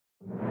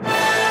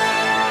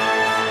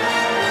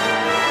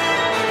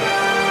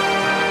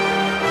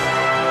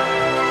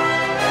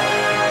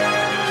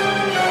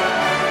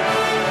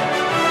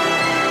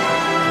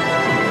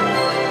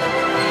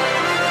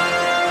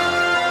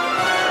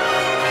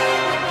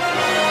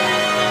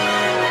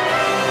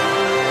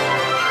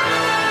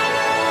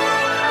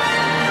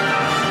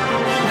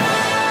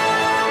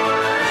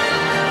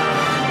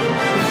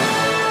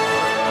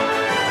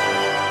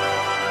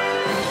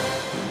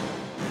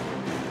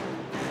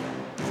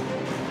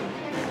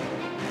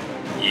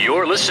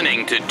You're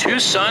listening to Two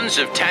Sons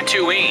of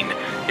Tatooine.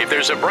 If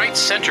there's a bright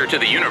center to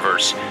the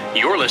universe,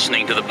 you're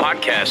listening to the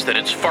podcast that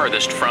it's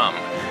farthest from.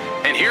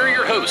 And here are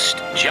your hosts,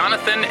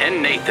 Jonathan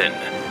and Nathan.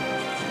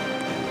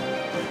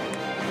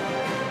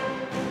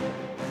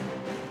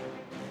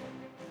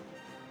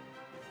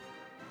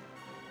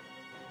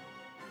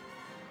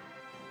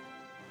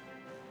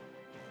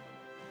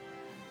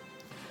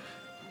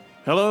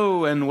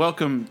 Hello and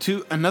welcome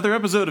to another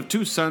episode of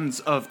Two Sons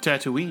of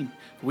Tatooine.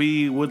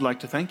 We would like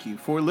to thank you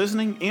for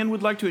listening and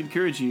would like to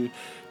encourage you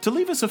to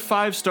leave us a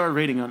 5-star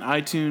rating on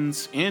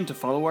iTunes and to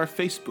follow our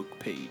Facebook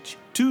page,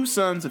 Two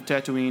Sons of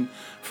Tatooine,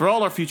 for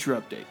all our future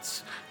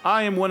updates.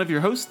 I am one of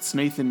your hosts,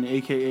 Nathan,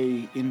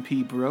 aka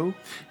NP Bro,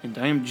 and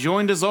I am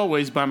joined as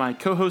always by my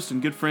co-host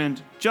and good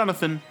friend,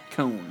 Jonathan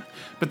Cohn.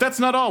 But that's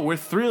not all. We're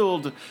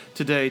thrilled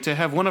today to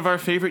have one of our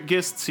favorite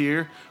guests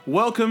here.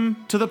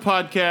 Welcome to the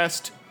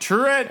podcast,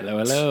 Trent.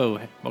 Hello.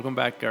 Welcome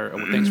back.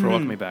 Thanks for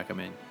welcoming me back.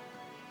 I'm in.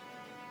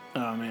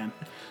 Oh, man.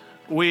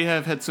 We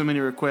have had so many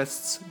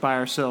requests by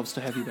ourselves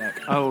to have you back.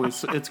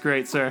 It's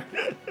great, sir.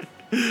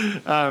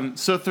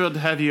 So thrilled to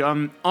have you.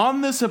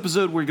 On this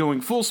episode, we're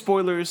going full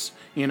spoilers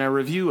in our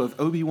review of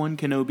Obi-Wan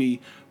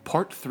Kenobi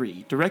Part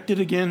 3, directed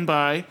again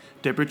by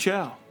Deborah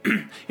Chow.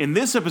 In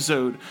this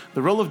episode,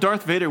 the role of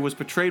Darth Vader was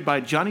portrayed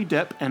by Johnny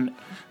Depp, and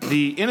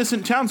the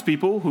innocent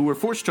townspeople who were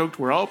force-choked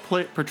were all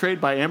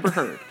portrayed by Amber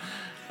Heard.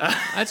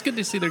 That's good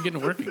to see they're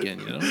getting work again,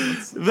 you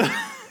know?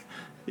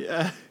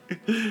 Yeah.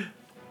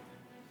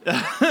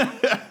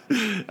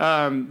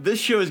 This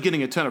show is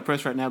getting a ton of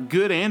press right now,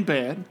 good and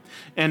bad.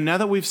 And now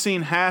that we've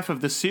seen half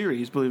of the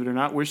series, believe it or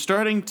not, we're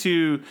starting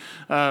to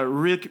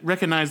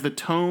recognize the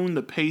tone,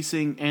 the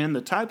pacing, and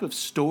the type of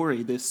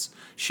story this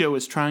show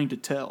is trying to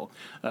tell.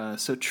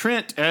 So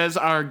Trent, as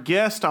our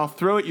guest, I'll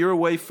throw it your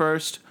way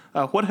first.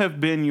 What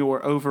have been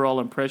your overall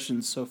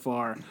impressions so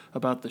far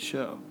about the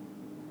show?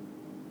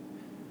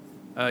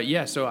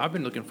 So I've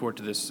been looking forward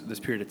to this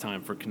period of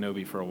time for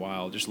Kenobi for a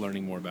while, just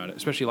learning more about it,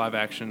 especially live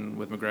action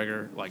with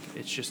McGregor. Like,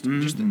 it's just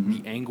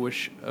the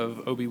anguish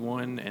of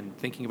Obi-Wan and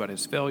thinking about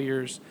his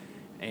failures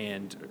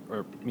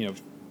or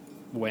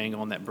weighing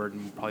on that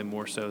burden probably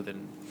more so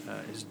than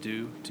is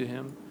due to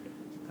him.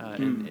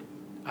 And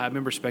I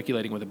remember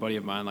speculating with a buddy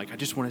of mine, like, I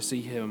just want to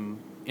see him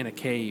in a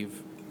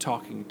cave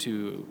talking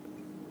to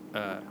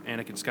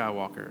Anakin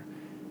Skywalker,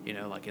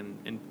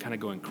 and kind of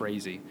going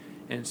crazy.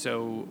 And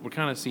so we're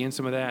kind of seeing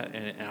some of that,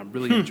 and I'm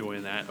really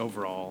enjoying that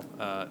overall.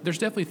 There's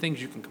definitely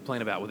things you can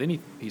complain about with any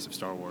piece of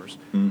Star Wars,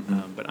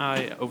 but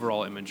I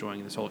overall am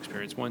enjoying this whole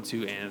experience, 1,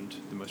 2, and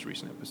the most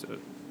recent episode,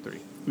 3.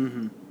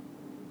 Mm-hmm.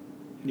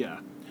 Yeah.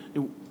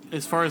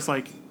 As far as,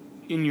 like,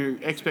 in your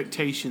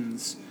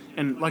expectations,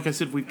 and like I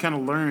said, we've kind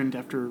of learned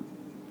after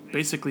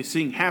basically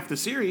seeing half the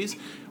series,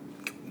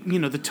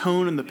 the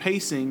tone and the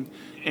pacing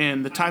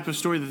and the type of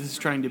story that this is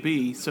trying to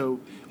be. So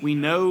we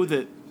know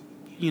that,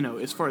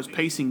 as far as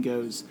pacing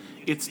goes,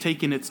 it's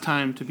taken its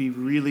time to be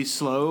really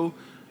slow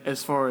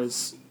as far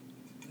as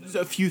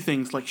a few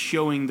things like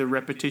showing the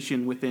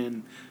repetition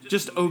within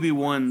just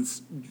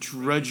Obi-Wan's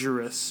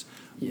drudgerous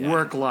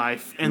work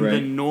life and the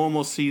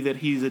normalcy that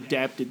he's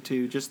adapted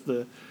to, just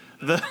the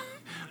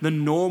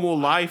normal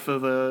life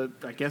of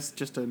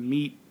just a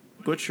meat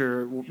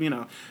butcher,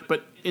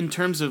 But in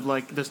terms of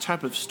like this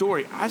type of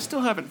story, I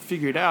still haven't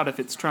figured out if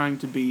it's trying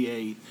to be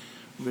a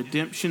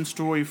redemption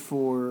story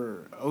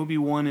for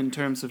Obi-Wan in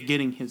terms of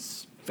getting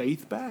his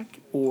faith back,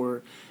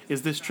 or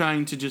is this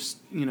trying to just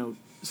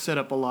set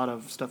up a lot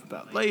of stuff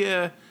about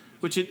Leia,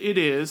 which it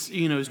is,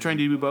 is trying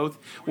to do both,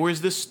 or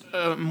is this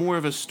more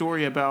of a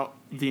story about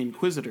the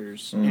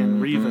Inquisitors and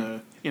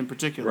Reva in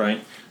particular?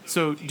 Right.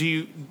 So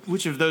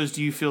which of those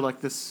do you feel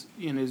like this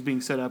is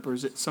being set up, or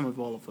is it some of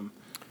all of them?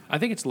 I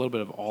think it's a little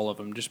bit of all of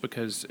them, just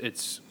because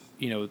it's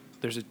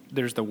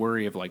there's the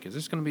worry of, like, is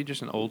this going to be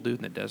just an old dude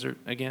in the desert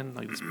again?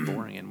 Like, it's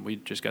boring, and we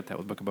just got that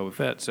with Book of Boba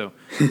Fett. So,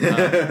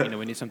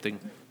 we need something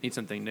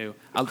new.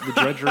 The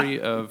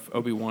drudgery of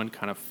Obi-Wan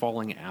kind of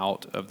falling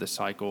out of the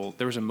cycle.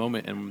 There was a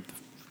moment in the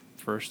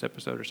first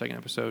episode or second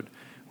episode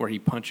where he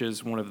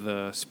punches one of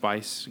the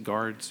spice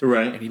guards,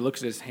 and he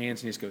looks at his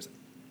hands and he just goes,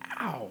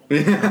 "Ow!"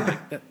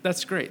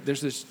 That's great.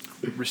 There's this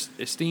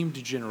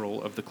esteemed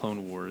general of the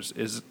Clone Wars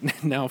is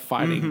now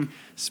fighting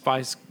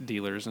spice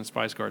dealers and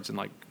spice guards and,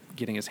 like,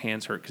 getting his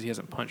hands hurt because he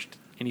hasn't punched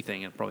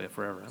anything in probably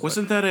forever.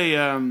 Wasn't that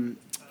from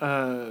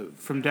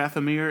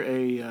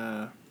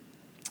Dathomir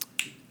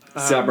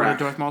Zabrak.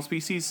 Darth Maul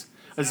species?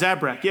 A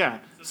Zabrak, yeah.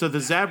 So the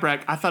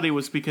Zabrak, I thought it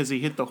was because he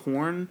hit the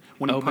horn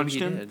when he punched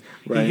him.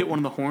 He hit one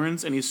of the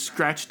horns and he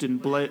scratched and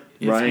bled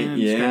his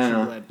hand.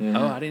 Yeah.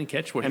 Oh, I didn't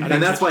catch what. And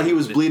that's why he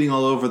was bleeding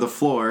all over the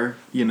floor.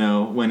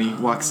 When he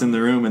walks in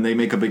the room, and they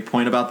make a big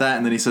point about that,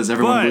 and then he says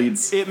everyone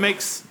bleeds. It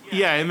makes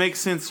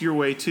sense your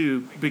way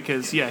too,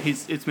 because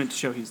it's meant to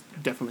show he's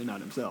definitely not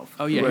himself.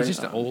 Oh yeah, he's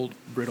just an old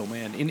brittle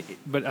man.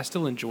 But I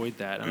still enjoyed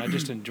that, and I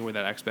just enjoy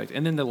that aspect.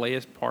 And then the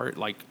Leia part,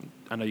 like,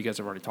 I know you guys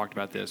have already talked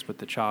about this, but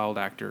the child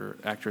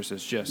actress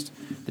is just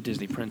the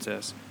Disney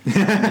princess.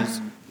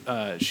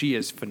 She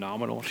is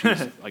phenomenal.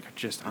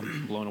 She's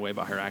I'm blown away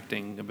by her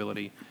acting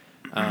ability.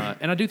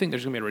 And I do think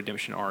there's going to be a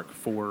redemption arc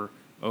for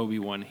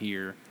Obi-Wan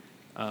here.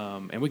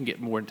 And we can get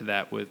more into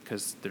that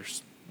because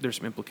there's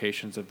some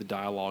implications of the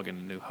dialogue in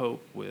A New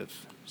Hope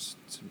with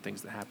some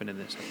things that happen in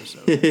this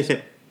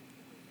episode.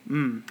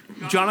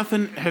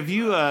 Jonathan, have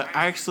you? I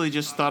actually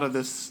just thought of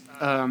this,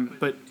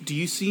 but do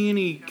you see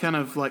any kind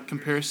of like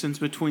comparisons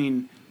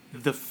between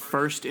the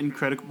first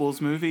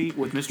Incredibles movie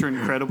with Mr.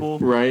 Incredible,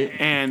 Right.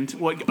 and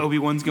what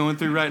Obi-Wan's going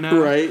through right now?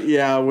 Right,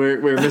 yeah, where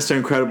Mr.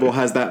 Incredible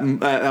has that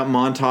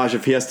montage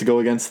if he has to go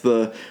against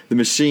the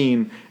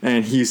machine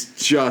and he's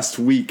just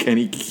weak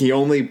and he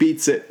only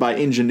beats it by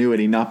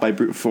ingenuity, not by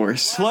brute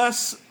force.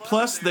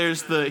 Plus,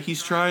 there's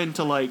he's trying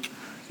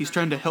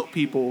to help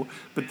people,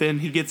 but then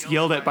he gets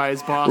yelled at by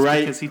his boss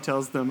Right. because he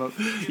tells them,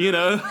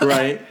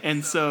 Right.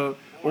 And so,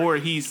 or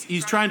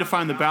he's trying to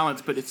find the balance,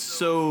 but it's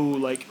so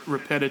like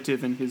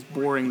repetitive in his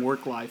boring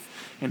work life,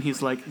 and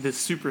he's like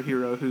this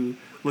superhero who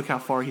look how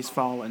far he's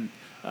fallen.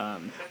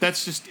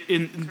 That's just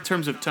in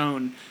terms of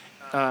tone.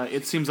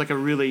 It seems like a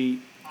really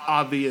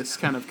obvious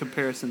kind of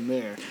comparison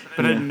there,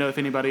 but I didn't know if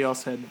anybody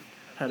else had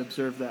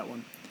observed that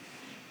one.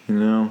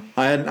 No,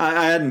 I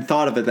hadn't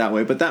thought of it that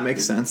way, but that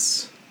makes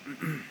sense.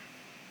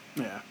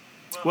 Yeah.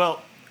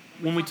 Well,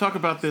 when we talk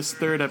about this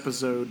third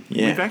episode,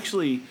 Yeah. we've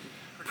actually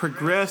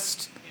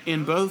progressed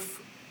in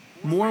both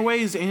more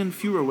ways and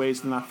fewer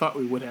ways than I thought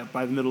we would have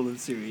by the middle of the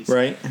series.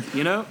 Right.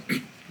 You know,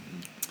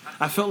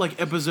 I felt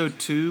like episode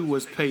 2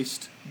 was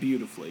paced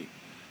beautifully.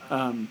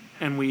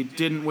 And we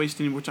didn't waste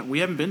any more time. We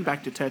haven't been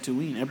back to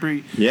Tatooine.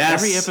 Every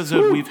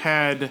episode Woo.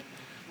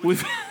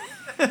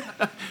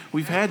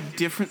 we've had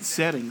different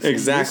settings.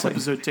 Exactly. And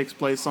this episode takes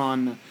place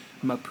on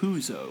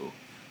Mapuzo,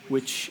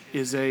 which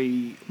is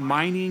a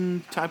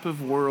mining type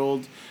of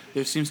world.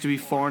 There seems to be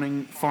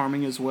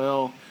farming as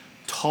well.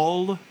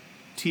 Tull,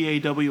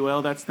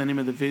 Tawl, that's the name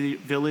of the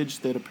village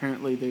that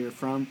apparently they are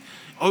from.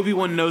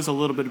 Obi-Wan knows a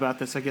little bit about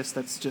this. I guess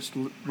that's just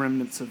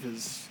remnants of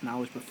his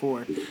knowledge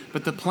before.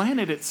 But the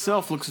planet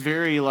itself looks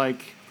very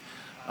like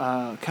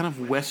kind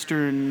of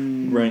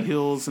western Right.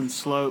 hills and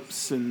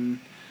slopes, and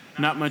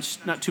not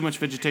too much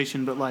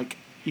vegetation, but like,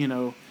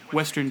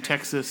 western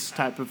Texas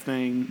type of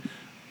thing.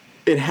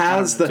 It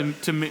has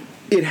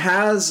It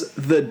has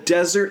the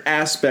desert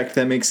aspect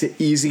that makes it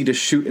easy to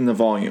shoot in the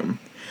volume.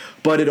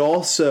 But it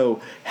also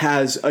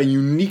has a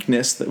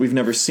uniqueness that we've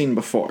never seen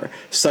before,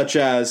 such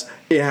as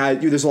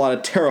there's a lot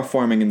of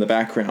terraforming in the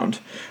background.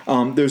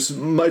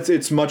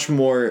 It's much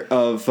more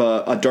of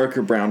a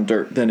darker brown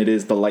dirt than it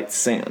is the light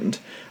sand.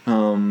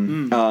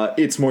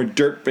 It's more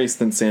dirt-based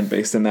than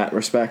sand-based in that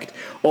respect.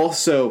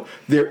 Also,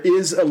 there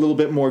is a little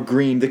bit more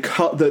green.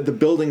 The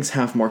buildings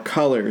have more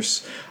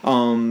colors.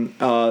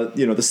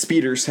 The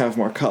speeders have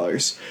more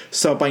colors.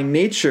 So by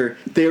nature,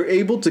 they're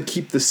able to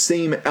keep the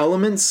same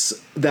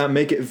elements that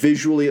make it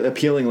visually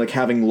appealing, like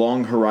having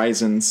long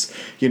horizons,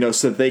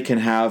 so that they can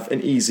have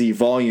an easy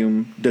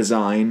volume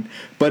design.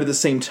 But at the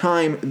same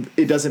time,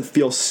 it doesn't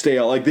feel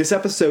stale. Like, this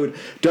episode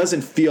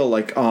doesn't feel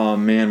like, oh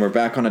man, we're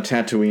back on a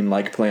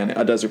Tatooine-like planet,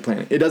 a desert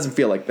planet. It doesn't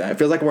feel like that. It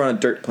feels like we're on a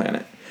dirt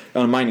planet,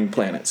 on a mining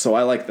planet. So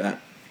I like that.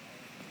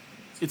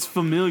 It's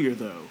familiar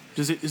though.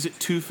 Is it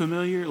too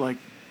familiar? Like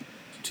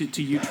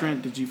to you,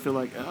 Trent? Did you feel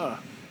like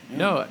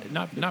No,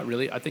 not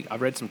really. I think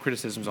I've read some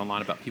criticisms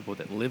online about people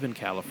that live in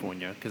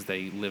California because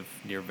they live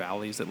near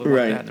valleys that look Right.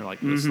 like that, and they're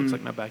like, "This looks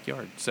like my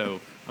backyard." So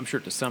I'm sure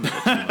to some it's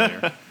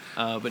familiar,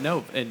 but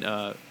no.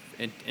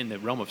 And in the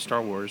realm of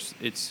Star Wars,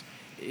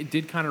 it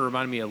did kind of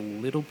remind me a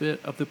little bit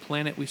of the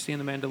planet we see in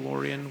The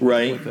Mandalorian,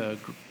 Right. With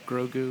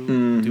Grogu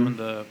doing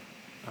the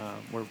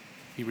where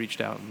he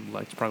reached out, and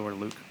like, it's probably where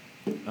Luke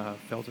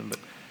felt him, but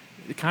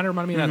it kind of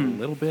reminded me of that a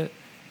little bit,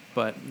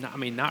 but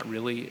not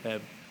really.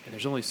 And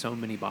there's only so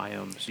many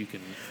biomes you can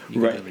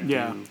Right. really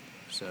Yeah. do.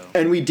 So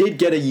And we did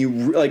get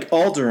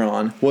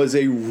Alderaan was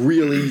a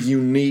really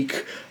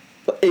unique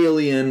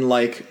alien,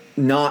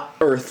 not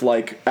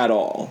Earth-like at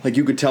all. Like,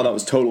 you could tell that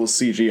was total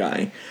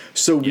CGI.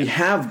 So we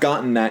have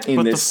gotten that in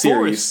but this the series.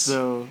 forest,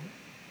 though,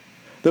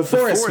 The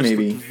forest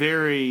maybe. looked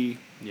very,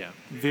 yeah,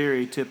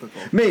 very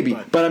typical. Maybe,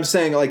 but I'm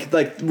saying like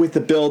with the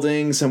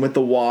buildings and with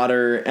the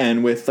water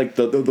and with like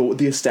the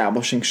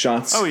establishing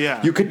shots. Oh,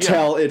 yeah. You could Yeah.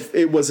 tell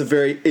it was a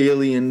very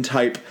alien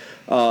type,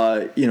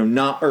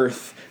 not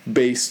Earth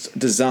based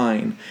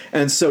design.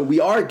 And so we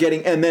are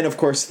getting, and then of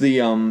course the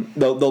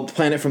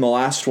planet from the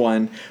last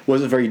one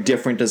was a very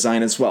different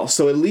design as well.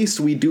 So at least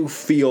we do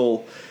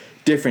feel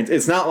different.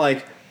 It's not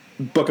like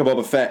Book of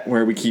Boba Fett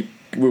where we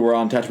were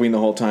on Tatooine the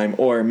whole time,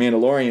 or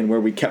Mandalorian where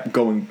we kept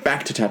going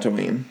back to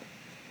Tatooine.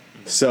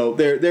 So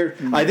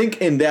I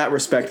think in that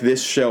respect,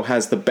 this show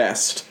has the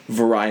best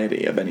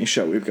variety of any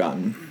show we've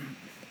gotten.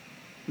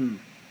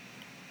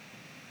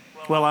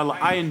 Well,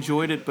 I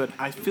enjoyed it, but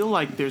I feel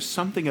like there's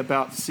something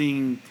about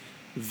seeing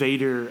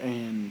Vader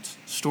and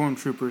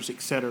stormtroopers,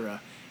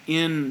 etc.,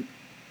 in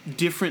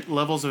different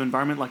levels of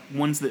environment, like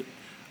ones that,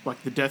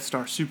 like the Death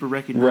Star, super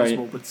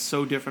recognizable, Right. but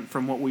so different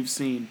from what we've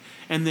seen,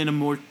 and then a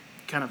more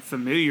kind of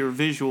familiar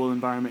visual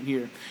environment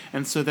here.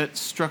 And so that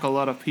struck a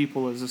lot of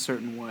people as a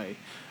certain way.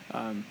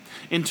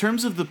 In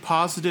terms of the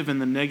positive and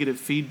the negative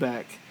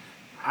feedback,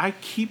 I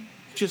keep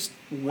just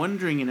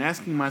wondering and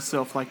asking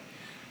myself, like,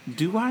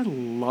 do I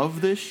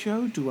love this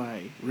show? Do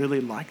I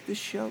really like this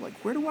show? Like,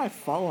 where do I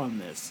fall on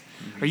this?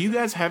 Are you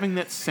guys having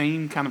that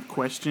same kind of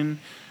question?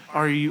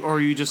 Or are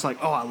you just like,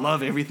 oh, I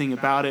love everything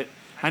about it?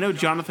 I know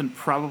Jonathan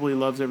probably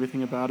loves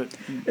everything about it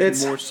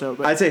more so.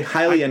 But I'd say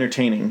highly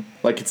entertaining.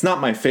 Like, it's not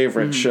my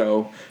favorite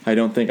show. I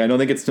don't think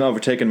it's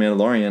overtaken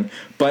Mandalorian,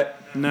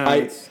 but No,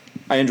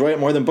 I enjoy it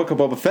more than Book of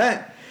Boba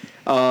Fett,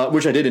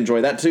 which I did enjoy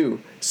that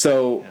too.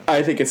 So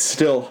I think it's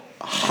still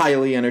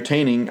highly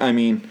entertaining. I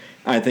mean,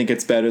 I think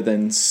it's better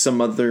than some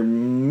other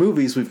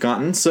movies we've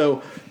gotten.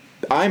 So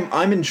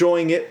I'm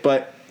enjoying it,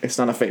 but it's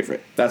not a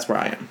favorite. That's where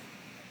I am.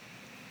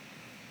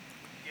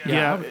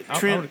 Yeah,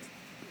 Trent.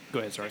 Go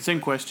ahead, sorry. Same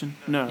question.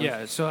 No.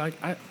 Yeah, so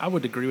I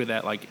would agree with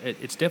that. Like,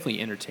 it's definitely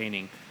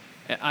entertaining.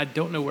 I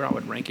don't know where I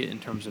would rank it in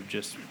terms of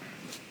just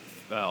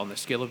on the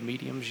scale of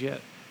mediums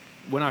yet.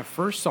 When I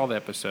first saw the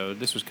episode,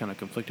 this was kind of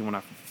conflicting. When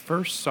I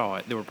first saw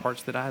it, there were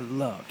parts that I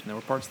loved and there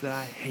were parts that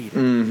I hated.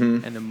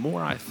 Mm-hmm. And the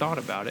more I thought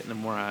about it, and the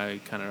more I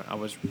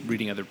was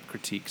reading other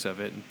critiques of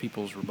it and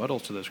people's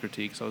rebuttals to those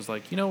critiques, I was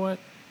like, you know what?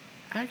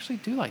 I actually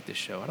do like this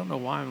show. I don't know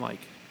why I'm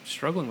like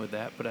struggling with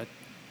that, but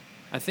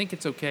I think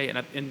it's okay.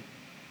 And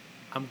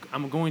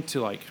I'm going to,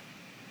 like,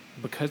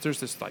 because there's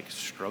this, like,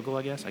 struggle,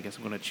 I guess I'm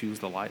going to choose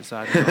the light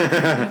side.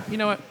 You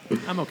know what?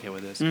 I'm okay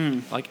with this.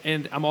 Like,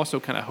 and I'm also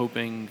kind of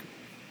hoping,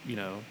 you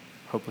know,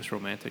 hopeless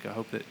romantic. I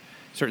hope that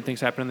certain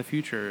things happen in the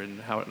future and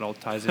how it all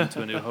ties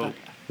into A New Hope.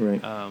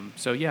 Right.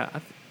 So, yeah,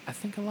 I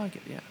think I like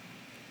it, yeah.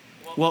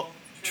 Well,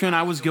 Trent,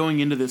 I was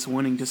going into this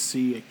wanting to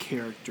see a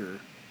character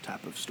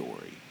type of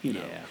story. You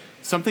know, Yeah.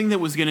 something that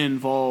was going to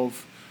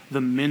involve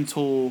the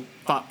mental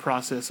thought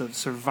process of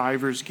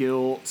survivor's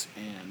guilt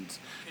and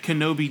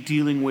Kenobi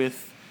dealing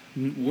with,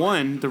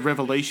 one, the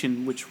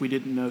revelation, which we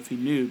didn't know if he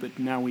knew, but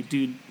now we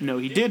do know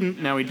he didn't,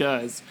 now he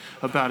does,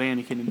 about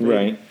Anakin and Vader.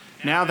 Right.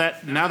 Now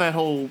that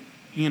whole,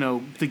 you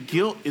know, the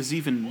guilt is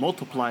even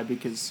multiplied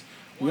because,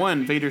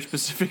 one, Vader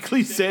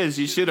specifically says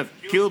you should have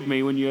killed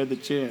me when you had the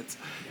chance.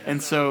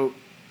 And so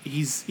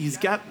he's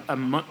got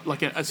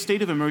a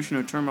state of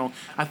emotional turmoil.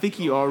 I think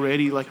he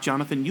already, like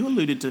Jonathan, you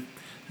alluded to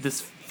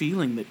this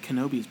feeling that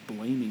Kenobi is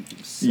blaming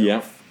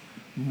himself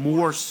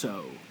more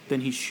so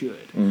than he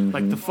should. Mm-hmm.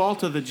 Like the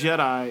fault of the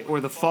Jedi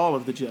or the fall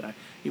of the Jedi,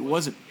 it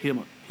wasn't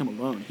him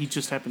alone. He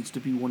just happens to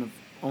be one of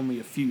only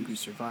a few who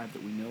survived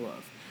that we know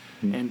of.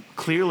 Mm-hmm. And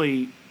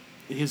clearly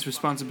his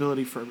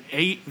responsibility for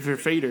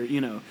Vader,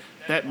 you know,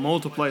 that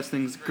multiplies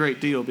things a great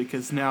deal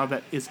because now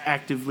that is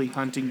actively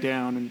hunting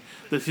down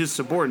and his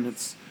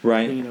subordinates,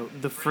 right? You know,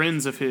 the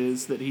friends of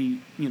his that he,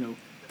 you know,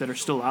 that are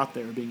still out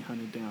there are being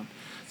hunted down.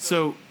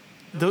 So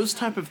those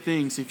type of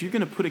things, if you're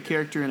going to put a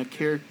character in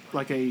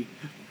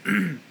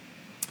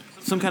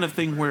some kind of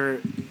thing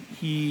where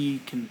he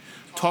can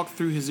talk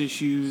through his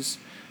issues,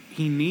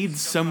 he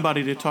needs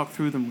somebody to talk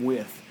through them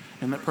with,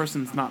 and that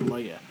person's not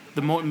Leia.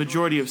 The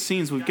majority of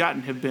scenes we've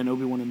gotten have been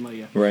Obi-Wan and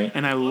Leia. Right.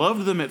 And I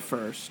loved them at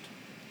first.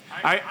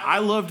 I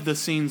loved the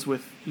scenes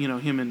with, you know,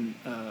 him and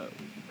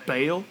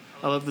Bail.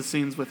 I love the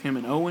scenes with him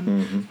and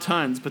Owen,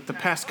 tons. But the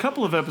past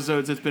couple of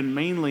episodes, it's been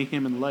mainly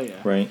him and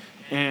Leia. Right.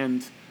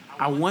 And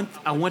I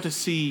want to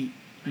see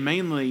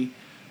mainly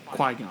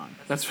Qui-Gon.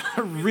 That's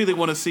I really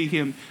want to see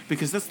him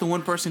because that's the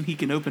one person he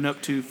can open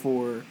up to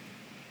for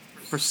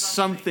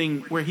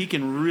something where he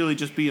can really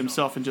just be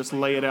himself and just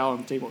lay it out on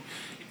the table.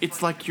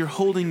 It's like you're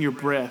holding your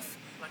breath.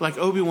 Like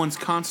Obi-Wan's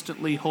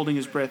constantly holding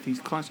his breath.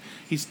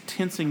 He's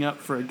tensing up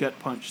for a gut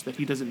punch that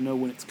he doesn't know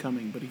when it's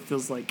coming, but he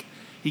feels like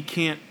he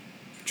can't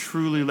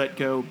truly let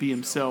go, be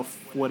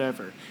himself,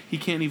 whatever. He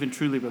can't even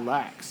truly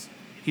relax.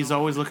 He's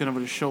always looking over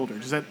his shoulder.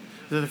 Is that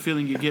the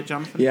feeling you get,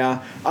 Jonathan?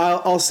 Yeah.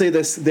 I'll say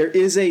this. There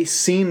is a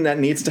scene that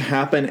needs to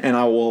happen, and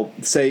I will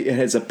say it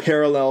has a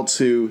parallel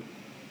to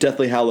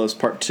Deathly Hallows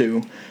Part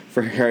 2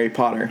 for Harry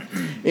Potter.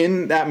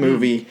 In that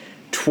movie,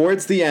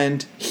 towards the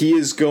end, he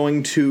is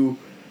going to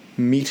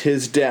meet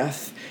his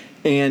death,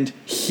 and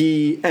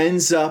he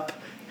ends up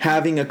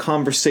having a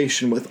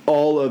conversation with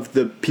all of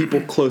the people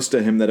close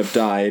to him that have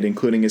died,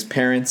 including his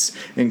parents,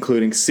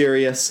 including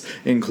Sirius,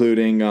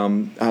 including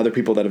other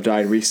people that have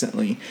died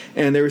recently.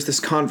 And there was this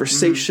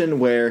conversation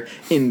where,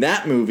 in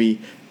that movie,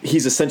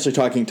 he's essentially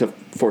talking to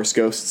Force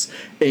ghosts,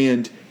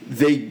 and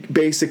they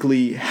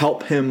basically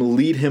help him,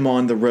 lead him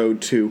on the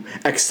road to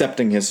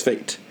accepting his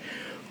fate.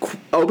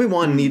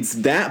 Obi-Wan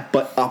needs that,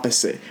 but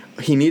opposite.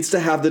 He needs to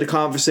have the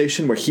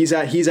conversation where he's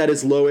at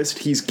his lowest,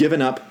 he's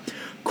given up,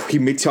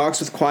 he talks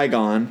with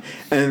Qui-Gon,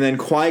 and then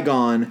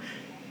Qui-Gon,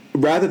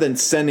 rather than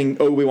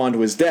sending Obi-Wan to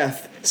his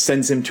death,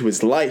 sends him to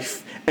his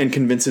life and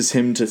convinces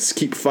him to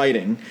keep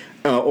fighting,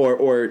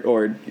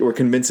 or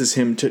convinces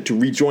him to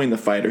rejoin the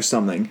fight or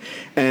something.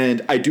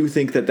 And I do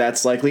think that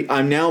that's likely.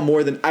 I'm now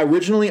more than...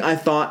 Originally, I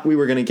thought we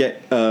were going to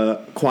get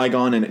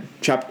Qui-Gon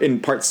in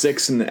Part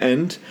 6 in the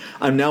end.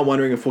 I'm now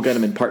wondering if we'll get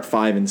him in Part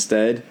 5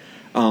 instead.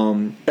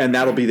 And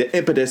that'll be the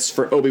impetus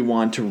for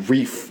Obi-Wan to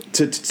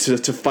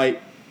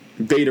fight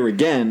Vader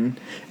again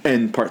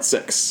in Part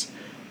 6.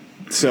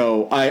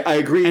 So I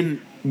agree.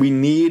 we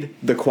need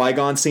the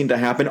Qui-Gon scene to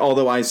happen,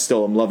 although I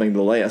still am loving the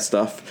Leia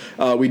stuff.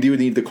 We do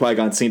need the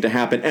Qui-Gon scene to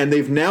happen, and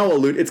they've now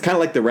alluded, it's kind of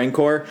like the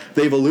Rancor,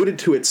 they've alluded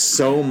to it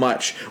so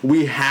much,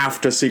 we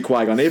have to see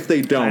Qui-Gon. If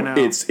they don't,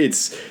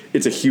 it's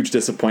a huge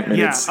disappointment.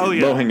 Yeah. It's Oh,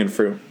 yeah. low-hanging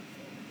fruit.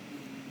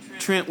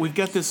 Trent, we've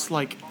got this,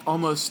 like,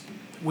 almost,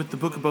 with the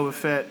Book of Boba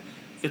Fett,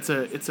 it's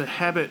a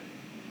habit,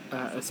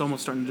 it's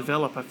almost starting to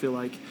develop, I feel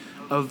like,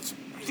 of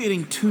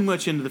getting too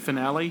much into the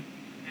finale,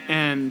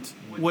 and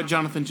what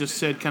Jonathan just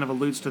said kind of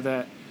alludes to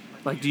that.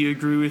 Like, do you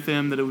agree with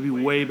him that it would be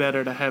way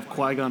better to have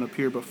Qui-Gon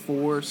appear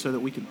before so that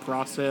we can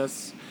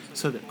process,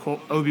 so that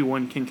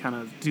Obi-Wan can kind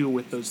of deal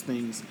with those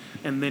things,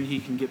 and then he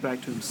can get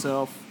back to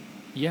himself?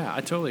 Yeah,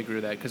 I totally agree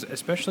with that, because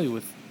especially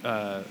with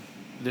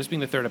this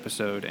being the third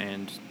episode,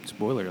 and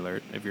spoiler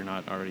alert if you're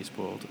not already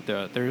spoiled,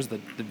 there's the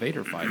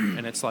Vader fight,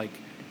 and it's like,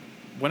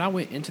 when I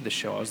went into the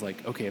show, I was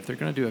like, okay, if they're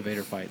going to do a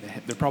Vader fight,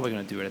 they're probably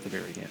going to do it at the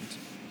very end.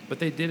 But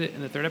they did it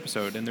in the third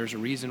episode, and there's a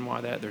reason why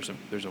that. There's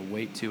a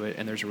weight to it,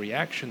 and there's a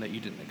reaction that you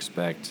didn't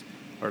expect,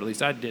 or at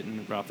least I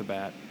didn't right off the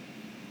bat.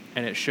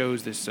 And it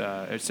shows this.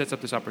 It sets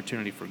up this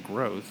opportunity for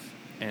growth.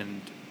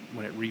 And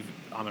when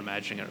I'm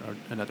imagining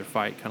another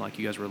fight, kind of like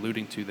you guys were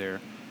alluding to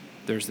there.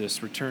 There's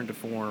this return to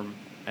form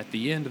at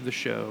the end of the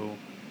show,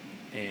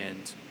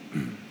 and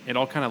it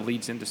all kind of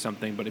leads into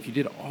something. But if you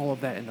did all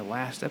of that in the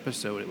last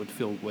episode, it would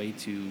feel way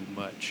too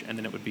much, and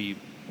then it would be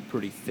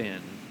pretty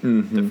thin.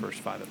 The first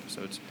 5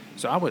 episodes.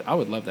 So I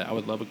would love that. I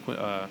would love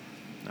a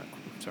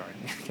sorry,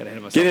 got ahead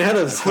of myself. Get ahead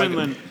of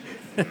Quinlan.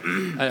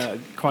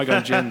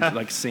 Qui-Gon Jinn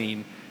like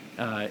scene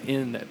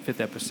in that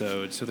 5th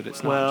episode, so that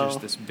it's not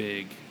just this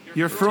big.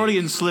 Your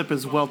Freudian slip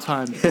is well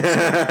timed.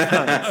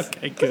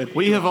 Okay, good.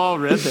 We have all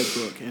read that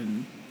book,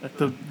 and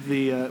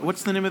the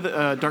what's the name of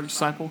the Dark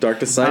Disciple? Dark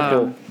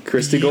Disciple,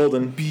 Christy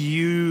Golden.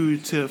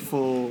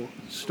 Beautiful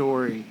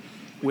story,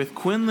 with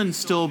Quinlan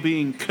still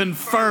being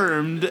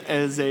confirmed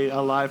as a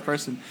alive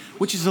person,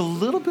 which is a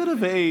little bit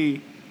of a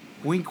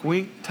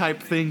wink-wink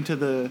type thing to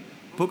the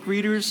book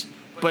readers,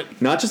 but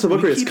Not just the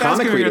book readers,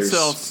 comic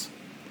readers.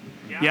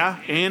 Yeah,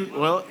 and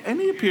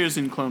he appears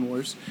in Clone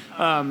Wars,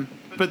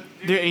 but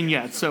there, and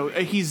yeah, so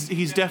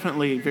he's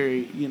definitely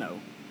very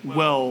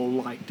well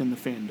liked in the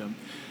fandom,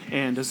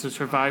 and as a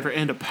survivor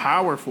and a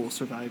powerful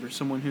survivor,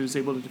 someone who's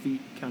able to defeat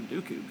Count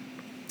Dooku.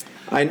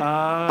 I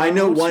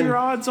know what's one. your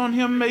odds on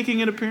him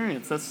making an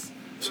appearance?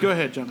 Go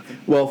ahead, Jonathan.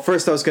 Well,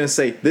 first I was going to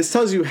say, this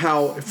tells you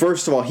how,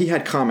 first of all, he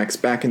had comics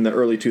back in the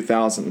early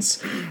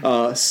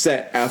 2000s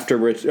set after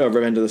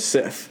Revenge of the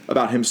Sith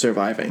about him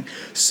surviving.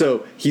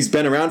 So he's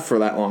been around for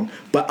that long.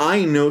 But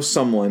I know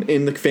someone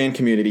in the fan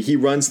community. He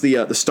runs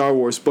the Star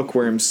Wars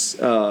Bookworms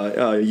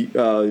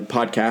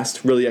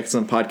podcast, really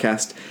excellent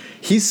podcast.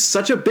 He's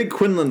such a big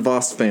Quinlan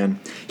Vos fan.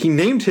 He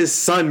named his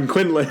son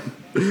Quinlan.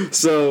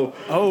 So,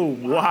 oh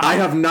wow! I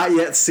have not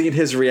yet seen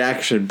his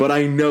reaction, but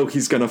I know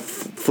he's gonna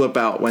flip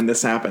out when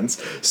this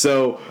happens.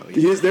 So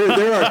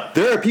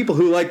there are people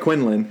who like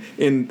Quinlan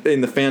in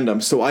the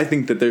fandom. So I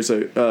think that there's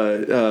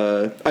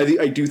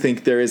I do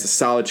think there is a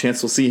solid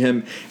chance we'll see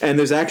him. And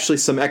there's actually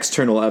some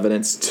external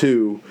evidence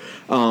too.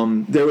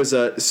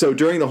 So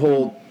during the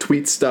whole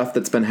tweet stuff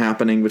that's been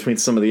happening between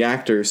some of the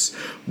actors,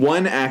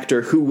 one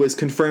actor who was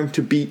confirmed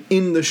to be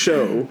in the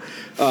show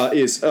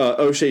is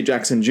O'Shea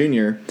Jackson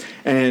Jr.,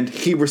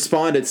 and he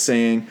responded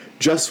saying,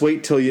 "Just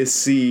wait till you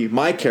see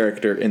my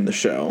character in the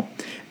show."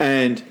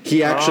 And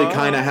he actually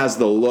kind of has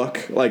the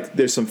look, like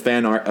there's some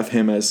fan art of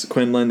him as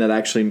Quinlan that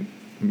actually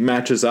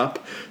matches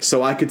up.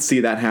 So I could see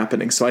that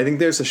happening. So I think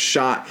there's a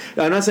shot.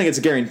 I'm not saying it's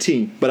a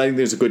guarantee, but I think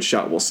there's a good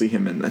shot we'll see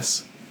him in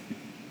this.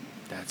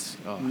 That's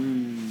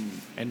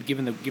and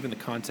given the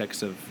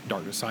context of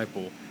Dark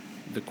Disciple,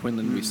 the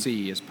Quinlan we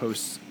see is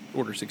post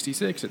Order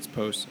 66. It's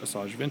post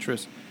Asajj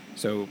Ventress.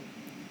 So,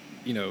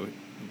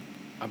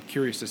 I'm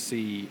curious to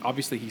see.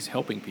 Obviously, he's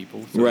helping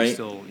people, so right. He's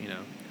still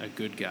a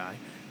good guy.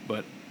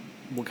 But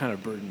what kind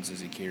of burdens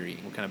is he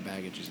carrying? What kind of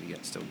baggage has he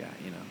still got?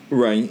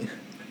 Right.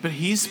 But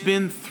he's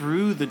been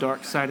through the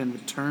dark side and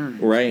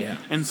returned. Right. Yeah.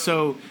 And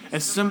so,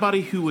 as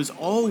somebody who was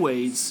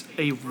always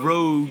a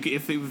rogue,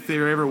 if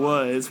there ever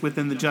was,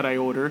 within the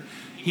Jedi Order,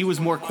 he was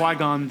more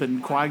Qui-Gon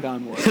than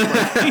Qui-Gon was.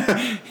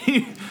 Like,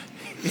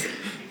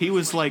 he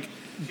was like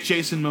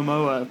Jason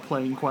Momoa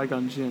playing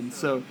Qui-Gon Jinn.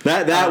 So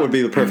that would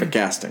be the perfect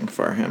casting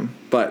for him,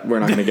 but we're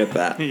not going to get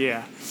that.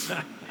 Yeah.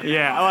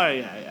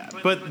 Yeah.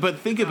 But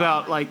think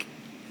about, like,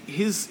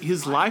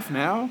 his life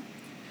now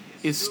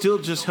is still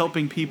just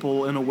helping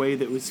people in a way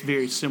that was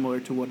very similar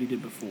to what he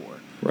did before.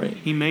 Right.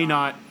 He may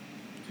not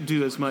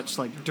do as much,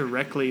 like,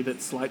 directly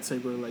that's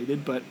lightsaber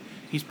related, but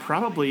he's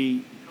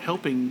probably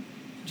helping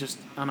just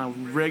on a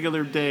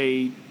regular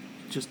day,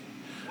 just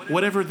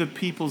whatever the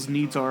people's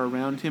needs are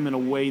around him in a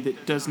way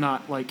that does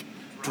not, like,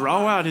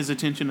 draw out his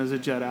attention as a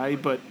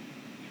Jedi, but,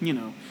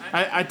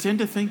 I tend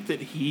to think that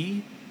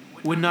he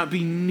would not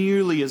be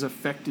nearly as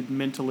affected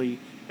mentally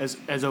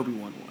as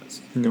Obi-Wan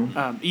was.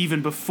 No.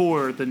 Even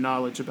before the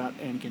knowledge about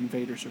Anakin and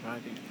Vader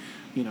surviving.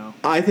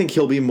 I think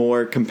he'll be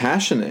more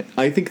compassionate.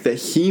 I think that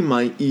he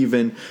might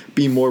even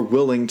be more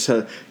willing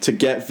to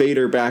get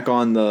Vader back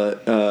on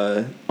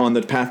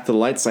the path to the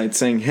light side,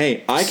 saying,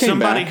 "Hey, I came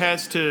somebody back."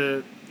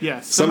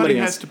 Somebody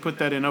has to put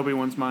that in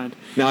Obi-Wan's mind.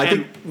 Now, I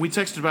think we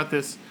texted about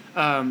this.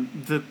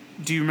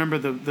 Do you remember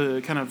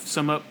the kind of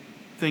sum up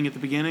thing at the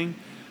beginning?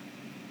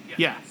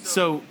 Yeah.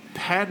 So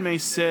Padme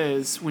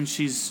says when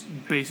she's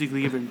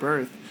basically giving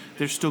birth,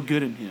 there's still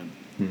good in him,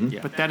 Yeah.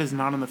 but that is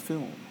not in the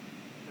film.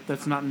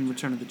 That's not in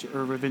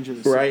Revenge of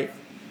the Sith. right.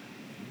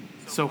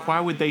 So why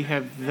would they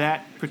have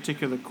that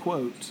particular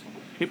quote?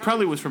 It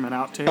probably was from an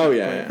outtake. Oh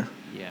yeah.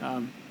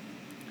 Yeah.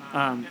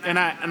 And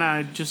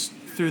I just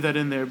threw that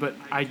in there, but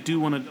I do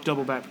want to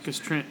double back because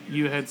Trent,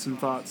 you had some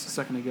thoughts a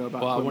second ago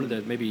about. Well, I Quinlan.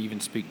 wanted to maybe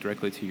even speak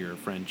directly to your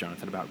friend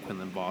Jonathan about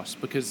Quinlan Voss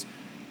because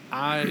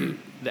the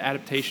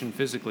adaptation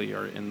physically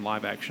or in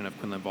live action of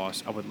Quinlan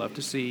Voss, I would love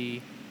to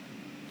see,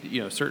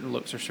 certain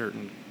looks or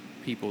certain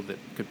people that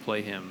could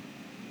play him.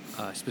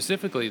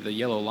 Specifically, the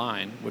Yellow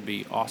Line would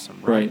be awesome,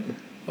 right?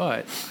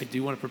 But I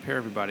do want to prepare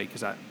everybody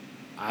because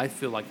I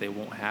feel like they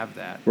won't have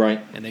that.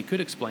 Right. And they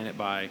could explain it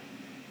by,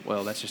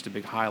 well, that's just a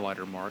big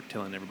highlighter mark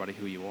telling everybody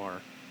who you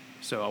are.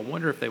 So I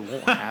wonder if they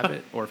won't have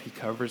it or if he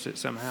covers it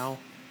somehow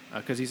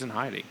because he's in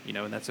hiding,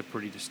 and that's a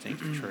pretty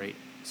distinct trait.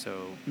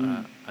 So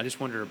I just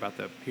wonder about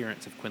the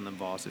appearance of Quinlan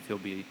Voss, if he'll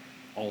be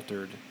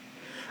altered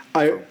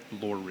for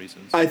lore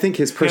reasons. I think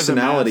his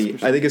personality.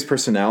 mask I think his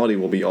personality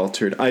will be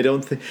altered. I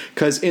don't think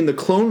because in the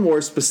Clone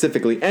Wars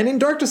specifically, and in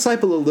Dark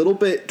Disciple a little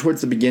bit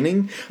towards the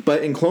beginning,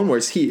 but in Clone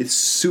Wars he is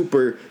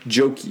super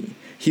jokey.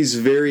 He's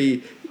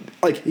very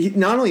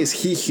not only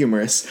is he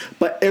humorous,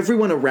 but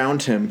everyone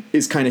around him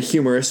is kind of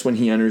humorous when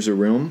he enters a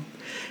room.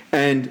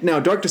 And now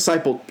Dark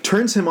Disciple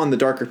turns him on the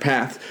darker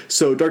path,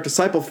 so Dark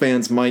Disciple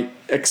fans might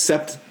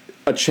accept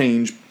a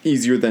change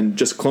easier than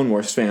just Clone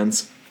Wars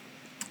fans.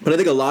 But I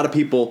think a lot of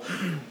people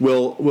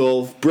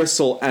will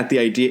bristle at the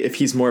idea if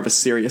he's more of a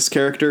serious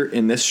character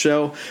in this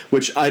show,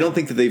 which I don't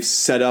think that they've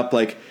set up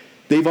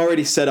they've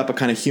already set up a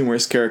kind of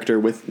humorous character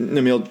with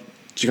Namil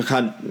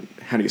Jihad.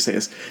 How do you say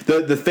this?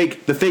 The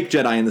fake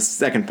Jedi in the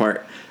second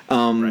part.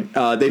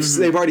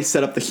 They've already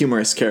set up the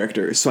humorous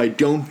character, so I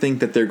don't think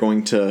that they're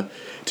going to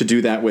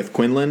do that with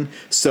Quinlan.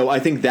 So I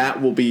think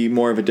that will be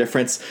more of a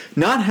difference.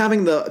 Not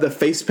having the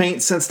face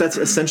paint, since that's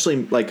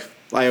essentially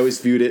I always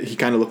viewed it, he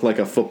kind of looked like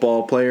a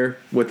football player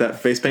with that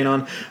face paint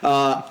on.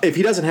 If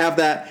he doesn't have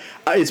that,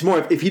 it's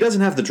more if he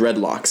doesn't have the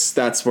dreadlocks,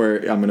 that's where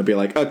I'm going to be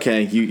like,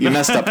 okay, you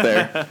messed up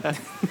there.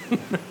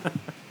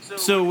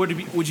 So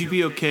would you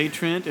be okay,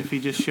 Trent, if he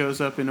just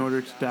shows up in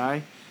order to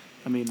die?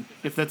 I mean,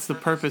 if that's the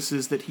purpose,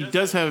 is that he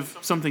does have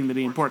something that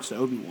he imparts to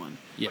Obi-Wan.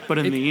 Yeah. But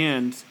in the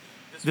end,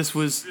 this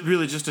was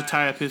really just to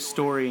tie up his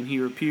story, and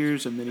he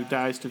appears, and then he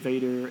dies to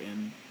Vader,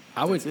 and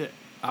that's it.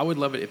 I would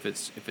love it if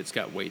it's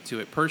got weight to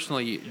it.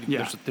 Personally,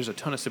 there's a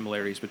ton of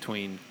similarities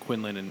between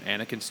Quinlan and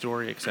Anakin's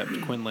story,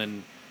 except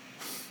Quinlan,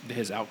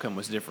 his outcome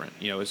was different.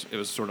 It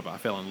was sort of I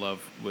fell in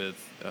love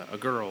with a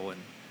girl and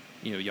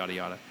yada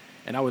yada.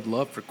 And I would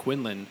love for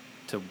Quinlan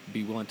to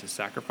be willing to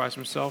sacrifice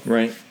himself,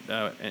 Right?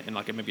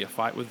 And maybe a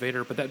fight with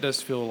Vader. But that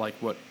does feel like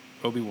what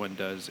Obi-Wan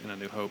does in A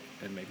New Hope,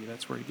 and maybe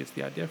that's where he gets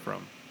the idea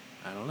from.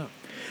 I don't know.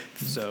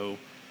 So.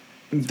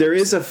 There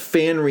is a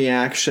fan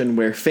reaction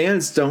where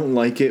fans don't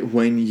like it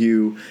when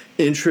you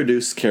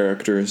introduce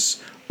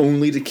characters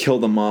only to kill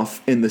them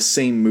off in the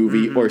same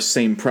movie or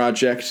same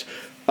project.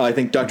 I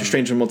think Doctor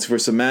Strange and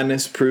Multiverse of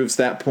Madness proves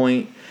that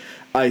point.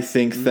 I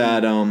think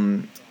that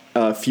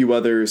a few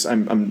others,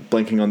 I'm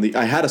blanking on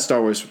I had a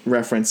Star Wars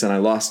reference and I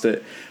lost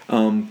it.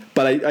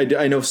 But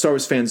I know Star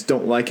Wars fans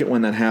don't like it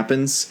when that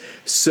happens.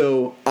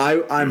 So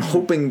I'm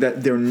hoping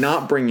that they're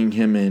not bringing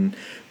him in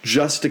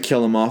just to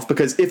kill him off,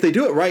 because if they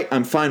do it right,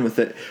 I'm fine with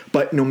it.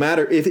 But no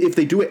matter if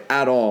they do it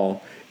at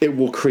all, it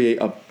will create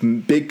a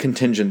big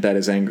contingent that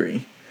is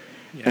angry.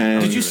 Yeah.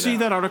 And Did you see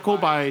that article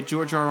by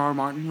George R.R.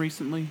 Martin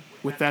recently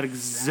with that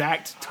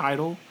exact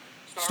title?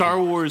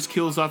 Star Wars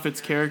kills off its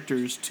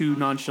characters too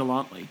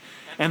nonchalantly.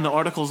 And the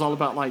article's all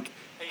about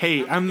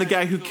hey, I'm the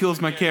guy who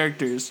kills my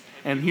characters,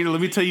 and here,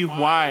 let me tell you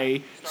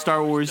why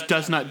Star Wars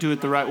does not do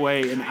it the right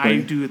way, and I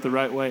do it the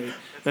right way.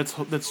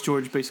 That's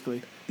George,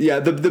 basically. Yeah,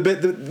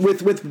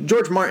 with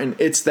George Martin,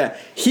 it's that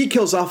he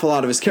kills off a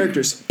lot of his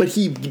characters, but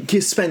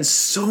he spends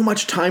so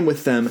much time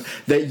with them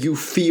that you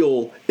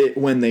feel it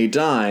when they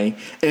die,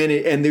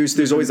 and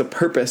there's always a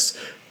purpose.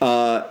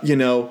 Rob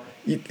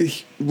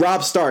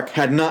Stark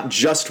had not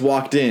just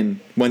walked in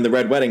when the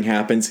Red Wedding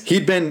happens;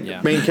 he'd been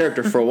main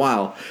character for a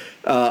while.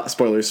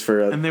 Spoilers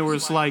for and there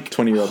was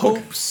 20-year-old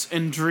hopes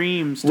and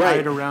dreams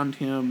tied around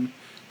him.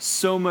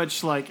 So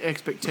much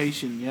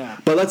expectation,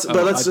 But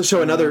let's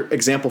show another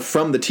example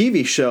from the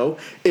TV show.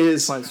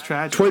 Is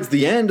towards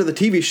the end of the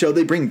TV show,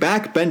 they bring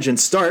back Benjen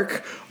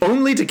Stark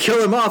only to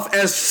kill him off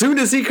as soon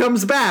as he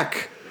comes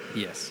back.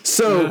 Yes.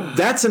 So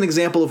that's an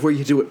example of where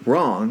you do it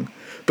wrong,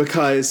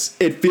 because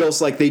it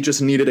feels like they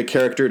just needed a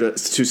character to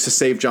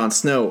save Jon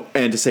Snow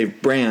and to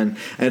save Bran.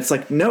 And it's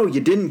like, no, you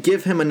didn't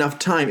give him enough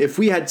time. If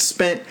we had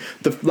spent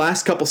the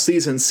last couple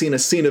seasons seeing a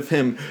scene of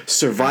him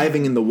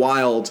surviving in the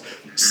wild,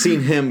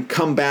 seen him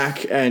come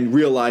back and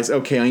realize,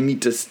 okay, I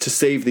need to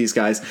save these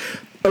guys.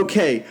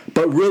 Okay,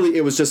 but really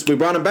it was just, we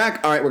brought him back,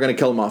 all right, we're going to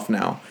kill him off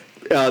now.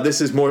 This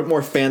is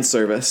more fan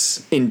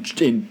service,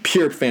 in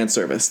pure fan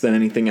service than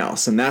anything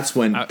else. And that's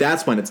when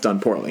it's done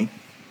poorly.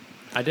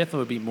 I definitely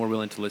would be more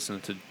willing to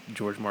listen to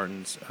George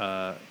Martin's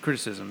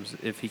criticisms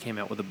if he came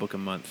out with a book a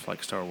month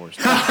like Star Wars.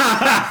 or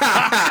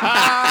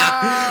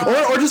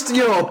just,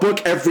 a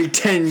book every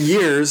 10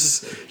 years,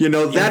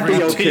 that'd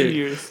be okay. 10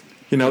 years.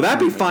 That'd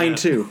be fine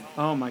too.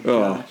 Oh my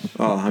gosh.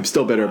 Oh, I'm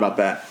still bitter about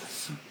that.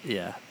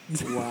 Yeah.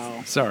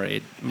 Wow.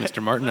 Sorry,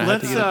 Mr. Martin. I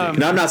had to get a dig.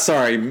 No, I'm not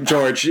sorry,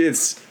 George.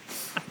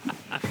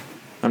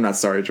 I'm not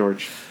sorry,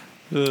 George.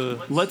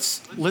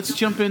 Let's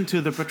jump into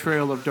the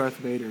portrayal of Darth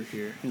Vader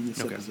here in this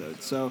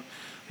episode. So,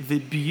 the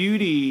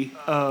beauty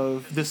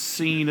of this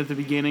scene at the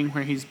beginning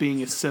where he's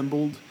being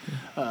assembled,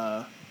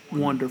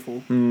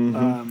 wonderful.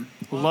 Mm-hmm.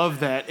 Love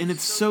that, and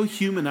it's so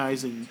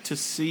humanizing to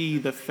see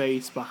the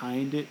face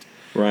behind it,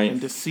 right? And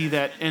to see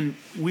that, and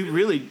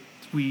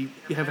we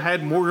have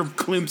had more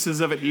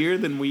glimpses of it here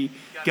than we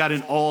got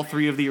in all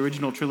three of the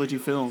original trilogy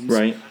films,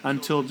 right?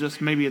 Until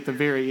just maybe at the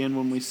very end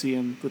when we see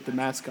him with the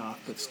mask off,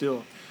 but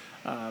still.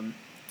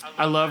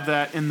 I love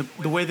that, and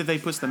the way that they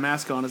put the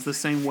mask on is the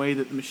same way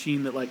that the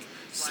machine that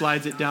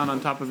slides it down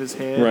on top of his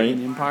head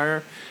in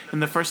Empire.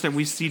 And the first time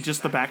we see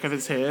just the back of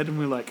his head, and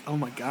we're like, oh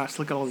my gosh,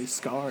 look at all these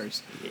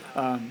scars.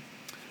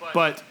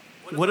 But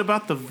what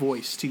about the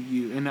voice to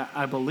you? And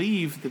I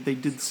believe that they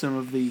did some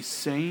of the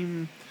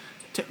same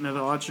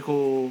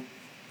technological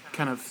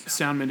kind of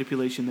sound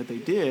manipulation that they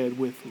did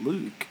with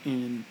Luke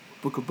in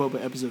Book of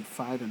Boba episode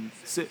 5 and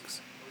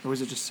 6, or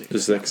was it just 6?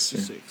 Just 6.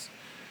 Just 6.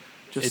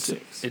 Just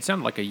 6. It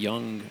sounded like a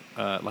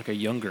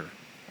younger.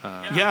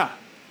 Yeah,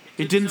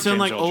 it didn't sound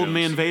like Old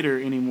Man Vader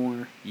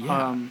anymore.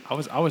 Yeah,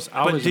 I was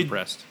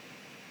impressed.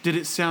 Did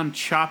it sound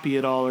choppy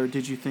at all, or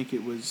did you think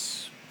it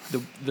was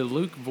the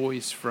Luke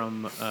voice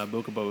from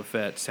Book of Boba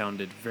Fett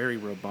sounded very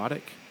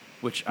robotic,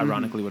 which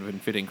ironically would have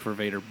been fitting for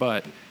Vader.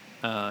 But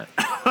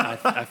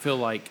I feel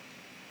like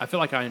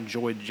I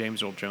enjoyed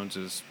James Earl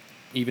Jones's.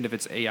 Even if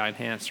it's AI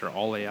enhanced or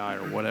all AI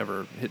or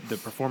whatever, the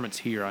performance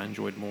here I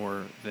enjoyed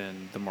more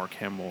than the Mark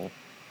Hamill.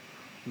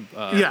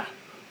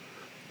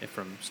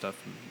 From stuff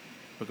from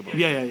Book of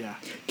Boba.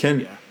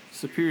 Yeah.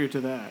 Superior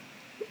to that.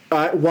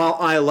 While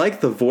I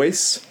like the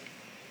voice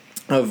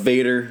of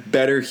Vader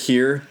better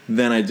here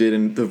than I did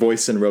in the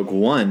voice in Rogue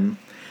One,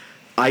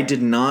 I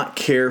did not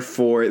care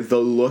for the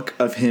look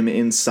of him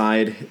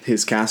inside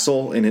his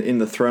castle in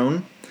the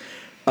throne.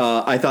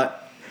 I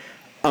thought,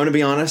 I'm going to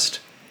be honest,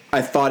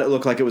 I thought it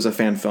looked like it was a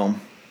fan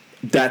film.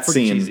 That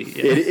scene,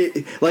 cheesy,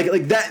 yeah.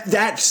 like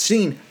that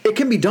scene, it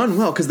can be done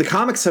well because the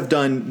comics have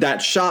done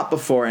that shot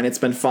before and it's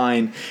been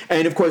fine.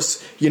 And of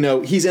course,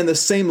 he's in the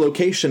same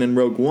location in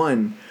Rogue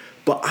One,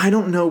 but I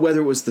don't know whether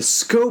it was the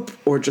scope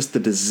or just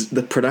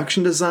the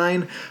production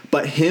design.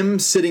 But him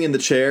sitting in the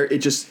chair,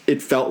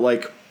 it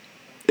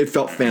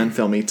felt fan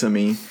filmy to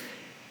me.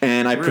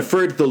 And I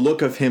preferred the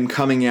look of him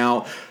coming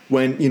out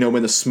when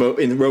the smoke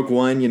in Rogue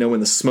One, when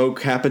the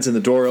smoke happens and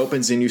the door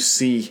opens and you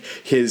see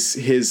his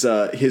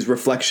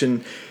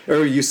reflection,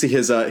 or you see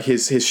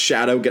his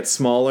shadow get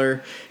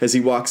smaller as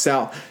he walks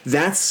out.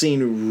 That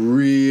scene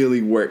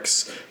really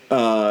works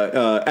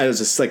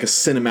as a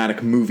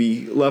cinematic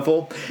movie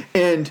level,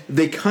 and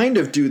they kind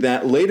of do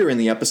that later in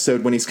the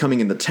episode when he's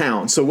coming into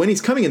town. So when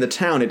he's coming into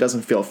town, it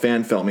doesn't feel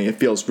fan filmy. It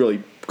feels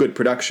really good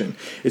production.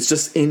 It's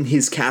just in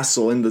his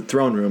castle in the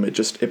throne room.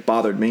 It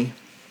bothered me.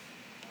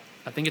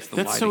 I think it's the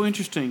That's lighting. So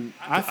interesting.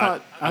 I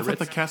thought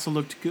the castle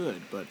looked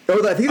good, but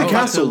I think the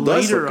castle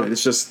does look later good.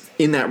 It's just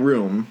in that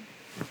room.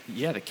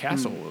 Yeah, the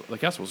castle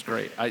was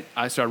great.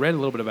 So I read a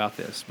little bit about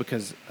this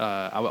because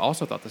I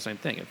also thought the same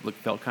thing. It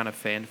felt kind of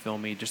fan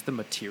filmy. Just the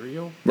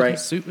material that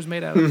his suit was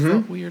made out of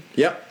felt weird.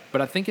 Yep.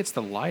 But I think it's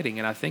the lighting,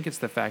 and I think it's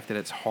the fact that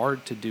it's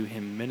hard to do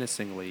him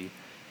menacingly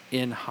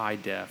in high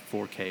def,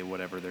 4K,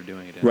 whatever they're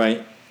doing it in.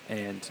 Right.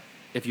 And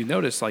if you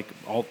notice,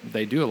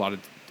 they do a lot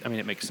of. I mean,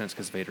 it makes sense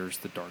because Vader's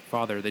the Dark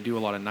Father. They do a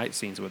lot of night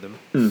scenes with him,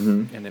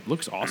 and it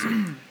looks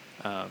awesome.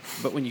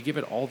 But when you give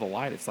it all the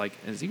light, it's like,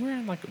 is he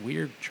wearing a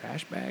weird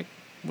trash bag?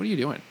 What are you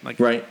doing?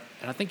 Right.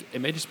 And I think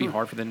it may just be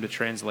hard for them to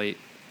translate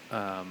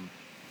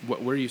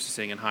what we're used to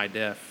seeing in high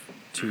def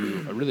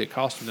to a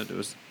costume that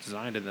was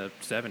designed in the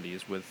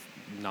 70s with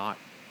not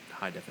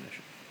high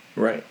definition.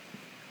 Right.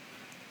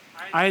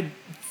 I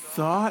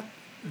thought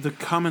the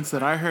comments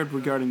that I heard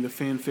regarding the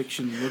fan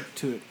fiction look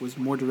to it was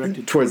more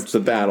directed towards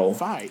the battle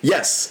fight.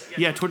 Yes.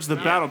 Yeah, towards the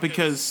battle,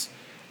 because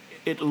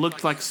it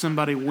looked like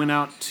somebody went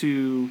out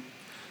to,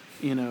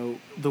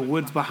 the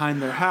woods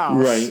behind their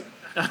house. Right.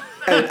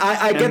 And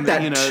I get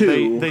that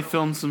too. They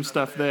filmed some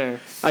stuff there.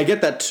 I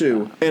get that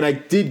too, and I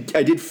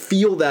did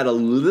feel that a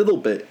little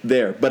bit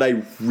there, but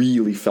I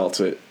really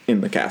felt it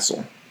in the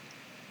castle.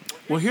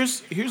 Well,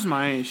 here's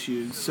my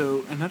issue.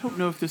 So, and I don't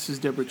know if this is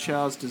Deborah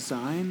Chow's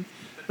design,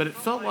 but it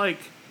felt like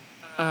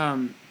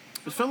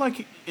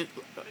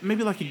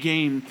maybe like a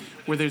game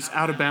where there's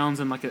out of bounds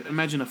and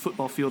imagine a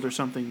football field or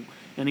something,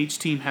 and each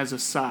team has a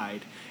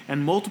side,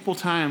 and multiple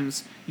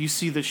times you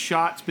see the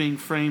shots being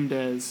framed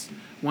as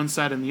one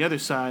side and the other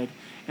side,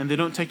 and they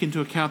don't take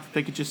into account that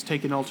they could just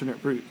take an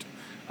alternate route.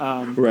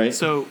 Right.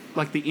 So,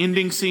 like the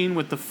ending scene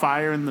with the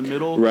fire in the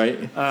middle, Right.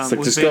 It's like,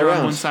 with just Vader go on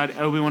around. one side,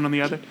 Obi-Wan on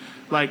the other.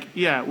 Like,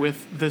 yeah,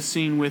 with the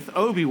scene with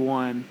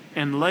Obi-Wan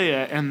and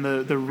Leia and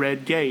the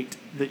red gate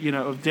that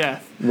of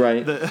death.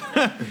 Right.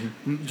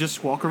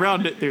 Just walk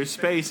around it. There's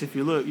space. If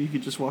you look, you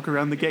could just walk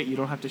around the gate. You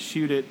don't have to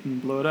shoot it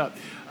and blow it up.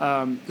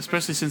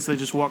 Especially since they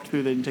just walked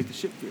through, they didn't take the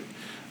ship through.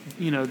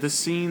 The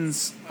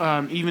scenes,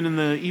 even in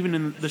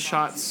the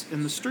shots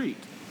in the street,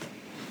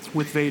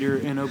 with Vader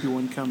and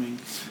Obi-Wan coming,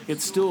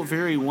 it's still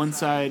very one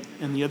side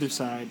and the other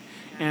side,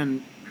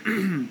 and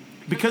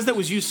because that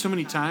was used so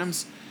many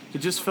times, it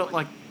just felt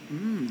like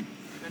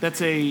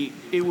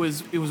it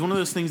was one of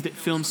those things that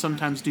films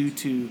sometimes do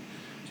to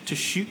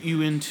shoot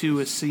you into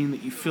a scene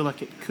that you feel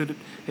like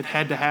it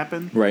had to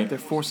happen. Right. They're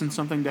forcing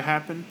something to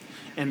happen,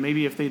 and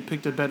maybe if they'd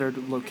picked a better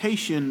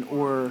location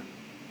or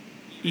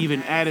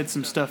even added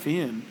some stuff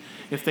in,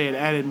 if they had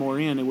added more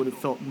in, it would have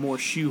felt more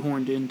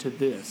shoehorned into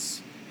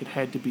this. It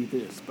had to be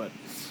this, but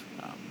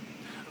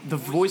the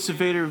voice of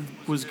Vader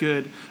was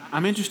good.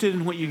 I'm interested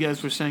in what you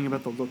guys were saying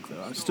about the look,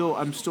 though.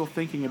 I'm still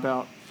thinking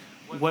about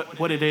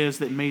what it is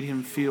that made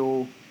him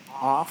feel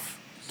off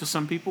to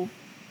some people,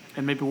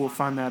 and maybe we'll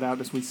find that out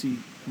as we see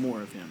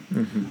more of him.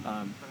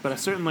 Mm-hmm. But I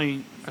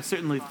certainly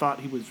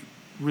thought he was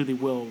really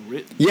well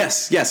written.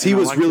 Yes, he And I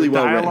was liked really the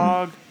well written.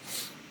 dialogue.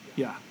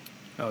 Yeah.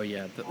 Oh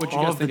yeah.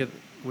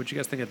 What'd you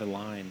guys think of the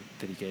line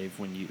that he gave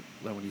when he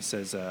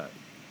says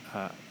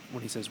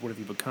what have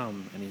you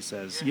become, and he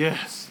says,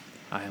 Yes.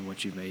 I am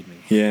what you made me.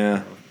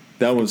 Yeah,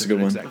 that was a good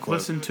one. Exact I've quote.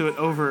 listened to it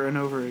over and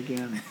over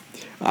again.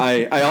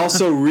 I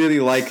also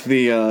really like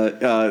the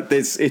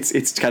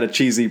it's kind of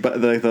cheesy, but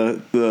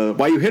the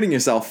why are you hitting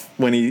yourself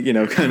when he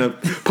kind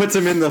of puts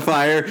him in the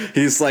fire.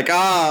 He's like,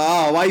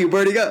 why are you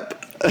burning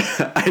up?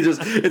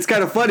 It's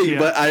kind of funny, Yeah.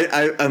 but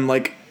I'm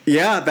like,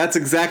 yeah, that's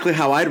exactly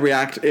how I'd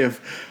react if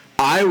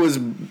I was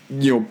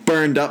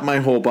burned up my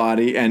whole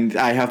body and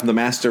I have the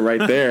master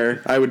right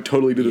there. I would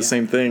totally do the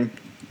same thing.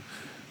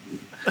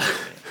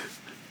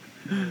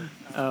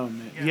 Oh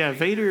man, yeah,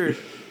 Vader.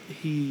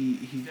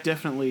 He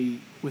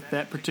definitely, with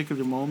that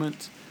particular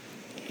moment,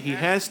 he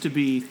has to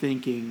be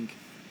thinking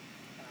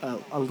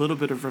a little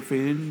bit of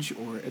revenge,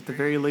 or at the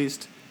very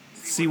least,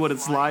 see what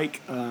it's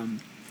like.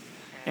 And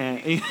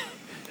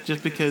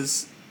just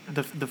because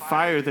the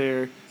fire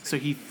there, so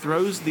he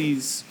throws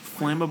these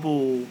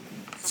flammable,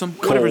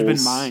 whatever's been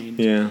Coals. mined,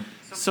 Yeah.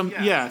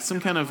 some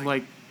kind of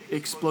like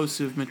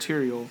explosive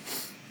material,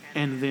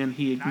 and then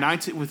he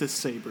ignites it with his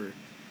saber,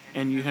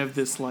 and you have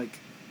this like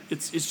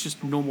it's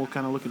just normal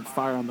kind of looking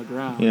fire on the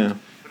ground. Yeah.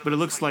 But it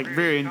looks like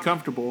very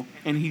uncomfortable,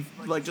 and he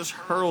like just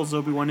hurls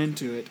Obi-Wan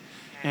into it,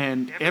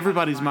 and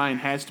everybody's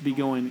mind has to be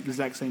going the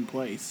exact same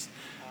place.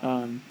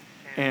 And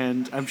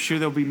I'm sure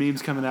there'll be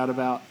memes coming out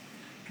about,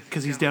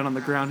 because he's down on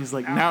the ground, he's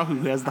like, now who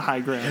has the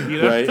high ground?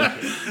 Right.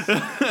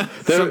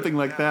 Something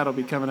like that'll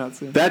be coming out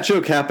soon. That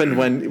joke happened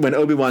when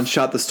Obi-Wan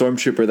shot the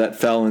stormtrooper that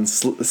fell and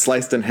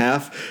sliced in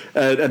half,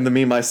 and the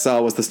meme I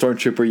saw was the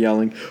stormtrooper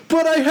yelling,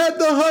 "But I had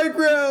the high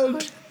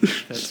ground!"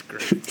 That's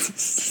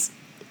great.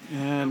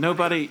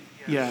 Nobody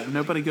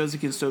goes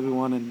against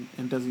Obi-Wan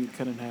and doesn't get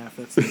cut in half.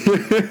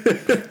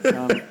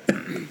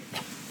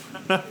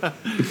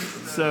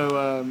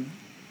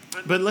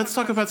 But let's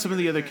talk about some of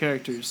the other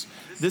characters.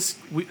 This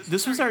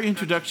was our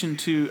introduction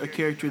to a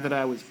character that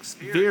I was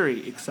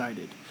very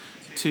excited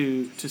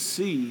to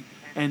see,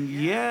 and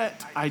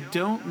yet I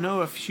don't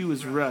know if she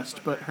was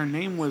rushed, but her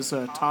name was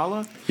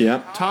Tala.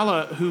 Yeah.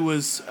 Tala, who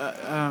was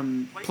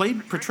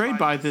portrayed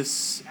by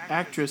this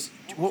actress.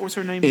 What was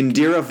her name?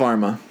 Indira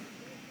Varma.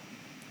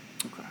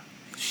 Okay.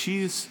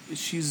 She's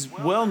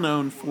well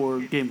known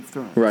for Game of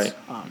Thrones. Right.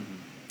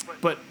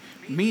 But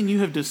me and you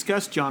have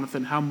discussed,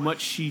 Jonathan, how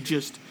much she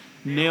just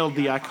nailed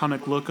the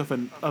iconic look of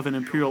an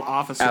Imperial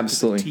officer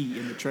Absolutely. to the T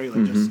in the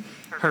trailer. Just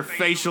her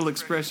facial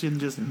expression,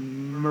 just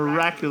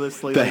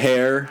miraculously, The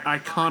hair.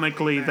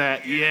 iconically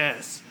that,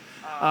 yes.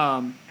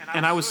 And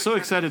I was so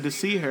excited to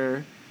see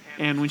her.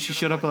 And when she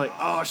showed up, I'm like,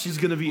 oh, she's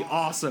going to be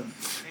awesome.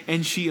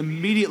 And she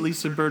immediately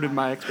subverted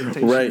my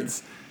expectations.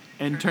 Right.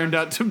 And turned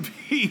out to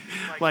be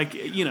like,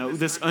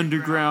 this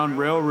underground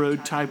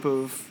railroad type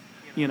of,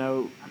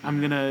 I'm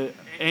going to,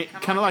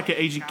 kind of like an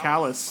Agent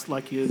Callus,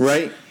 like he is.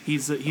 Right.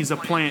 He's a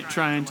plant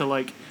trying to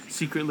like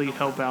secretly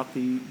help out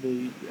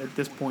the at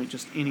this point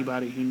just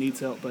anybody who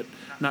needs help, but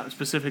not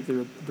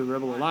specifically the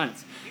Rebel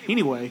Alliance.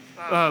 Anyway,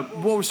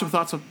 what were some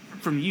thoughts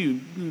from you?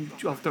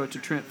 I'll throw it to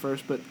Trent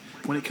first, but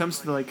when it comes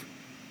to like,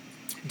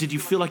 did you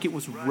feel like it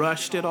was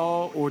rushed at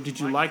all, or did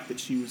you like that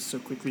she was so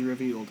quickly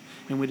revealed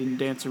and we didn't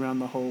dance around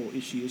the whole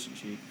is she, isn't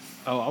she?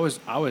 Oh,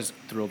 I was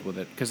thrilled with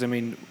it because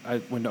when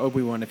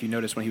Obi-Wan, if you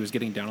notice, when he was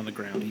getting down on the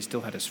ground, he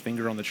still had his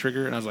finger on the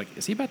trigger, and I was like,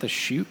 is he about to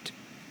shoot?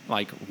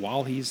 like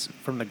while he's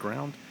from the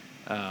ground.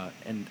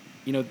 And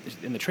you know,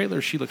 in the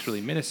trailer, she looks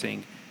really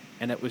menacing,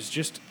 and it was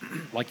just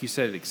like you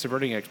said,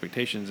 subverting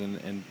expectations.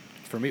 And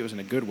for me, it was in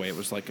a good way. It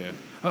was like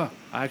I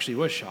actually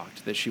was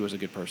shocked that she was a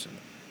good person,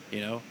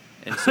 you know.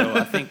 And so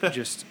I think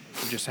just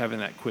having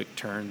that quick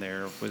turn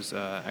there was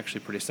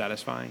actually pretty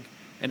satisfying,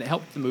 and it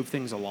helped to move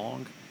things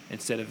along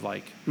instead of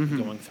like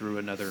going through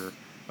another,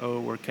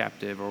 we're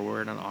captive or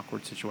we're in an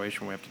awkward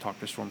situation where we have to talk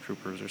to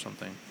stormtroopers or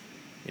something.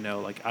 You know,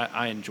 like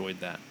I enjoyed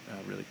that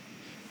really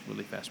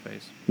fast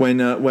pace.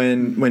 When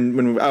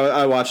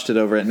I watched it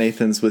over at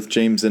Nathan's with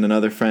James and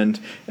another friend,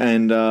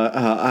 and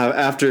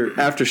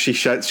after she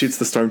shoots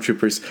the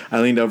stormtroopers,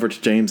 I leaned over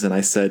to James and I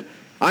said,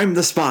 "I'm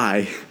the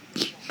spy."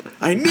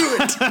 I knew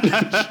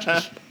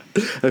it.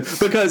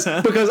 because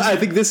I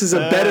think this is a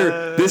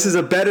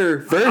better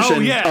version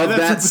of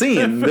that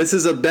scene. This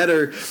is a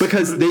better,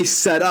 because they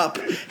set up,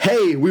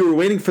 hey, we were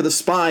waiting for the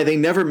spy, they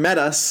never met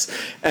us,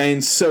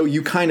 and so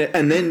you kind of,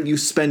 and then you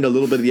spend a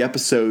little bit of the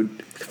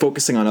episode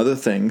focusing on other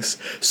things,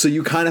 so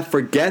you kind of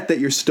forget that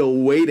you're still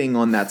waiting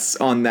on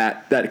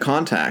that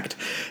contact,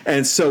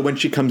 and so when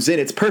she comes in,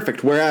 it's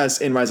perfect. Whereas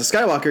in Rise of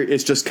Skywalker,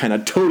 it's just kind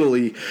of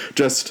totally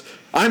just,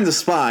 I'm the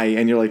spy,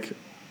 and you're like,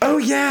 oh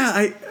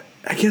yeah,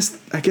 I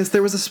guess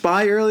there was a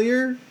spy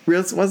earlier.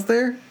 Was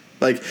there?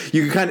 Like,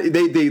 you kind of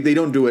they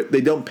don't do it.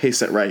 They don't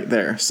pace it right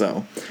there.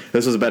 So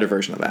this was a better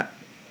version of that.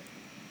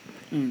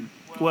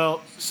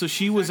 Well, so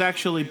she was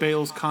actually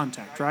Bail's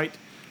contact, right?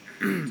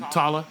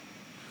 Tala.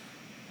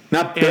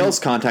 Not Bail's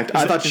contact.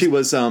 I thought she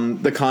was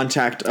the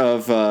contact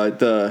of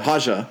the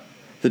Haja,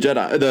 the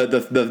Jedi,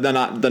 the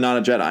not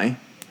a Jedi.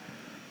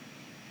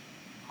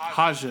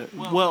 Haja.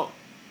 Well,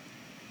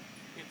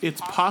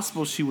 it's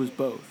possible she was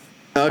both.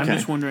 Okay. I'm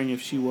just wondering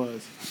if she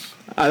was.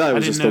 I thought it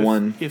was just the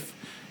one.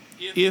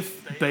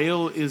 If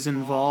Bail is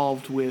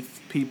involved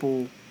with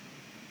people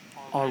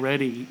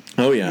already,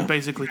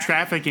 basically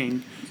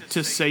trafficking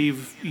to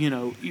save, you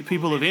know,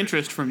 people of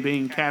interest from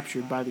being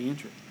captured by the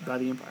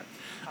Empire.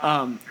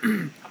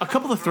 A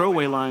couple of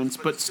throwaway lines,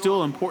 but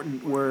still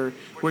important, where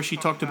she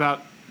talked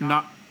about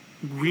not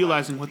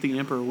realizing what the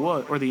Emperor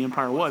was or the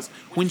Empire was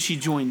when she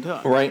joined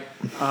up. Right.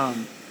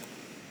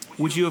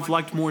 Would you have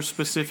liked more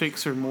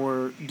specifics or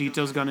more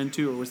details gone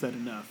into, or was that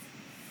enough,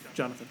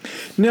 Jonathan?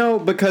 No,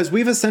 because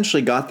we've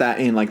essentially got that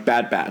in like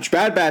Bad Batch.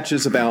 Bad Batch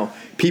is about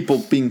people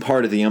being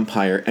part of the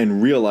Empire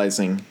and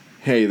realizing,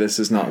 hey, this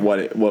is not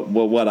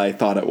what I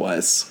thought it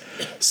was.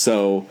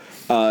 So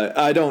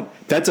I don't.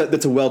 That's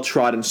a well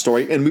trodden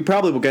story, and we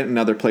probably will get in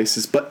other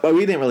places, but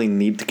we didn't really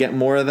need to get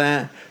more of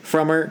that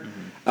from her.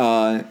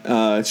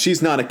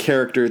 She's not a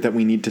character that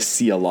we need to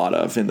see a lot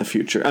of in the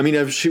future. I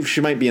mean,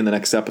 she might be in the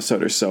next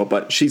episode or so,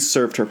 but she's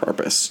served her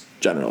purpose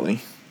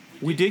generally.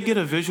 We did get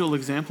a visual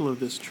example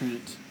of this,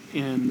 Trent,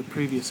 in the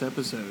previous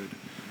episode.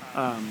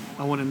 I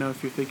want to know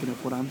if you're thinking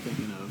of what I'm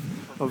thinking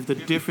of the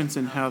difference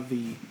in how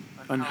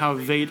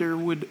Vader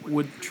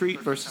would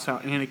treat versus how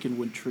Anakin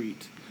would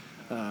treat.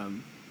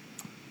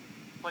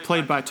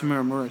 Played by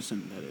Tamara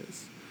Morrison, that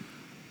is.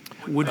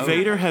 Would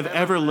Vader have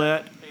ever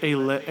let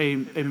a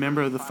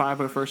member of the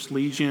 501st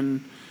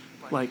Legion,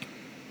 like,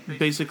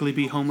 basically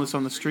be homeless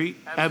on the street?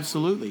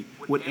 Absolutely.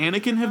 Would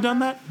Anakin have done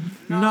that?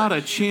 Not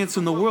a chance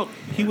in the world.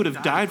 He would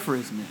have died for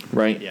his men.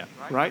 Right. Yeah.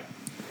 Right?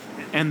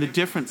 And the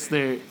difference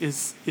there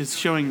is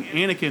showing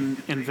Anakin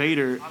and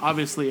Vader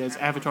obviously as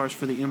avatars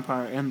for the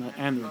Empire and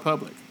the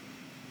Republic.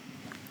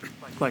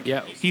 Like,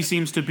 he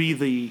seems to be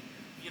the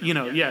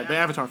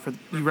avatar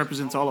he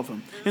represents all of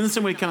them. In the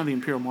same way kind of the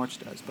Imperial March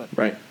does. But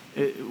right.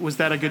 Was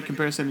that a good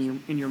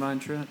comparison in your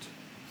mind, Trent?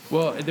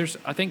 Well,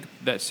 I think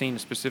that scene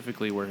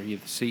specifically where he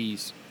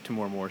sees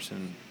Tamora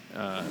Morrison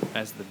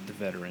as the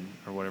veteran,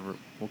 or whatever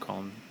we'll call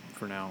him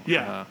for now.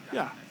 Yeah.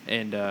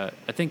 And I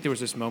think there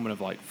was this moment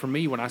of, like, for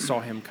me, when I saw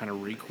him kind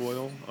of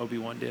recoil,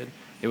 Obi-Wan did,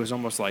 it was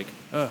almost like,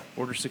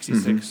 Order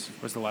 66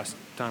 was the last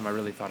time I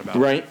really thought about the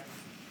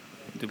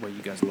way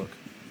you guys look.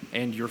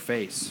 And your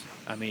face.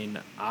 I mean,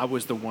 I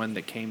was the one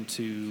that came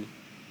to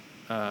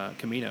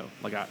Camino.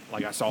 Like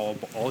I saw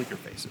all of your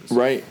faces.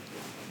 Right.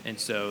 And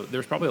so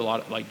there's probably a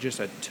lot of, like, just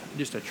a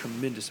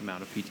tremendous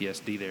amount of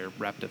PTSD there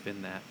wrapped up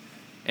in that.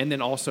 And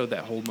then also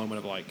that whole moment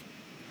of, like,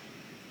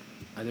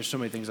 there's so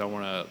many things I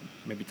want to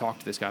maybe talk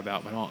to this guy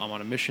about, but I'm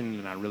on a mission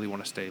and I really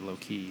want to stay low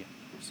key.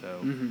 So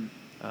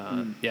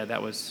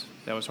that was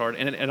hard.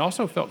 And it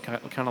also felt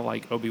kind of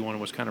like Obi-Wan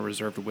was kind of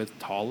reserved with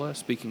Tala,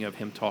 speaking of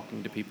him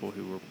talking to people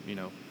who were, you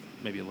know,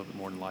 maybe a little bit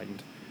more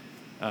enlightened.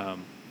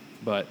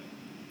 But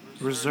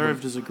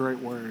reserved is a great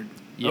word.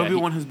 Yeah,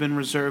 Obi-Wan has been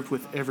reserved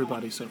with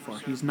everybody so far.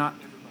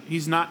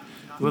 He's not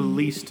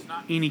released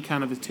any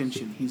kind of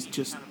attention.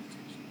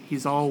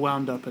 He's all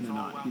wound up in a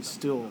knot. He's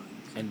still.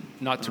 And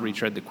not to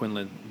retread the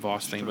Quinlan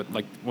Voss thing, but,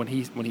 like, when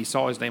he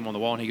saw his name on the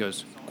wall and he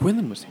goes,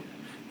 Quinlan was here.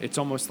 It's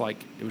almost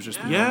like it was just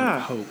a moment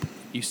of hope.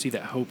 You see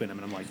that hope in him,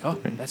 and I'm like, oh,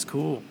 that's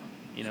cool.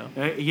 You know?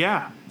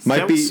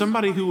 That was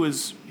somebody who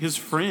was his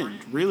friend,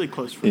 really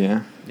close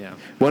friend. Yeah.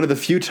 One of the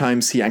few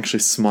times he actually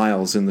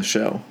smiles in the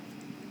show.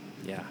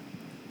 Yeah.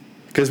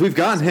 Because we've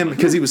gotten him,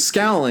 because he was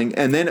scowling,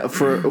 and then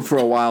for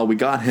a while we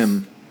got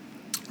him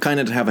kind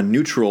of to have a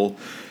neutral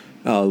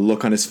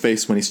look on his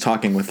face when he's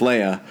talking with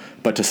Leia,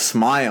 but to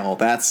smile,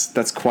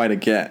 that's quite a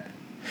get.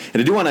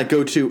 And I do want to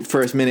go to,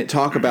 for a minute,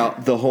 talk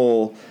about the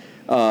whole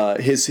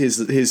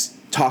his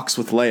talks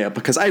with Leia,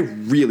 because I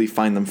really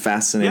find them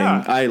fascinating.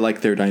 Yeah. I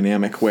like their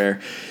dynamic where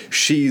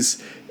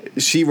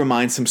she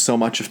reminds him so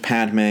much of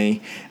Padme,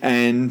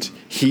 and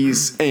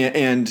he's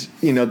and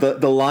you know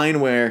the line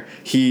where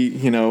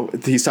he's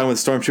talking with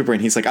Stormtrooper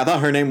and he's like, I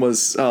thought her name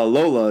was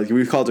Lola,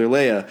 we called her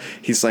Leia.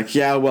 He's like,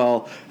 yeah,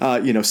 well,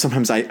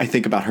 sometimes I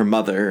think about her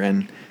mother,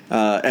 and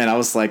I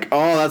was like,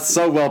 oh, that's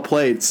so well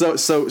played,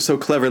 so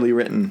cleverly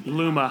written.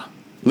 Luma.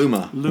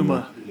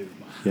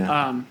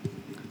 Yeah.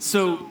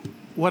 So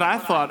what I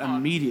thought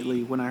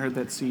immediately when I heard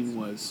that scene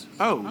was,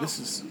 oh, this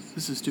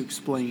is to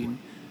explain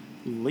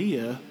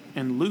Leia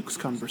and Luke's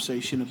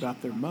conversation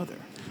about their mother.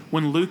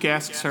 When Luke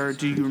asks her,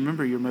 do you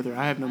remember your mother?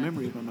 I have no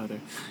memory of my mother.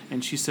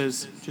 And she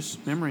says,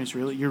 just memories,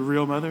 really? Your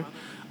real mother?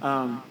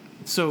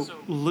 So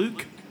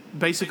Luke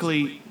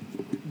basically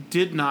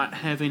did not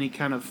have any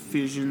kind of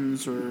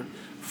visions or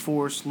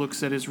Force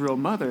looks at his real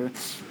mother,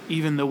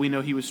 even though we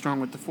know he was strong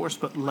with the Force.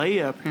 But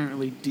Leia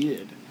apparently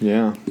did.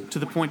 Yeah. To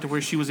the point to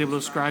where she was able to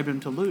ascribe him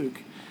to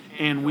Luke.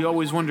 And we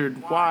always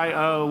wondered why,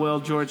 oh, well,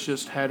 George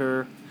just had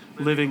her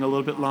living a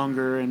little bit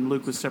longer and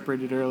Luke was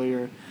separated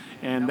earlier.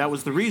 And that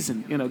was the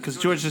reason, because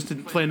George just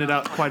didn't plan it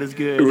out quite as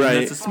good. Right.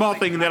 And that's a small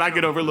thing that I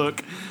could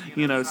overlook,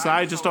 So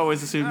I just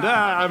always assumed,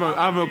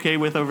 I'm okay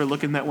with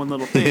overlooking that one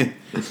little thing.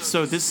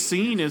 So this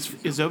scene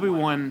is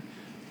Obi-Wan,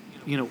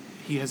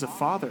 he has a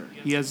father.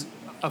 He has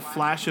a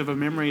flash of a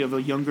memory of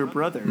a younger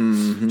brother.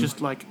 Mm-hmm.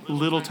 Just like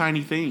little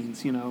tiny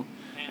things,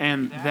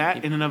 And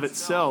that in and of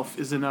itself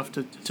is enough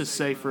to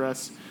say for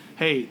us,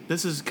 hey,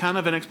 this is kind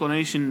of an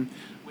explanation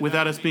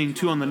without us being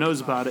too on the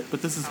nose about it,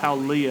 but this is how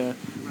Leia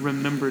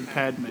remembered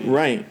Padme.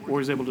 Right. Or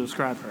was able to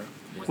describe her.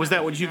 Was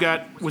that what you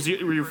got? Was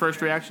your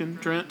first reaction,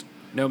 Trent?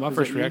 No, my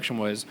first reaction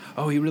was,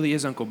 oh, he really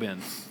is Uncle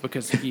Ben,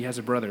 because he has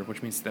a brother,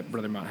 which means that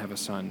brother might have a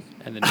son,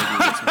 and then maybe he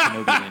gets some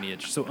Kenobi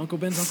lineage. So Uncle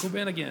Ben's Uncle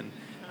Ben again.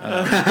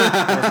 That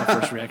was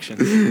my first reaction.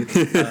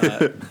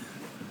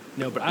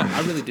 No, but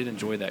I really did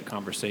enjoy that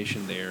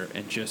conversation there,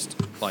 and just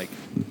like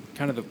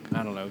kind of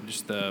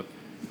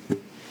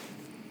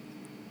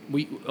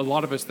a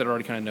lot of us that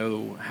already kind of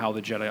know how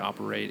the Jedi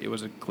operate. It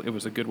was a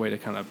good way to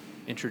kind of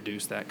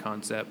introduce that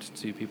concept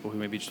to people who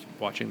may be just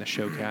watching the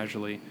show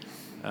casually.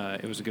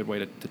 It was a good way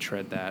to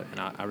tread that, and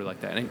I really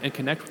like that, and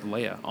connect with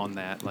Leia on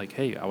that. Like,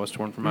 hey, I was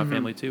torn from my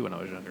family too when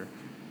I was younger,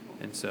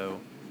 and so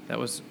that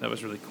was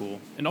really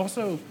cool. And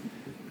also,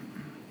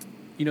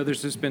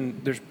 there's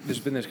been this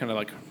kind of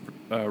like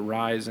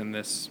rise in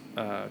this.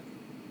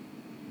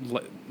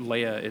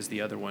 Leia is the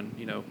other one.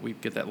 We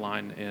get that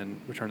line in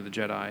Return of the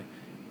Jedi.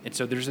 And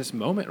so there's this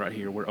moment right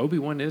here where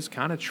Obi-Wan is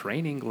kind of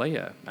training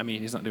Leia. I mean,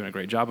 he's not doing a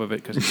great job of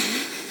it because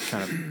he's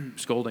kind of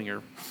scolding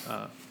her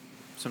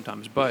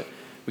sometimes. But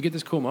we get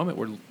this cool moment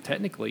where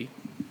technically,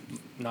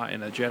 not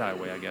in a Jedi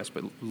way, I guess,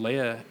 but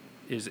Leia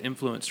is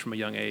influenced from a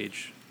young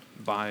age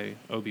by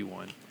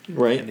Obi-Wan.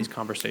 Right. And these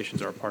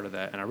conversations are a part of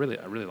that, and I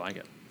really like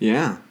it.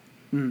 Yeah.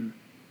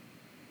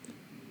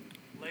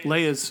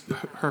 Leia's,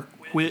 her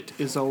wit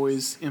is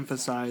always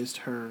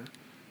emphasized.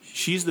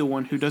 She's the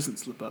one who doesn't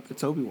slip up.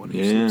 It's Obi-Wan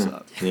who slips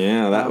up.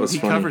 Yeah, that was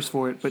funny. He covers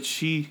for it, but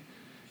she's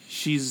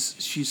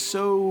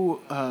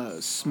so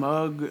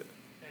smug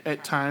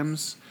at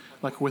times,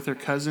 like with her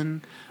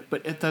cousin,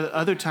 but at the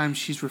other times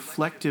she's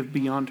reflective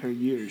beyond her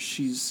years.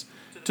 She's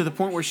to the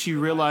point where she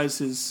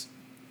realizes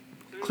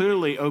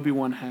clearly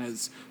Obi-Wan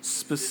has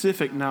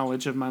specific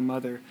knowledge of my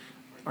mother.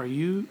 Are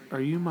you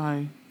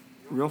my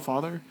real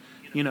father?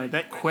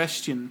 That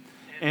question.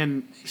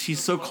 And she's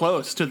so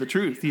close to the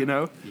truth,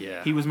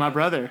 Yeah. He was my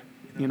brother.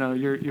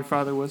 Your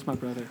father was my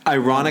brother.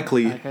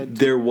 Ironically,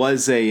 there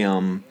was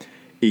a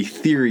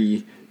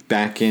theory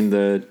back in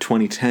the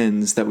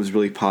 2010s that was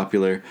really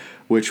popular,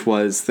 which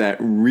was that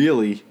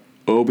really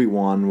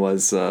Obi-Wan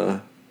was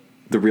the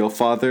real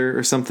father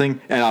or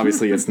something. And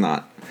obviously it's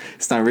not.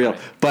 It's not real.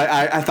 But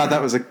I thought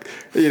that was at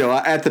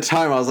the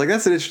time I was like,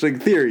 that's an interesting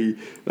theory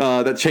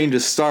that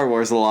changes Star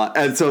Wars a lot.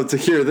 And so to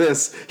hear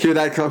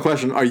that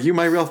question, are you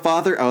my real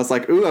father? I was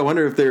like, ooh, I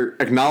wonder if they're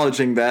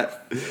acknowledging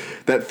that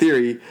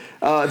theory.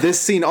 This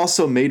scene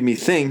also made me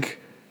think,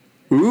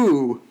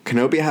 ooh,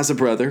 Kenobi has a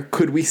brother.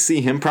 Could we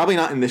see him? Probably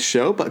not in this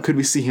show, but could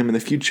we see him in the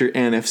future?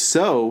 And if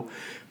so,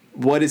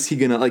 what is he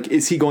gonna like?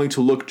 Is he going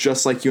to look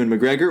just like Ewan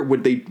McGregor?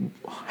 Would they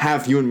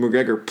have Ewan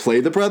McGregor play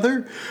the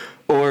brother?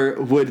 Or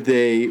would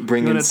they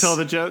bring in... You want to tell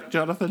the joke,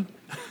 Jonathan?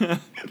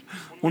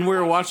 When we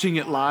were watching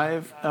it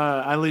live,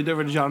 I leaned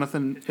over to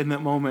Jonathan in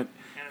that moment,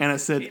 and I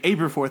said,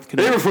 Aberforth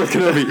Kenobi. Aberforth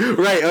Kenobi.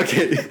 Right,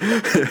 okay.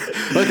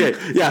 Okay,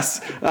 yes.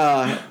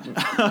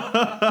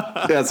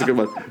 That's a good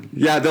one.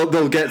 Yeah,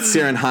 they'll get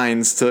Ciarán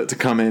Hinds to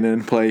come in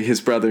and play his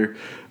brother.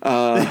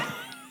 Well,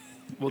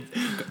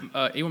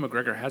 Ewan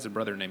McGregor has a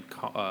brother named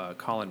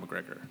Colin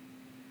McGregor.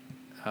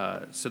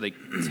 So they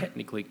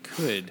technically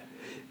could...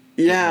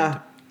 Yeah...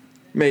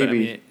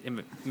 Maybe.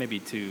 But, maybe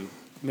to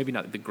maybe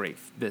not the great,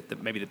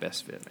 maybe the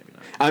best fit, maybe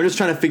not. I'm just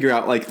trying to figure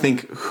out, like,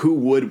 think who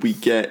would we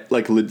get,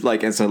 like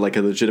as a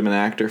legitimate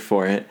actor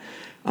for it,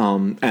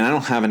 and I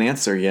don't have an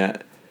answer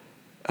yet.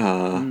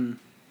 It'd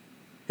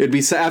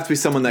have to be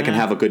someone that can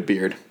have a good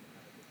beard.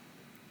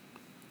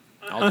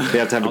 They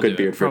have to have a good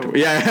beard for it.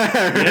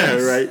 Yeah,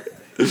 right.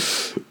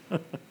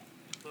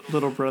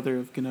 Little brother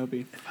of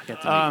Kenobi. If I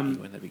got to make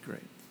one, that'd be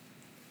great.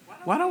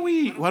 Why don't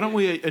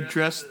we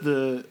address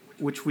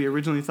which we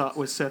originally thought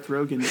was Seth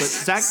Rogen, but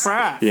Zach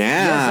Braff.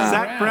 Yeah.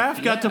 Zach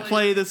Braff got to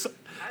play this.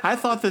 I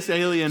thought this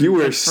alien. You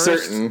were at first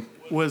certain.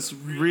 Was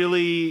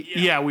really,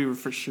 yeah, we were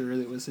for sure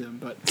that it was him,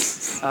 but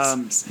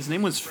his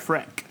name was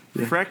Freck.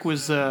 Yeah. Freck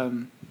was,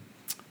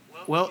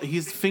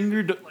 he's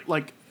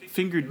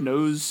fingered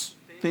nose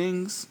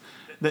things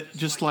that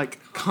just like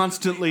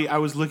constantly I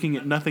was looking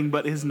at nothing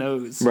but his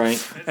nose.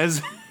 Right.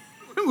 As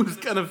it was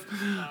kind of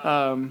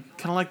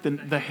like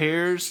the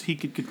hairs he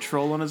could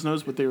control on his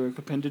nose, but they were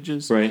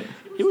appendages. Right.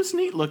 It was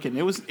neat looking.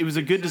 It was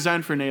a good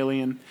design for an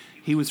alien.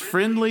 He was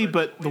friendly,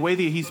 but the way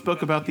that he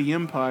spoke about the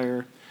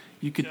Empire,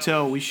 you could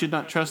tell we should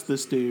not trust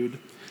this dude.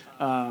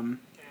 The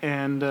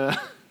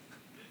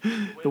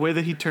way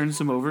that he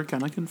turns him over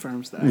kind of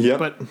confirms that. Yep.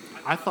 But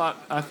I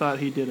thought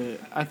he did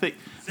it. I think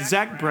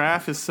Zach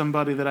Braff is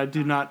somebody that I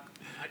do not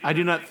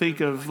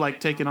think of like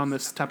taking on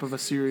this type of a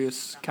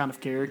serious kind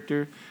of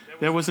character.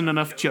 There wasn't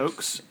enough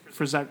jokes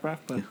for Zach Braff,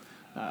 but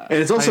and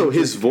it's also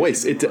his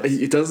voice.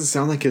 It doesn't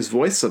sound like his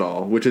voice at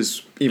all, which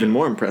is even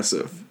more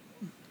impressive.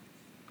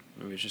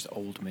 Maybe it's just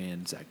old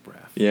man Zach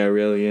Braff. Yeah,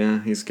 really.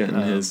 Yeah, he's getting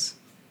his.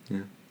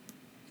 Yeah.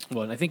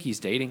 Well, and I think he's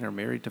dating or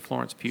married to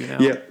Florence Pugh now.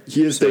 Yeah,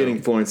 he is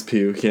dating Florence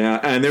Pugh. Yeah,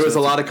 and there was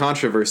a lot of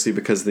controversy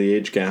because of the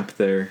age gap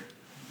there.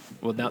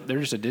 Well, now they're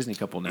just a Disney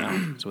couple now.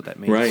 That's what that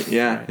means. Right.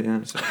 Yeah. Right?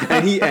 Yeah. So.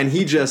 and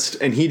he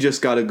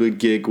just got a good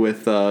gig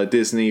with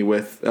Disney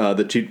with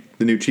the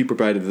new Cheaper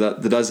Bride of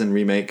the Dozen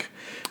remake.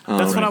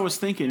 That's what I was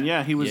thinking.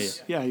 Yeah, he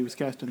was. Yeah, he was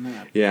cast in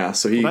that. Yeah.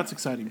 So that's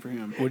exciting for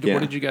him. What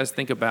did you guys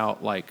think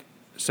about like?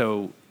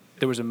 So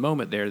there was a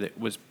moment there that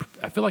was.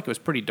 I feel like it was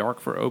pretty dark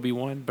for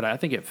Obi-Wan, but I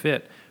think it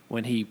fit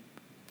when he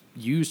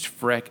used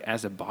Freck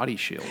as a body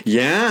shield.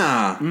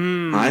 Yeah.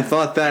 I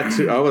thought that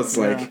too. I was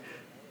like,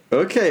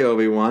 okay,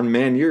 Obi-Wan,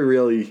 man, you're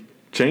really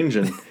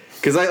changing.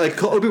 Because I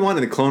like Obi-Wan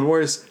in the Clone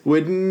Wars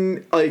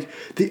wouldn't like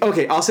the.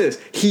 Okay, I'll say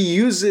this: he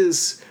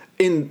uses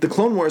in the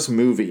Clone Wars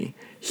movie.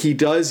 He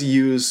does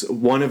use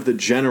one of the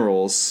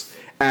generals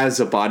as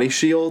a body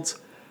shield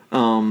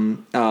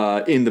in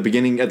the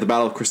beginning at the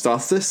Battle of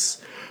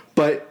Christophsis,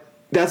 but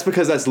that's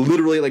because that's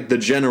literally like the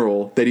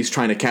general that he's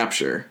trying to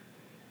capture.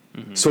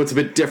 Mm-hmm. So it's a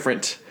bit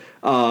different.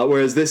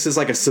 Whereas this is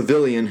like a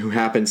civilian who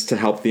happens to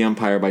help the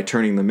Empire by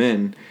turning them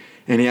in,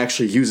 and he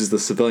actually uses the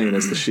civilian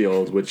as the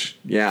shield, which,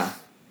 brutal.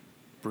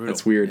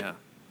 That's weird. Yeah.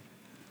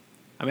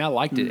 I mean, I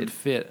liked it. It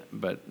fit,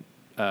 but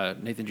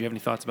Nathan, do you have any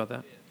thoughts about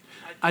that?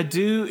 I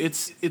do.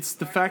 It's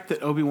the fact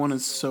that Obi-Wan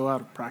is so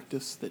out of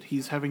practice that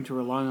he's having to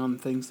rely on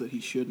things that he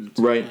shouldn't.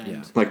 Right.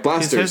 And like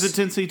blasters. His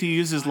hesitancy to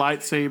use his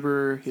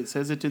lightsaber, his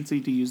hesitancy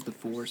to use the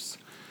Force.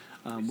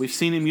 We've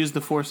seen him use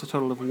the Force a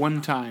total of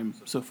one time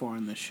so far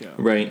in this show.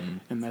 Right.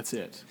 And that's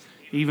it.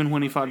 Even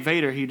when he fought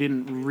Vader, he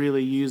didn't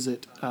really use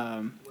it.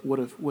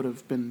 Would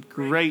have been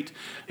great.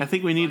 I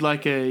think we need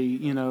like a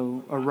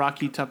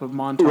Rocky type of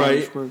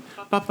montage where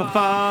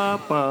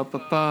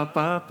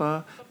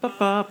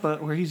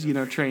where he's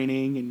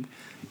training and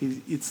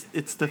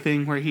it's the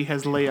thing where he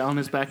has Leia on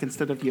his back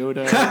instead of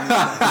Yoda,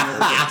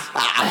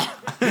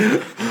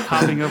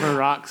 hopping over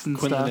rocks and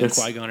Quinlan stuff. and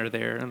Qui-Gon are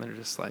there, and they're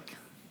just like,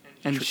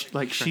 and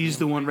she's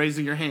the one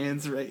raising her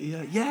hands, right?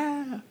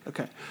 Yeah.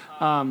 Okay.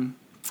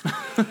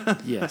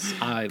 Yes,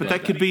 but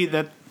that could be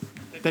that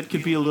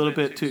could be a little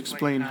bit to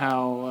explain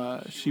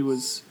how she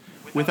was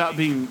without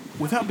being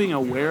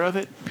aware of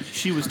it.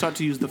 She was taught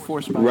to use the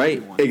Force by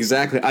everyone.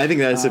 Exactly. I think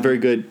that's a very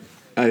good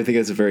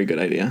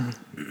idea.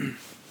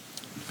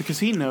 Because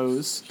he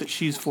knows that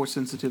she's Force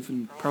sensitive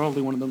and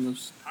probably one of the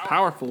most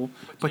powerful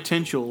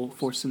potential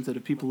Force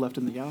sensitive people left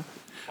in the galaxy.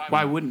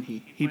 Why wouldn't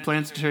he? He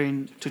plans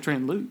to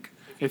train Luke.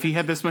 If he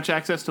had this much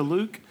access to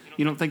Luke,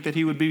 you don't think that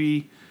he would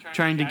be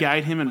trying to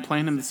guide him and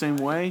plan him the same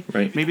way?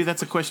 Right. Maybe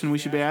that's a question we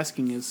should be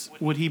asking is,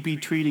 would he be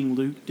treating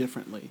Luke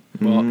differently?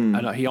 Well,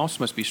 I know he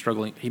also must be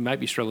struggling. He might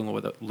be struggling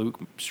with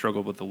Luke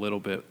struggled with a little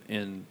bit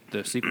in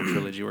the sequel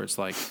trilogy where it's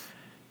like,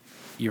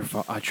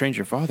 I trained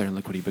your father and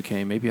look what he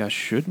became. Maybe I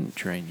shouldn't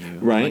train you.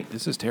 Right. Like,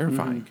 this is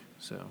terrifying.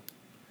 So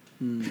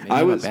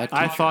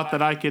I thought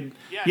that I could.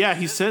 Yeah,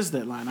 he says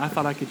that line. I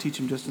thought I could teach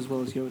him just as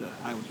well as Yoda.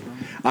 I was wrong.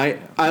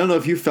 I don't know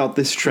if you felt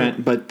this,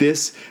 Trent, but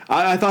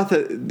I thought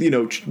that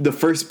the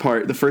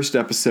first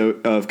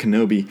episode of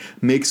Kenobi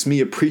makes me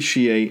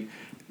appreciate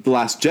The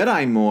Last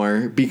Jedi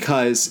more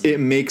because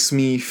it makes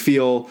me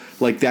feel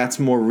like that's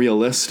more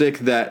realistic.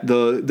 That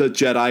the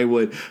Jedi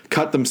would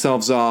cut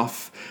themselves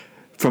off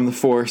from the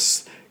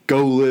Force,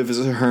 go live as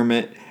a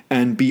hermit,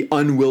 and be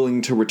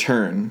unwilling to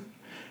return.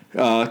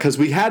 because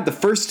we had the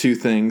first two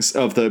things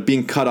of the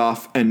being cut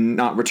off and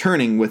not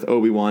returning with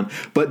Obi-Wan,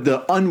 but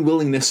the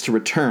unwillingness to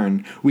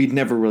return we'd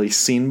never really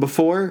seen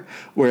before,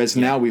 whereas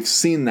now we've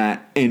seen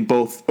that in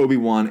both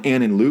Obi-Wan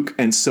and in Luke,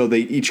 and so they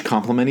each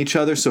complement each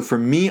other. So for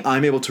me,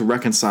 I'm able to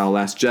reconcile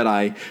Last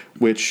Jedi,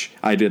 which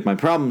I did my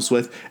problems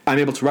with. I'm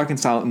able to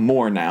reconcile it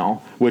more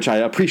now, which I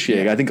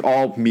appreciate. I think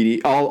all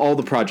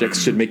the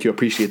projects should make you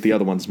appreciate the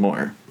other ones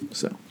more.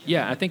 So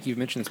yeah, I think you've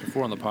mentioned this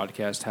before on the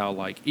podcast, how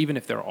like even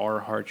if there are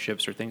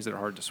hardships or things that are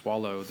hard to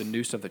swallow, the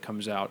new stuff that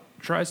comes out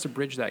tries to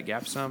bridge that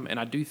gap some. And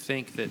I do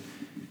think that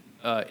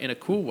in a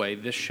cool way,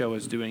 this show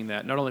is doing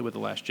that not only with The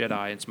Last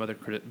Jedi and some other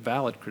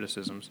valid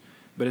criticisms,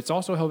 but it's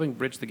also helping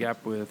bridge the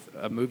gap with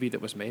a movie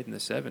that was made in the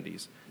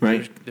 70s.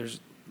 Right.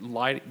 There's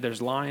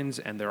lines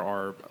and there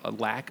are a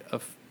lack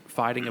of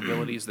fighting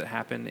abilities that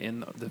happen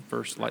in the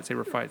first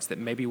lightsaber fights that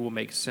maybe will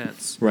make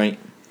sense right.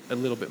 a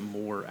little bit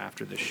more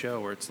after the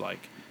show, where it's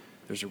like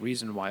there's a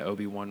reason why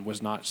Obi-Wan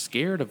was not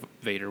scared of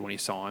Vader when he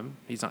saw him.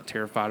 He's not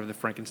terrified of the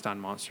Frankenstein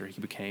monster he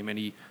became, and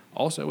he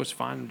also was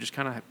fine just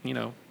kind of,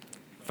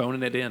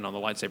 phoning it in on the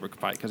lightsaber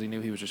fight because he knew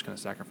he was just going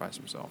to sacrifice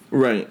himself.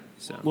 Right.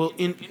 So. Well,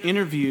 in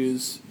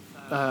interviews,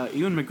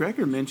 Ewan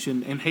McGregor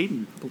mentioned, and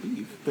Hayden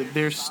believe, that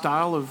their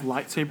style of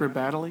lightsaber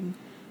battling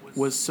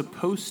was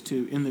supposed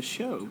to, in the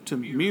show, to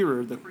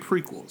mirror the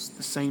prequels,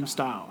 the same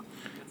style.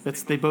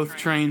 They both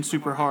trained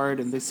super hard,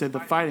 and they said the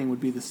fighting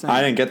would be the same.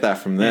 I didn't get that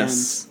from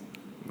this.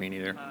 Me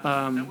neither.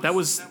 That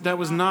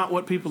was not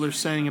what people are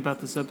saying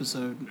about this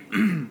episode.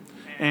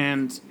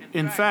 And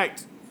in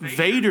fact,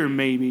 Vader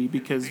maybe,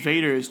 because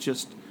Vader is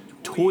just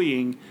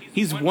toying.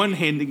 He's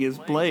one-handing his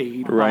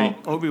blade, right?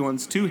 While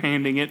Obi-Wan's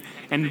two-handing it,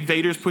 and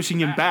Vader's pushing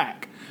him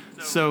back.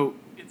 So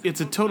it's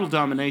a total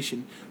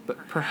domination.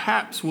 But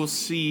perhaps we'll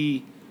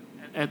see.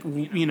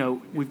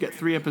 We've got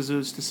 3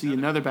 episodes to see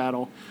another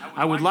battle.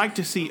 I would like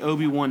to see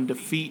Obi-Wan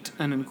defeat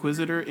an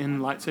Inquisitor in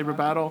lightsaber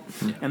battle,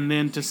 and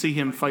then to see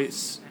him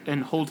fight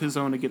and hold his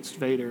own against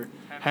Vader,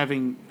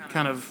 having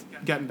kind of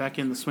gotten back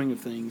in the swing of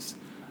things.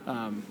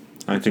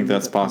 I think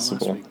that's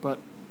possible. But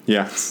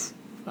yes.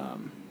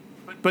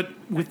 But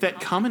with that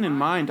comment in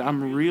mind,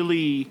 I'm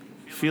really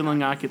feeling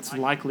like it's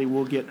likely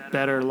we'll get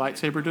better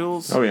lightsaber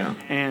duels. Oh yeah.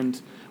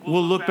 And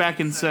we'll look back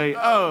and say,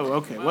 oh,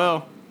 okay,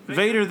 well,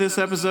 Vader this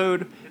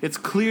episode, it's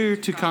clear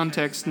to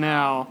context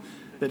now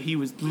that he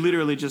was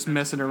literally just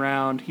messing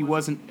around. He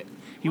wasn't,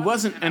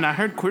 and I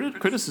heard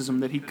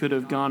criticism that he could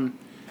have gone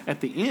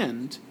at the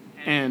end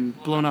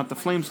and blown out the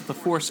flames with the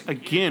Force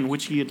again,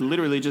 which he had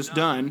literally just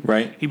done.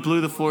 Right. He blew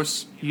the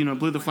Force,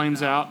 blew the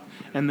flames out,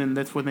 and then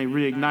that's when they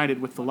reignited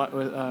with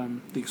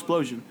the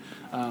explosion.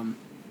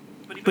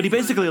 But he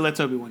basically lets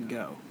Obi-Wan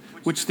go,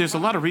 which there's a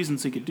lot of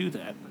reasons he could do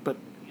that, but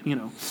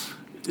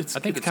it's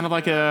kind of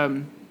like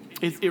a.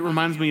 It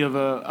reminds me of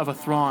a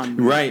Thrawn.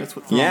 Right. That's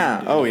what Thrawn yeah.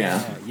 would do. Oh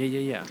yeah.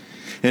 Yeah.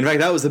 In fact,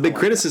 that was the big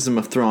criticism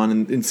of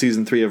Thrawn in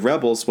season 3 of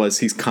Rebels, was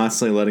he's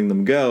constantly letting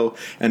them go,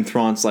 and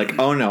Thrawn's like,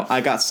 oh no,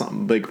 I got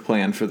something big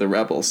planned for the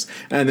Rebels.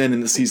 And then in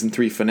the season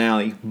 3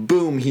 finale,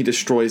 boom, he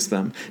destroys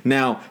them.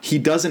 Now, he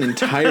doesn't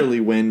entirely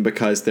win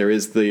because there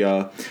is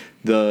the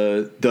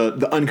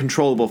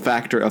uncontrollable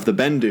factor of the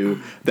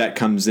Bendu that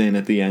comes in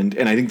at the end,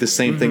 and I think the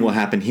same thing will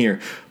happen here.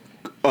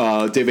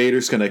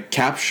 Vader's going to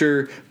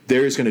capture,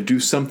 there's going to do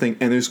something,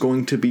 and there's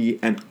going to be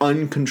an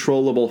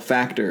uncontrollable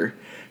factor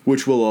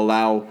which will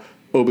allow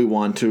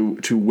Obi-Wan to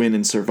win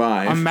and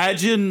survive.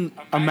 Imagine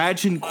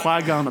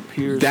Qui-Gon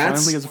appears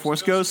finally as a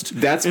Force ghost.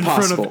 That's in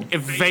possible. Front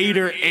of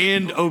Vader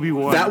and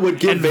Obi-Wan. That would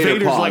give Vader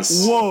Vader's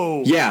pause. Like,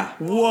 whoa. Yeah.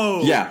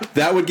 Whoa. Yeah,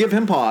 that would give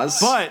him pause.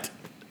 But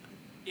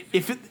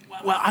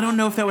I don't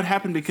know if that would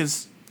happen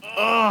because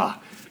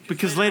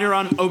later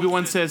on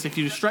Obi-Wan says, if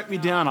you strike me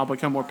down, I'll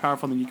become more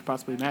powerful than you could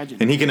possibly imagine.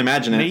 And he can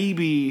imagine it.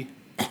 Maybe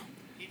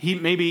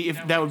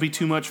if that would be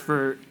too much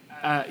for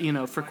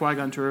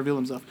Qui-Gon to reveal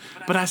himself.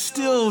 But I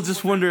still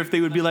just wonder if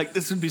they would be like,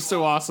 this would be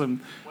so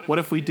awesome. What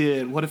if we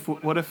did? What if,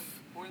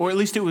 or at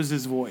least it was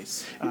his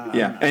voice.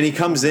 And he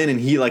comes in and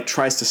he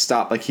tries to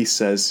stop, he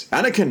says,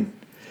 Anakin,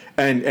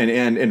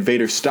 and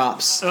Vader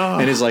stops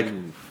and is like,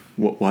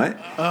 what?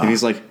 And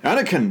he's like,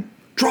 Anakin,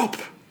 drop.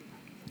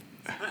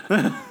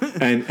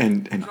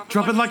 and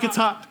drop it like it's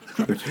hot.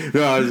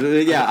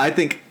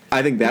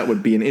 I think that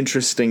would be an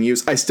interesting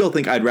use. I still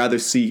think I'd rather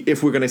see,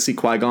 if we're going to see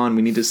Qui-Gon,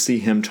 we need to see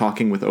him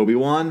talking with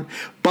Obi-Wan.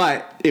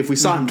 But if we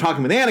saw him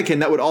talking with Anakin,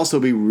 that would also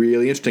be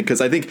really interesting,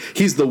 because I think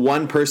he's the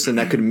one person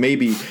that could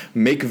maybe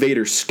make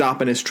Vader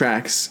stop in his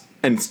tracks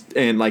and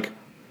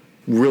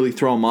really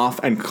throw him off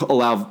and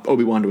allow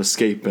Obi-Wan to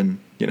escape and,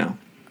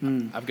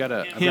 I've got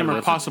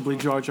a possibly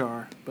Jar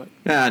Jar, but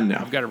no.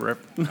 I've got a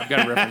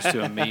reference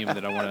to a meme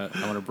that I want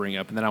to bring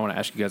up, and then I want to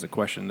ask you guys a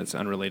question that's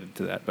unrelated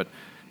to that. But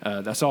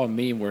I saw a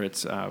meme where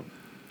it's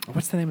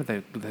what's the name of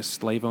the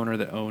slave owner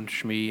that owned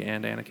Shmi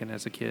and Anakin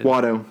as a kid?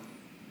 Watto.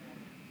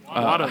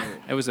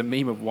 It was a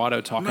meme of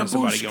Watto talking to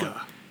somebody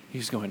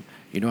he's going,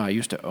 I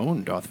used to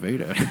own Darth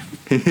Vader.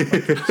 And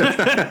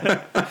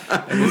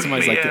then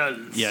somebody's like,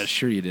 yeah,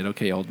 sure you did.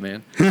 Okay, old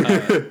man.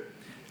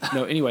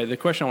 No, anyway, the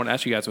question I want to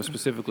ask you guys was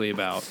specifically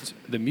about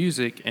the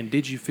music, and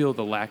did you feel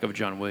the lack of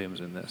John Williams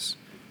in this?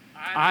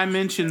 I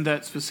mentioned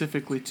that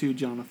specifically to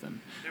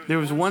Jonathan. There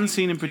was one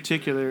scene in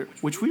particular,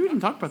 which we didn't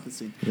talk about the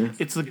scene. Yeah.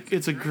 It's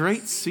a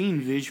great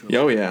scene visually.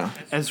 Oh, yeah.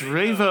 As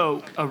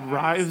Revo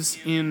arrives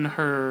in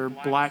her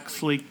black,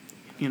 sleek,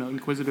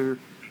 Inquisitor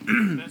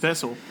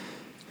vessel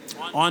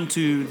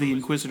onto the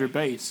Inquisitor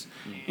base,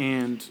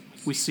 and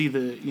we see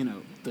the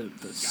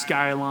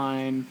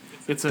skyline.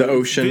 It's the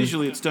ocean.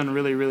 Visually, it's done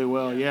really, really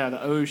well. Yeah,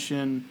 the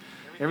ocean.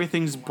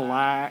 Everything's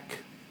black.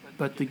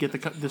 But they get the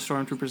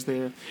stormtroopers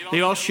there.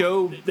 They all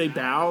they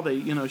bow,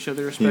 they show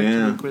their respect to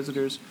the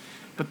Inquisitors.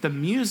 But the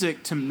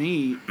music, to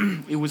me,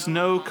 it was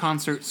no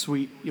concert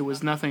suite. It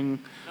was nothing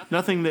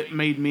that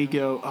made me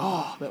go,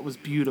 oh, that was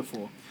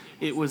beautiful.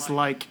 It was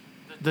like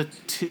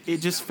it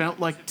just felt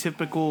like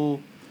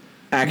typical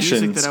action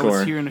music that score. I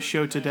was hearing a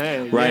show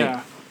today. Right.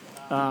 Yeah.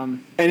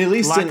 And at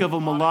least lack of a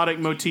melodic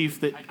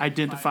motif that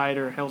identified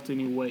or held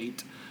any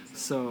weight.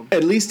 So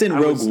at least in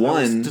Rogue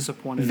One,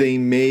 they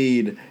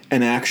made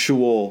an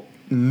actual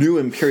new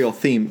Imperial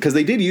theme, because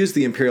they did use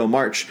the Imperial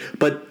March,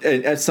 but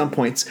at some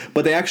points,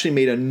 but they actually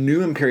made a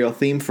new Imperial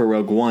theme for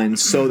Rogue One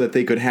so that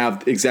they could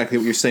have exactly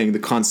what you're saying, the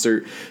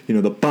concert,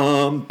 the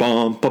bum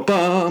bum ba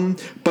bum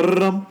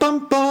ba-dum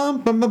bum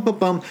bum bum bum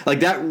bum, like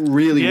that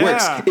really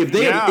works. If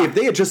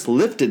they had just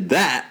lifted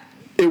that,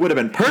 it would have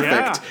been perfect.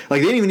 Yeah.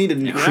 Like, they didn't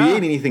even need to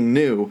create anything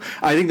new.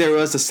 I think there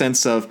was a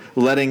sense of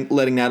letting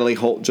Natalie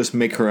Holt just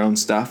make her own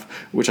stuff,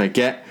 which I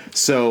get.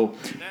 So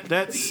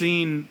that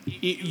scene,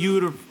 you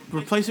would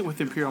replace it with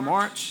Imperial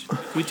March.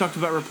 We talked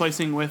about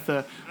replacing with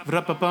right.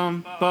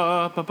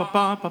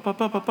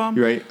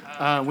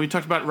 We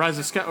talked about Rise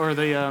of Sky, or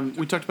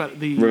we talked about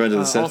the Revenge of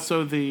the Sith.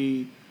 Also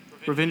the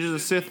Revenge of the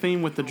Sith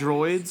theme with the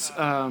droids.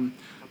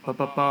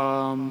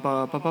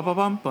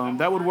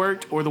 That would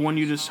work, or the one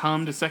you just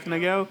hummed a second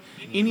ago.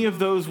 Any of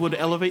those would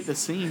elevate the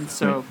scene.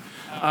 So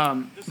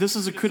this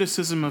is a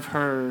criticism of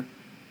her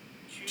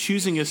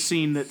choosing a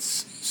scene that's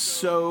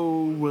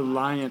so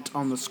reliant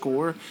on the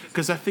score,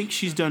 because I think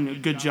she's done a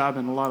good job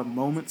in a lot of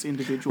moments,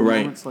 individual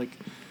moments.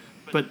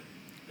 But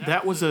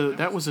that was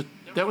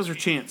her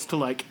chance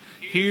to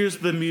here's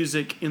the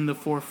music in the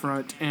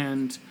forefront,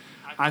 and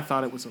I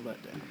thought it was a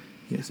letdown.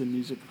 As a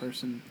music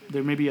person,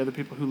 there may be other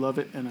people who love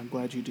it, and I'm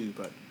glad you do,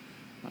 but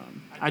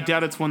I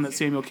doubt it's one that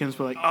Samuel Kim's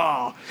be like,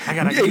 oh, I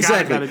gotta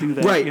do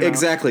that. Right,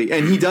 exactly.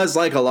 And he does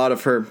like a lot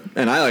of her,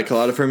 and I like a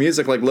lot of her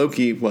music. Like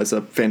Loki was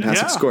a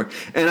fantastic score.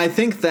 And I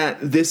think that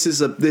this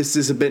is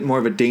a bit more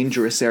of a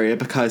dangerous area,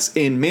 because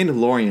in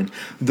Mandalorian,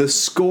 the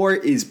score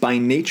is by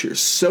nature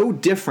so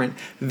different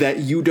that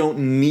you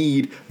don't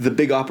need the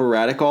big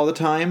operatic all the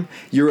time.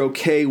 You're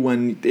okay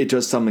when it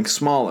does something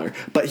smaller.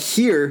 But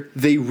here,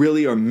 they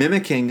really are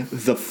mimicking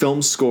the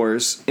film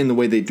scores in the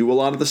way they do a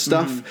lot of the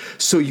stuff.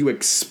 So you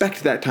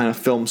expect that kind of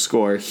film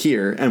score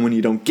here, and when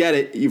you don't get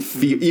it, you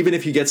feel, even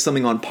if you get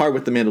something on par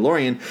with the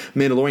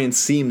Mandalorian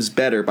seems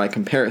better by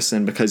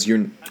comparison, because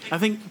I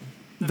think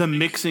the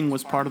mixing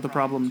was part of the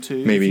problem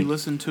too. Maybe. If you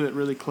listen to it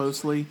really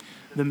closely,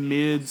 the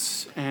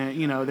mids,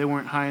 they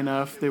weren't high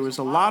enough. There was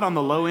a lot on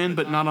the low end,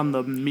 but not on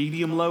the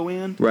medium low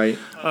end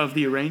of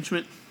the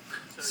arrangement.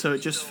 So it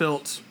just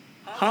felt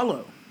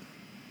hollow.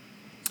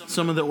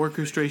 Some of the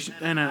orchestration,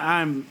 and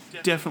I'm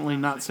definitely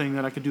not saying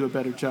that I could do a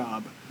better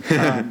job,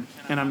 and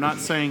I'm not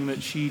saying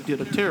that she did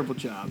a terrible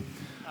job,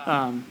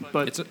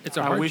 but it's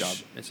a hard job.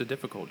 It's a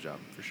difficult job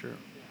for sure.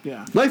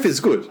 Yeah, life is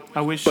good.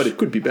 But it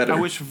could be better. I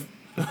wish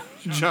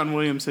John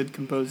Williams had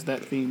composed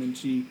that theme and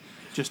she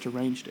just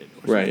arranged it,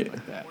 or something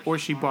like that, or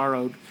she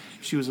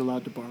was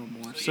allowed to borrow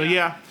more. So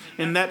yeah,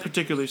 in that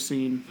particular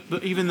scene,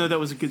 but even though that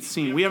was a good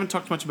scene, we haven't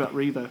talked much about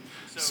Reva.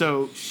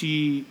 So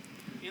she.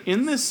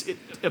 In this, it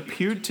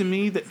appeared to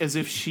me that as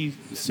if she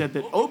said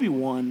that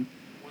Obi-Wan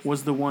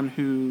was the one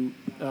who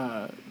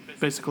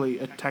basically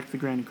attacked the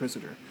Grand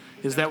Inquisitor.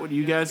 Is that what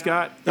you guys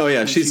got? Oh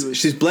yeah,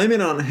 she's blaming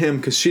it on him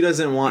because she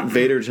doesn't want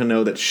Vader to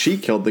know that she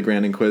killed the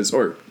Grand Inquisitor,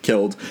 or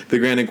killed the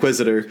Grand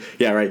Inquisitor.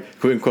 Yeah, right,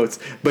 in quotes.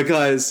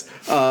 Because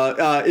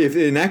if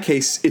in that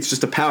case, it's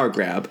just a power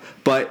grab,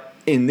 but.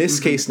 In this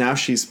case, now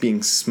she's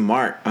being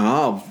smart.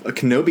 Oh,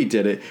 Kenobi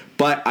did it.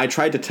 But I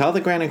tried to tell the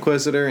Grand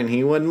Inquisitor, and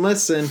he wouldn't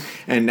listen,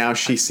 and now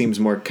she seems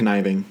more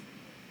conniving.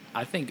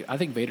 I think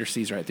Vader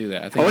sees right through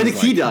that. I think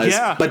he does,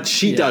 but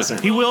she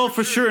doesn't. He will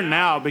for sure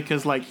now,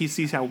 because he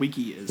sees how weak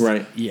he is.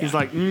 Right. Yeah. He's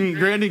like,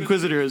 Grand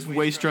Inquisitor is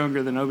way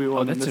stronger than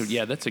Obi-Wan.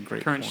 That's a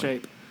great current point.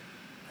 shape.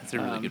 That's a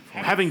really good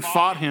point. Having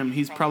fought him,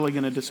 he's probably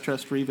going to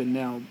distrust Reva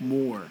now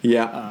more.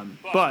 Yeah.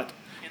 But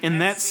in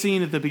that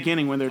scene at the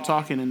beginning when they're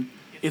talking, and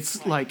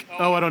it's like,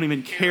 oh, I don't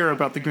even care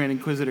about the Grand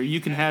Inquisitor.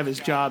 You can have his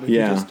job if you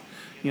just,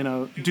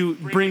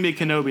 bring me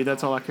Kenobi.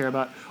 That's all I care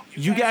about.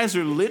 You guys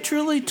are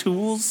literally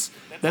tools.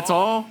 That's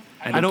all.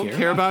 I don't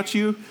care about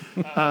you.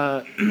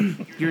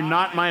 You're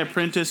not my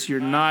apprentice.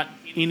 You're not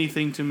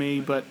anything to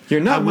me. But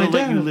you're not I will my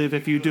let dad. you live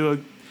if you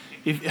do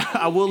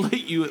I will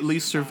let you at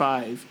least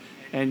survive,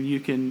 and you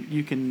can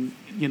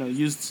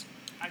use.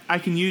 I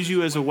can use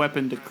you as a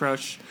weapon to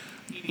crush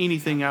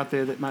anything out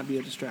there that might be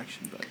a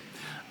distraction. But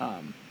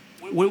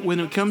when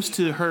it comes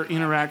to her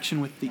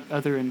interaction with the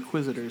other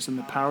Inquisitors and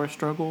the power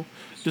struggle,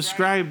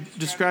 describe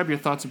your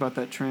thoughts about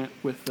that, Trent,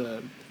 with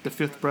the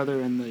fifth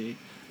brother and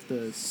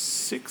the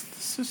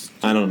sixth sister.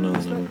 I don't know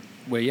the number.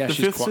 Well, yeah, The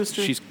fifth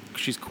sister?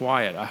 she's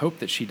quiet. I hope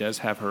that she does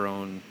have her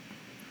own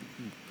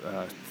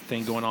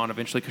thing going on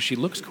eventually because she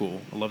looks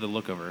cool. I love the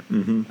look of her.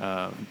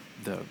 Mm-hmm.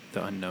 The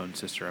unknown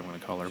sister, I'm going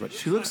to call her, but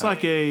She looks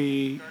like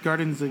a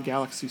Guardians of the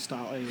Galaxy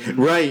style alien.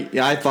 Right.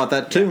 Yeah, I thought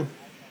that too.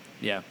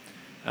 yeah.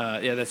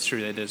 Yeah, that's true.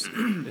 It does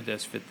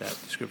fit that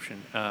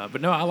description.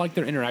 But no, I like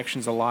their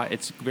interactions a lot.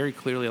 It's very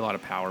clearly a lot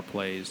of power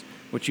plays,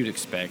 which you'd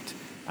expect.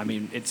 I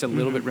mean, it's a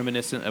little bit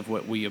reminiscent of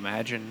what we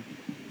imagine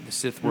the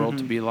Sith world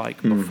to be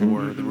like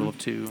before the Rule of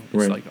Two. It's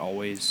Right. like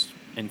always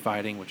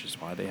infighting, which is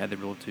why they had the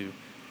Rule of Two.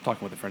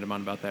 Talking with a friend of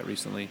mine about that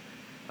recently.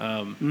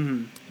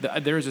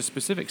 There is a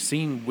specific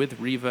scene with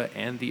Reva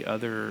and the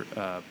other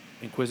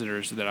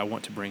Inquisitors that I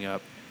want to bring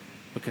up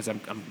because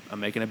I'm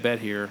making a bet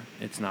here.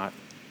 It's not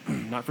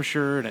for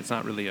sure, and it's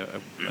not really a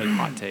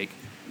hot take,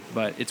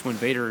 but it's when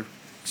Vader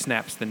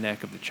snaps the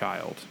neck of the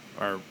child,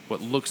 or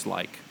what looks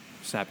like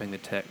snapping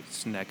the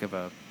neck of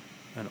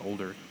an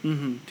older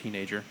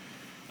teenager.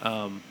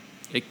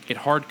 It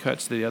hard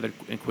cuts to the other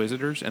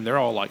Inquisitors, and they're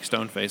all like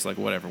stone faced, like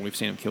whatever. We've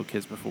seen them kill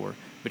kids before,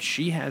 but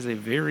she has a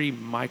very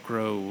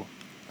micro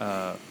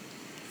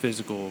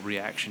physical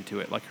reaction to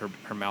it. Like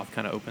her mouth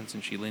kind of opens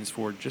and she leans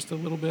forward just a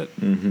little bit.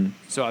 Mm-hmm.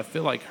 So I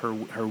feel like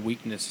her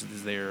weakness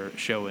is there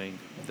showing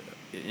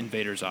in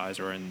Vader's eyes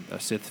or in a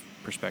Sith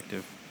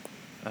perspective.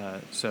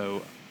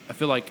 So I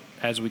feel like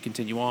as we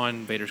continue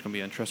on, Vader's going to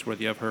be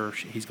untrustworthy of her.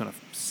 He's going to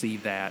see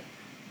that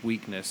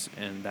weakness,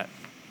 and that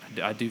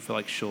I do feel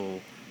like she'll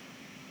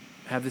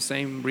have the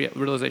same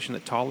realization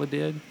that Tala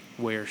did,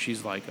 where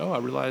she's like, "Oh, I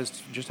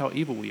realized just how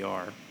evil we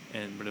are,"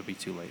 and it'll be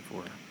too late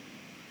for her.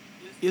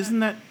 Isn't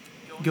that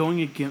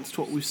going against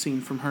what we've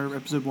seen from her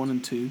episode 1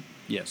 and 2?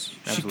 Yes, She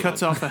absolutely.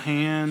 cuts off a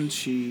hand.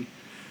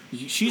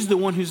 She's the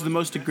one who's the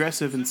most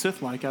aggressive and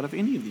Sith-like out of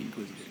any of the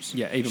Inquisitors.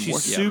 Yeah, even she's more.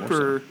 super.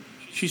 Yeah, more so.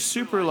 She's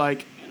super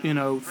like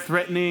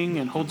threatening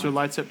and holds her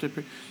lights up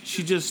to.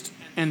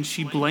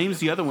 She blames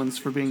the other ones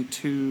for being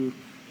too,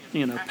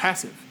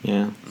 passive.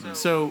 Yeah.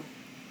 So,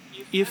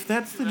 if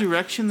that's the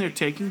direction they're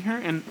taking her,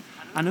 and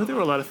I know there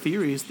were a lot of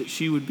theories that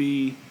she would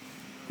be,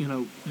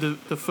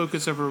 the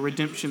focus of a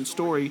redemption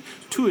story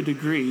to a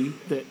degree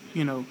that,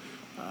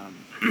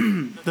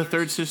 the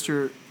third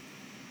sister,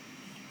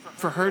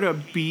 for her to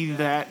be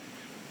that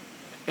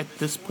at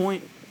this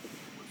point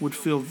would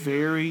feel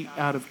very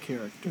out of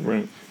character.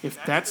 Right. If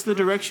that's the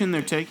direction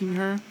they're taking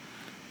her,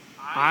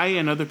 I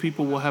and other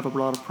people will have a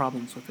lot of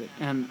problems with it.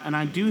 And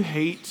I do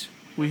hate,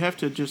 we're not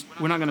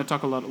going to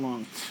talk a lot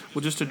long.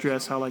 We'll just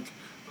address how,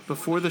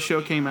 before the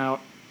show came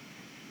out,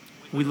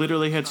 we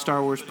literally had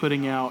Star Wars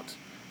putting out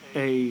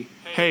a,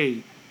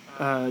 hey,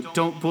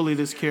 don't bully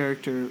this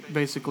character,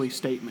 basically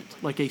statement.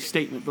 Like a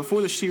statement.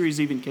 Before the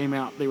series even came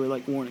out, they were,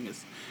 warning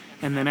us.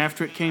 And then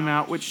after it came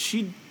out, which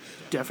she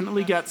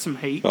definitely got some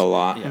hate. A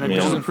lot. And I Yeah.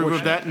 don't approve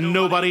of that.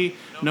 Nobody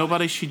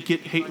should get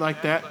hate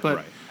like that. But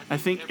Right. I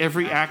think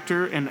every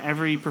actor and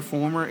every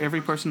performer, every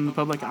person in the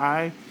public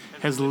eye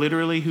has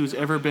literally, who's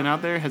ever been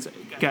out there, has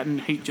gotten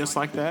hate just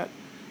like that.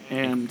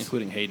 And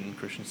including Hayden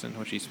Christensen,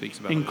 when she speaks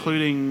about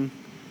including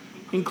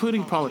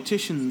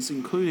politicians,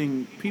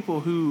 including people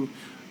who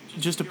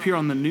just appear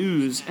on the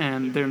news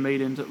and they're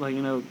made into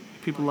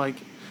people like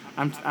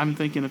I'm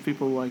thinking of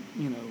people like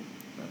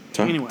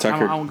anyway,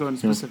 Tucker. I won't go into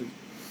specifics.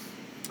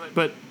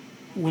 But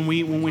when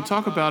we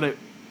talk about it,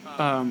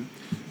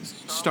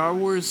 Star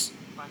Wars,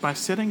 by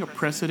setting a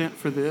precedent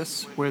for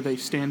this, where they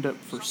stand up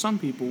for some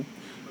people,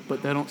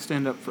 but they don't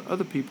stand up for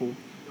other people,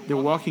 they're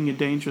walking a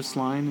dangerous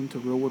line into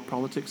real-world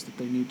politics that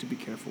they need to be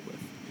careful with.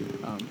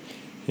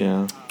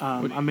 Yeah.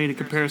 I made a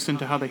comparison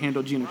to how they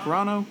handled Gina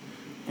Carano,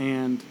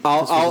 and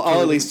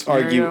I'll at least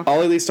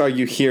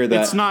argue here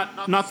that it's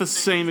not the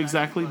same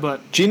exactly,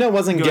 but Gina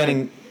wasn't Go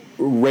getting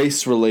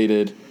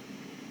race-related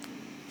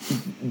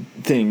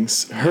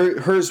things.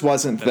 Hers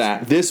wasn't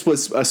that. This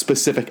was a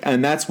specific,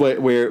 and that's where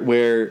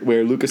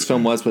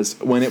Lucasfilm was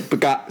when it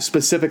got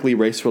specifically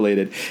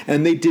race-related.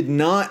 And they did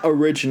not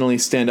originally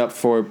stand up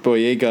for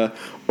Boyega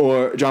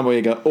or John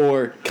Boyega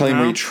or Kelly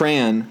Marie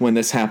Tran when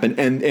this happened,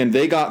 and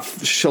they got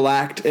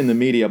shellacked in the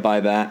media by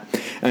that.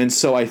 And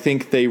so I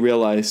think they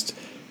realized,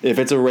 if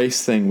it's a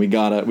race thing, we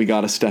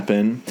gotta step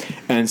in.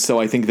 And so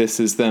I think this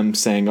is them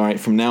saying, all right,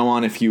 from now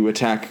on, if you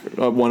attack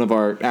one of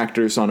our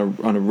actors on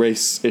a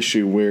race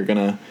issue, we're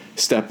gonna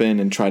step in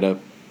and try to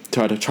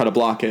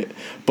block it.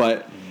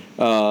 But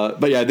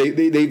yeah,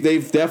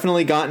 they've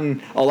definitely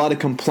gotten a lot of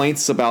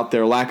complaints about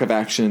their lack of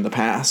action in the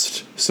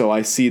past. So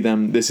I see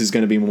them. This is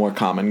going to be more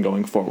common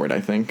going forward, I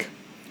think.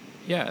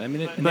 Yeah, I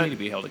mean, they need to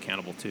be held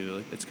accountable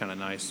too. It's kind of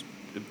nice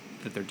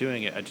that they're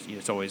doing it.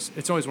 It's always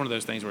one of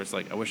those things where it's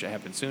like, I wish it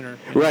happened sooner.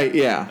 Right?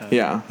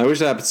 Yeah. I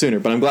wish it happened sooner,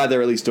 but I'm glad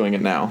they're at least doing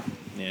it now.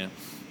 Yeah.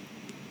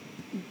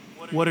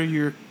 what are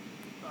your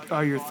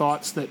are your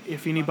thoughts that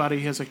if anybody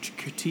has a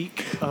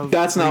critique of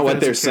That's not Reva what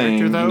as a they're character,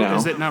 saying, though, no.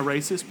 is it not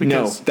racist?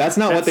 No, that's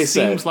not what they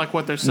said. Seems like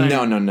what they're saying.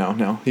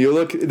 No. You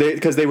look,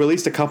 because they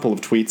released a couple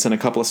of tweets and a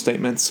couple of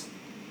statements.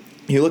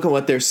 You look at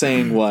what they're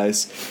saying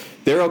was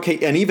they're okay,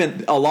 and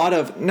even a lot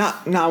of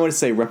not I want to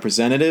say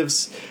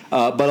representatives,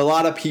 but a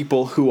lot of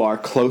people who are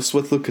close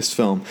with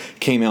Lucasfilm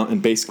came out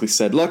and basically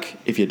said, look,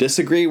 if you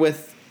disagree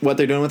with what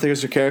they're doing with their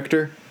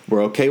character,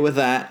 we're okay with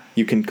that.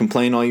 You can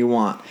complain all you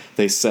want.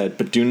 They said,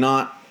 but do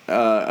not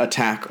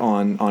attack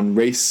on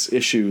race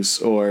issues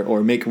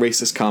or make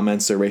racist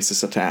comments or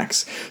racist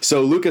attacks.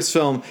 So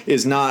Lucasfilm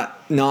is not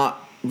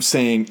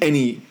saying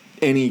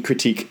any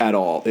critique at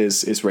all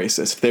is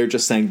racist. They're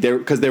just saying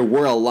because there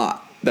were a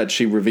lot that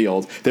she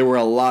revealed. There were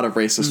a lot of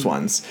racist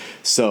ones.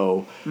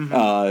 So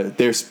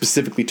they're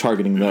specifically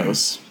targeting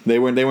those. They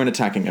weren't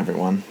attacking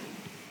everyone.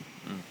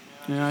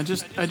 Yeah, I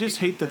just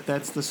hate that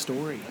that's the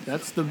story.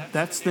 That's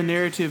the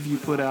narrative you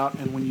put out,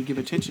 and when you give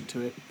attention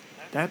to it,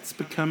 that's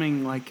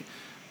becoming like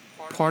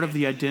part of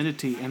the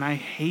identity, and I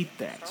hate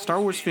that.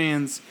 Star Wars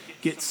fans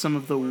get some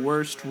of the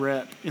worst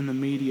rep in the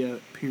media,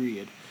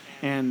 period.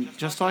 And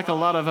just like a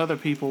lot of other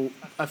people,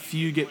 a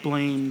few get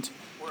blamed,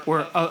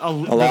 or a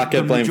lot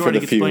get blamed for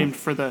the few. Blamed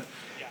for the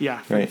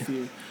right.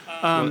 few.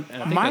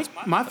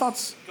 My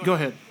thoughts. Go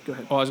ahead. Well,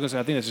 I was going to say,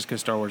 I think that's just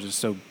because Star Wars is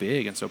so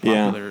big and so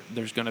popular. Yeah.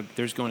 There's going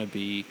to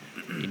be,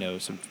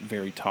 some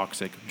very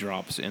toxic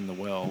drops in the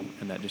well,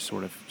 and that just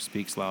sort of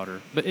speaks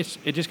louder. But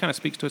it just kind of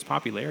speaks to its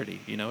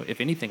popularity.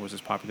 If anything was as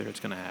popular, it's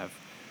going to have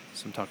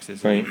some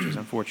toxicity, right. Which is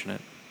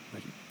unfortunate.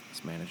 But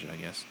let's manage it, I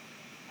guess.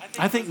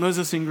 I think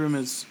Moses Ingram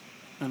is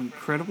an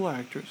incredible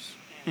actress,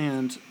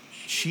 and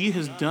she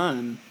has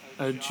done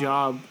a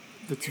job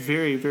that's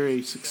very,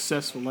 very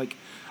successful. Like,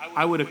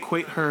 I would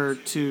equate her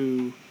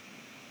to,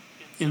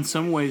 in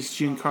some ways,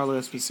 Giancarlo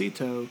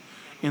Esposito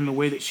in the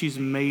way that she's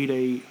made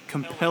a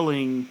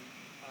compelling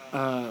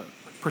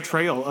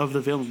portrayal of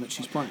the villain that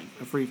she's playing,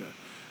 of Reva.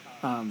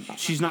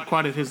 She's not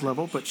quite at his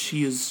level, but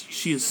she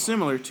is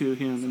similar to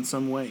him in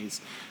some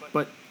ways.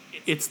 But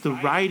it's the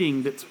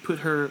writing that's put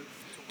her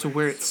to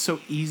where it's so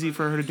easy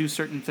for her to do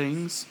certain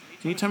things.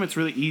 Anytime it's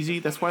really easy,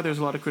 that's why there's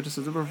a lot of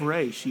criticism of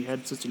Rey. She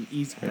had such an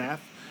easy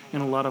path in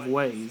a lot of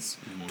ways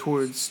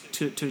towards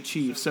to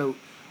achieve. So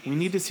we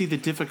need to see the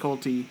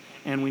difficulty,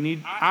 and we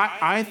need.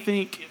 I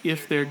think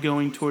if they're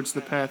going towards the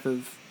path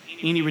of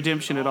any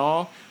redemption at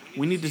all,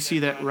 we need to see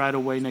that right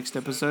away next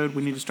episode.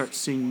 We need to start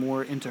seeing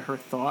more into her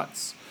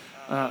thoughts,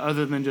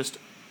 other than just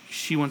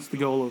she wants the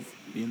goal of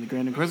being the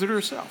Grand Inquisitor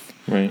herself.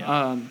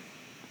 Right.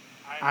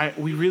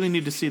 We really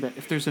need to see that.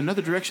 If there's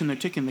another direction they're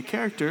taking the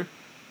character,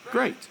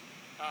 great.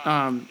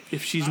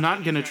 If she's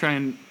not going to try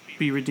and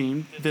be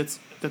redeemed, that's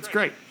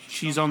great.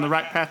 She's on the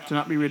right path to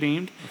not be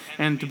redeemed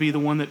and to be the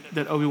one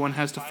that Obi-Wan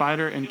has to fight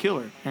her and kill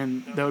her.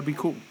 And that would be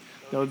cool.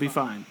 That would be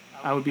fine.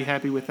 I would be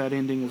happy with that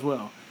ending as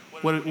well.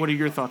 What are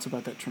your thoughts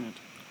about that, Trent?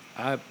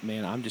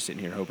 I'm just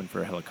sitting here hoping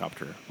for a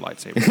helicopter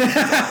lightsaber.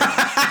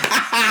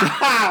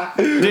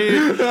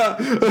 Dude,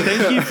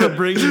 thank you for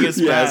bringing us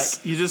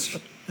back. You just...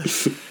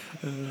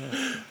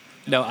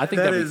 No, I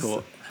think that'd be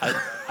cool.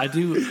 I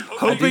do.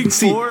 Hoping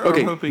for or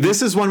hoping?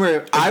 This is one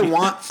where I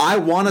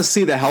want to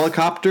see the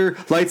helicopter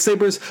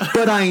lightsabers,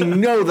 but I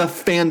know the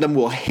fandom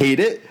will hate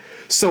it.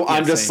 So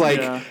I'm just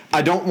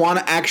I don't want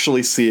to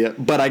actually see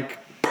it, but I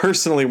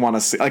personally want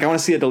to see. Like, I want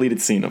to see a deleted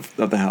scene of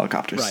the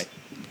helicopters. Right.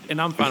 And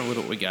I'm fine with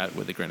what we got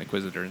with the Grand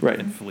Inquisitor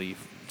and Flea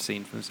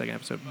scene from the second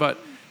episode. But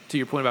to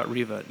your point about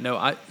Reva,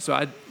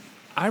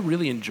 I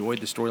really enjoyed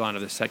the storyline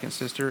of the second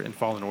sister in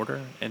Fallen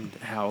Order and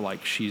how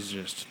she's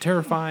just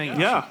terrifying.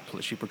 Yeah.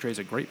 She portrays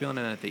a great villain,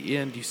 and at the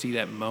end you see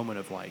that moment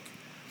of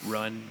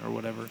run or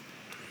whatever.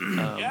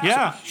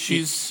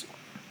 She's.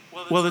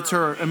 Well, it's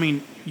her. I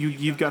mean,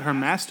 you've got her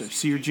master,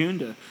 Seer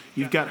Junda.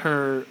 You've got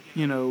her,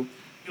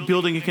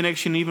 building a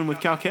connection even with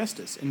Cal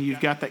Kestis, and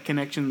you've got that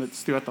connection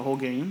that's throughout the whole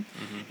game.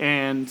 Mm-hmm.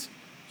 And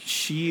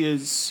she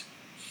is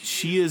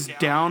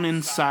down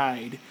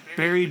inside,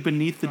 buried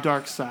beneath the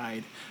dark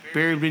side,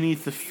 buried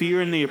beneath the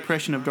fear and the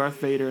oppression of Darth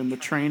Vader and the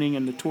training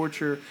and the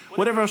torture,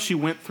 whatever else she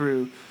went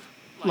through.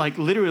 Like,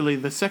 literally,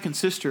 the second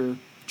sister,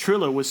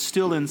 Trilla, was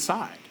still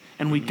inside,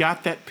 and we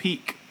got that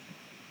peak.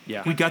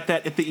 Yeah, we got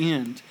that at the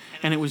end,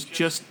 and it was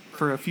just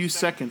for a few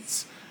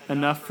seconds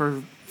enough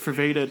for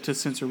Vader to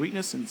sense her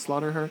weakness and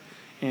slaughter her.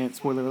 And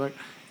spoiler alert.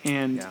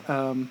 And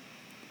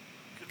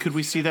could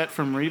we see that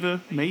from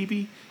Reva?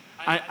 Maybe.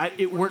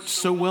 It worked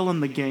so well in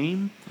the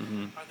game.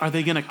 Mm-hmm. Are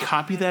they going to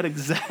copy that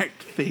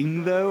exact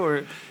thing though,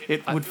 or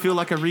it would feel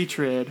like a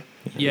retread?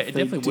 Yeah, it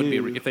definitely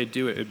would be. If they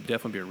do it, it'd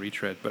definitely be a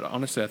retread. But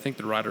honestly, I think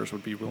the writers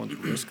would be willing to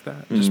risk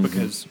that, just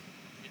because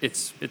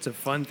it's a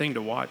fun thing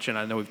to watch. And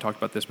I know we've talked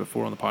about this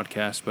before on the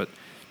podcast, but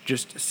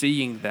just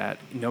seeing that,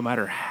 no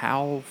matter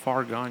how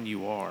far gone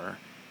you are,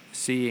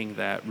 seeing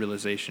that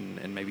realization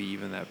and maybe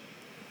even that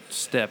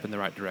step in the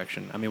right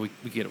direction. I mean,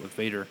 we get it with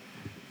Vader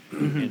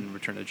in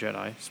Return of the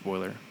Jedi.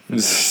 Spoiler.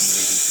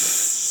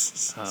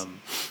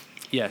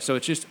 So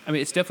it's just,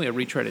 it's definitely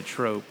a retreaded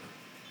trope.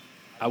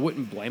 I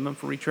wouldn't blame him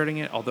for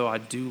retreading it, although I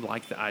do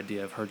like the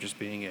idea of her just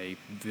being a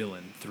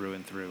villain through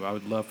and through. I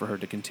would love for her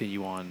to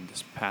continue on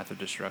this path of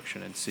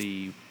destruction and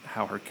see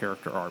how her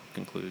character arc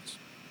concludes.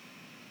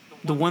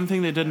 The one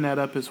thing that didn't add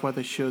up is why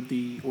they showed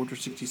the Order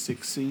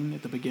 66 scene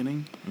at the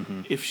beginning.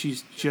 If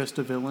she's just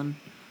a villain.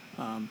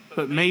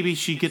 But maybe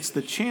she gets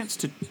the chance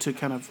to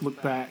kind of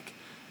look back,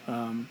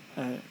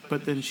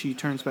 but then she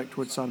turns back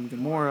towards Sodom and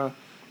Gomorrah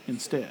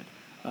instead.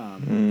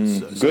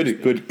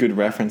 Good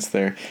reference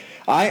there.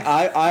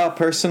 I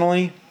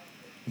personally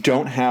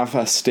don't have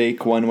a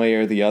stake one way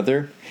or the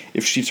other.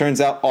 If she turns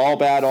out all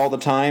bad all the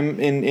time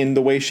in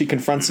the way she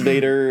confronts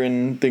Vader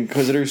and the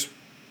Inquisitors,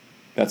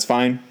 that's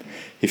fine.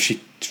 If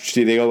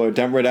they go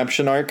a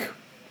redemption arc,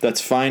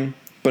 that's fine.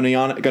 But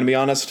gonna be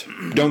honest,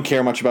 don't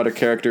care much about her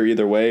character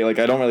either way. Like,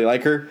 I don't really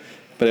like her,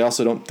 but I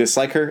also don't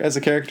dislike her as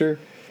a character.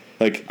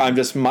 Like, I'm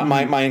just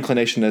my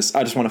inclination is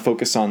I just want to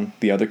focus on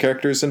the other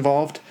characters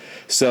involved.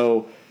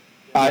 So,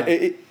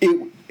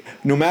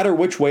 no matter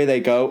which way they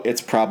go,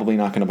 it's probably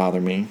not going to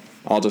bother me.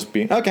 I'll just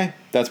be okay.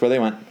 That's where they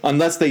went.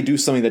 Unless they do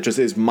something that just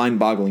is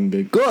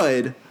mind-bogglingly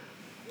good,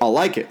 I'll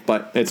like it.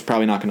 But it's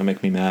probably not going to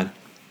make me mad.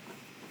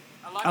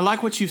 I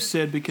like what you've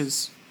said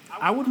because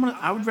I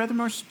would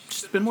rather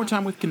spend more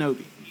time with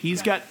Kenobi.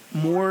 He's got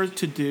more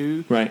to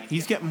do. Right.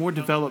 He's got more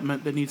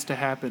development that needs to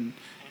happen.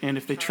 And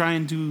if they try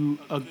and do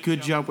a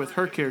good job with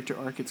her character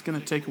arc, it's going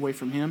to take away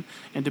from him.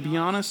 And to be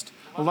honest,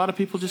 a lot of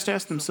people just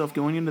ask themselves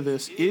going into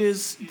this,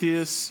 is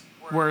this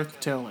worth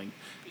telling?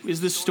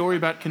 Is this story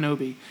about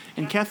Kenobi?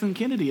 And Kathleen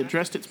Kennedy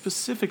addressed it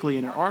specifically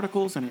in her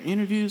articles and her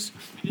interviews.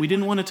 We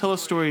didn't want to tell a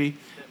story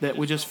that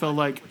we just felt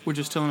like we're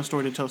just telling a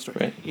story to tell a story.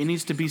 Right. It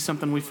needs to be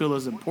something we feel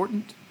is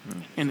important,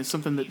 and it's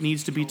something that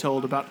needs to be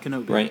told about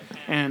Kenobi. Right.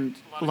 And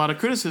a lot of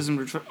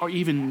criticism, or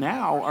even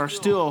now, are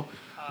still,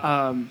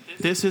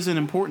 this isn't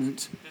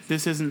important.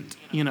 This isn't,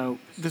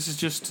 this is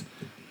just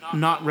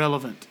not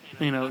relevant.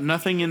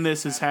 Nothing in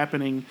this is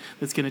happening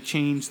that's going to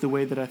change the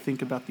way that I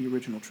think about the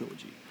original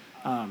trilogy.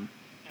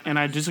 And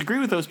I disagree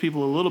with those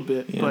people a little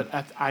bit,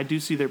 but I do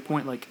see their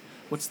point, like,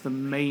 what's the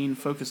main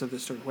focus of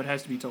this story? What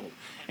has to be told?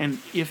 And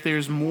if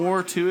there's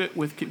more to it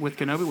with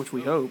Kenobi, which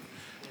we hope,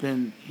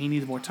 then he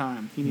needs more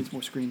time. He needs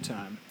more screen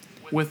time.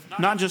 With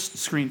not just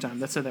screen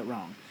time, I said that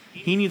wrong.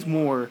 He needs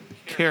more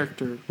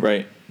character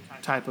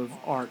type of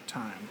arc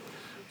time,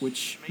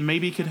 which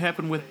maybe could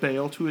happen with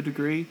Bail to a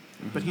degree,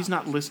 but he's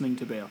not listening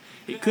to Bail.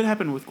 It could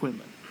happen with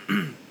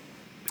Quinlan,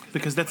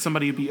 because that's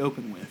somebody he'd be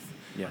open with.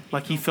 Yeah.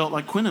 Like, he felt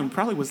like Quinlan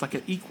probably was like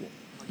an equal,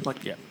 like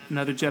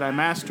another Jedi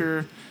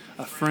Master,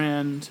 a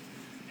friend.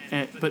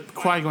 But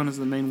Qui-Gon is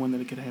the main one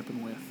that it could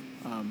happen with.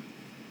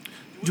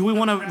 Do we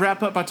want to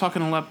wrap up by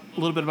talking a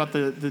little bit about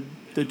the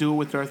duel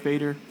with Darth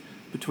Vader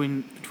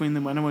between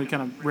them? I know we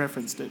kind of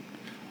referenced it.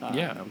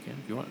 Yeah, we can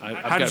if you want.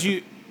 How did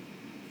you?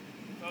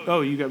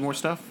 Oh, you got more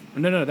stuff?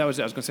 No. I was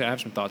going to say I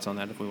have some thoughts on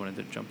that if we wanted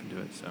to jump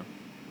into it. So.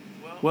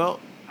 Well,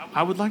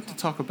 I would like to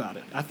talk about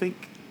it. I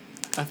think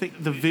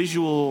the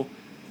visual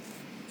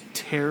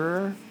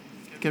terror,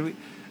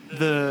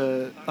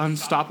 the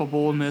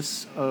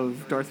unstoppableness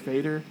of Darth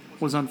Vader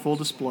was on full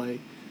display.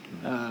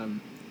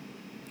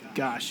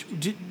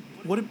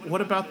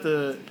 What about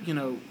the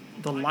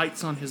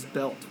lights on his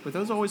belt? Were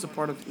those always a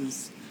part of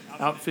his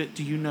outfit?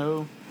 Do you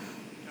know,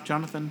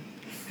 Jonathan?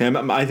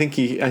 I think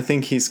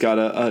he's got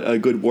a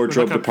good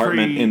wardrobe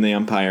department in the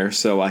Empire,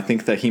 so I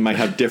think that he might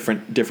have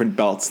different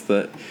belts.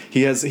 That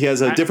he has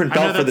a different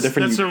belt for the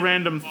different. That's a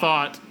random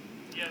thought.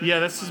 Yeah,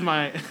 this is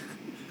my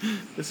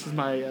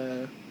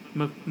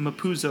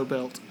Mapuzo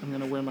belt. I'm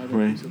gonna wear my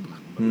Mapuzo belt.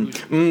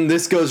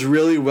 This goes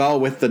really well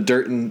with the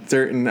dirt and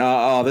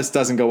this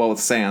doesn't go well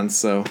with sand.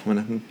 So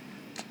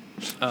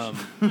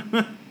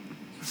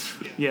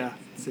yeah,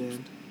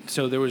 sand.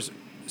 So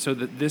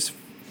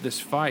this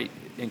fight,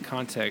 in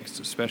context,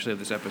 especially of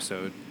this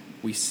episode,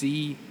 we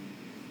see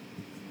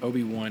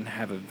Obi-Wan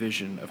have a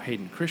vision of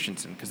Hayden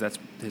Christensen because that's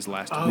his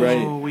last.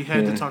 We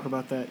had to talk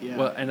about that. Yeah.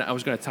 Well, and I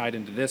was going to tie it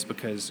into this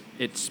because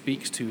it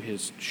speaks to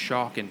his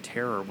shock and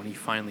terror when he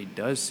finally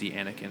does see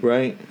Anakin.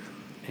 Right.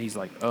 And he's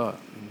like,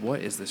 what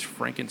is this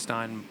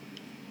Frankenstein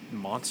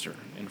monster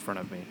in front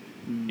of me?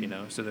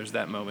 So there's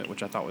that moment,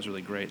 which I thought was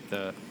really great.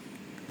 The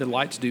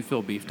lights do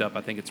feel beefed up.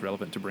 I think it's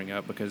relevant to bring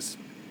up because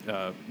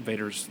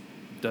Vader's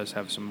does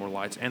have some more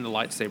lights, and the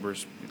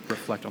lightsabers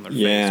reflect on their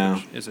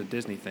face, which is a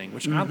Disney thing,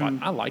 which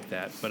I like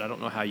that, but I don't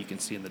know how you can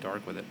see in the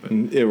dark with it. But,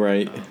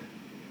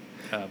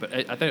 but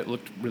I thought it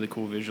looked really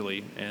cool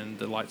visually, and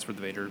the lights for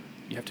the Vader,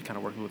 you have to kind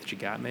of work with what you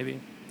got, maybe.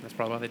 That's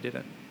probably why they did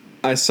it.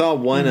 I saw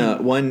one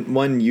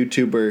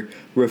YouTuber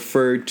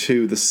referred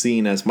to the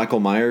scene as Michael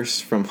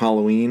Myers from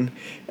Halloween,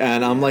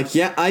 and I'm like,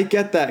 yeah, I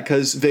get that,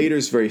 because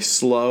Vader's very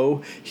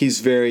slow, he's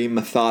very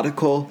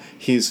methodical,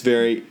 he's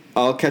very...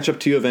 I'll catch up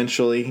to you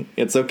eventually.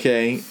 It's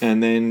okay.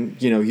 And then,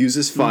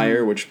 uses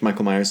fire, which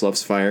Michael Myers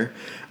loves fire.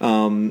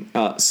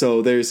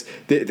 So there's...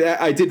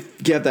 I did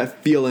get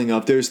that feeling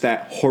of there's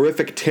that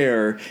horrific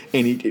terror,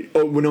 and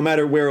no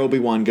matter where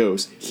Obi-Wan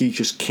goes, he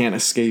just can't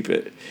escape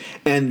it.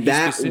 And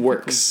that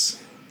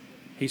works.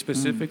 He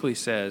specifically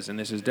says, and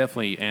this is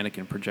definitely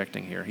Anakin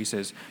projecting here, he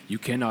says, "You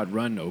cannot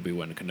run,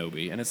 Obi-Wan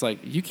Kenobi." And it's like,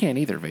 you can't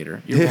either,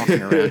 Vader. You're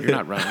walking around. You're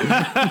not running.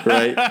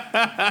 Right?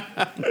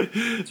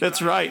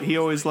 That's right. He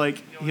always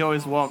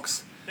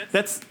walks.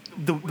 That's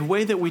the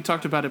way that we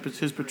talked about it.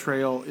 His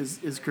portrayal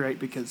is great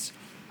because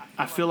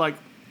I feel like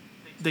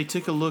they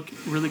took a look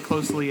really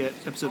closely at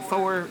episode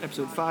 4,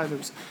 episode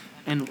 5,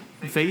 and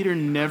Vader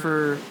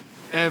never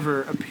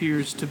ever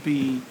appears to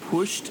be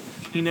pushed.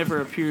 He never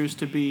appears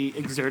to be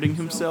exerting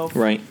himself.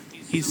 Right.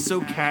 He's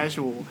so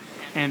casual,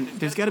 and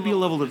there's got to be a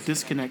level of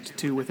disconnect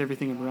too with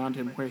everything around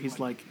him, where he's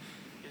like,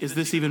 "Is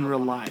this even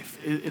real life?"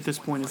 At this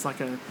point, it's like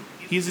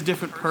he's a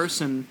different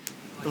person.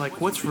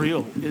 Like, what's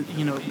real?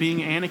 Being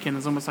Anakin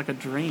is almost like a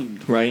dream.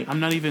 Right. I'm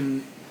not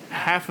even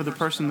half of the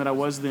person that I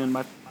was then.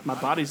 My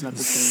body's not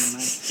the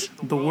same.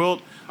 The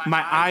world,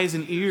 my eyes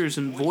and ears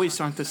and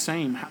voice aren't the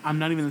same. I'm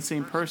not even the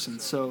same person.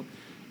 So,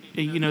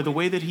 the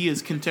way that he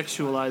has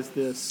contextualized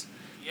this,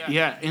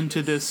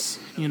 into this,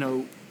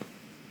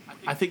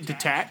 I think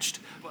detached,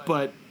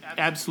 but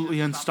absolutely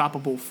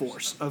unstoppable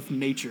force of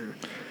nature,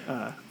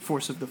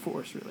 force of the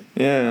Force, really.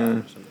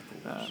 Yeah.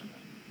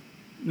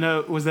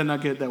 No, was that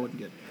not good? That wasn't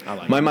good. I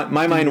like My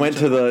it. mind went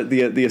to the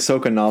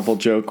Ahsoka novel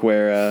joke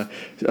where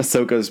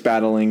Ahsoka's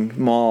battling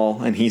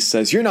Maul and he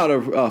says, "You're not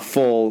a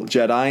full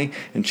Jedi,"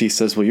 and she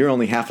says, "Well, you're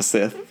only half a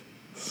Sith."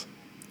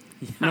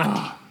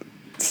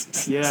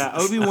 Yeah,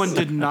 Obi-Wan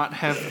did not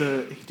have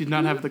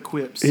the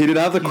quips. He did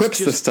not have the He's quips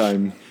just- this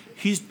time.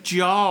 His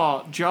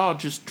jaw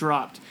just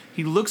dropped.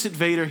 He looks at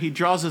Vader, he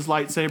draws his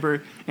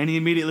lightsaber, and he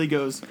immediately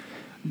goes,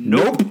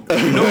 "Nope,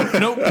 nope,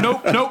 nope,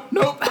 nope, nope,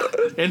 nope,"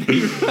 and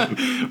he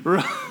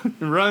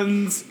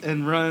runs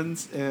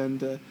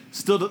and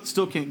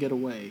still can't get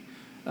away.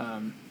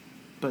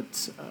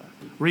 But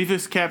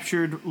Reva's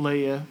captured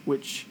Leia,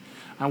 which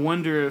I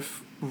wonder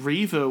if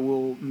Reva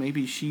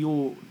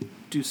she'll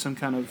do some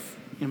kind of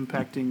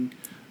impacting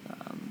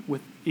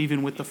with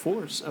the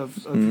Force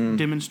of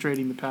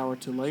demonstrating the power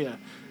to Leia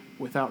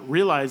without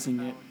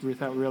realizing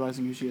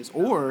who she is,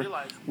 or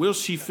will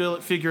she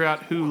figure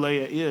out who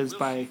Leia is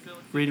by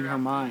reading her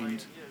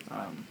mind?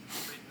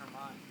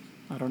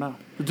 I don't know.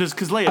 Just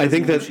because Leia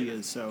doesn't know who she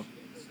is, so.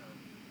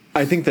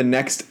 I think the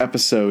next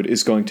episode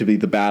is going to be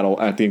the battle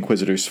at the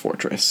Inquisitor's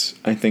fortress.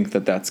 I think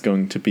that's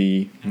going to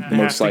be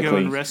most likely. Go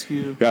and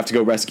rescue. You have to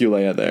go rescue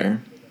Leia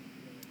there.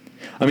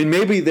 I mean,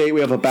 maybe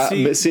we have an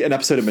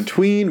episode in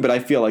between, but I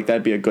feel like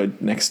that'd be a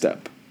good next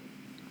step.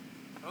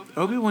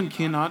 Obi-Wan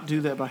cannot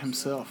do that by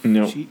himself.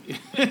 No.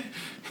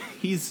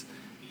 He's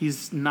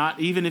not,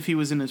 even if he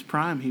was in his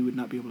prime, he would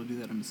not be able to do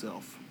that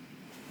himself.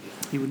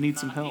 He would need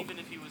some help.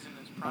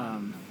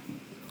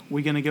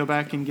 We're going to go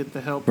back and get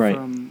the help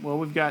from,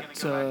 we've got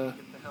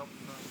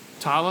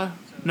Tala.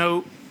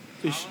 No,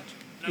 is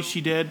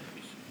she dead?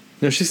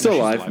 No, she's still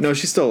alive. No,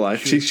 she's still alive.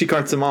 She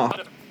carts him off.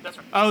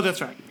 Oh,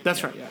 that's right,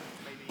 yeah.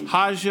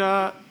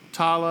 Haja,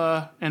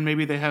 Tala, and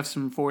maybe they have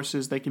some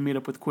forces. They can meet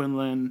up with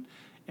Quinlan,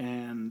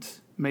 and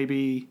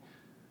maybe...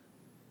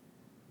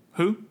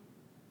 Who?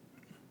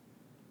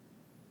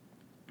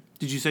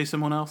 Did you say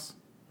someone else?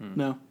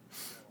 No?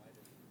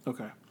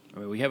 Okay. I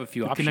mean, we have a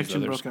few The options. connection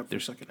Though. broke up for a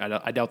second.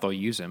 I doubt they'll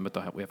use him,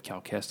 but we have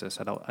Cal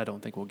Kestis. I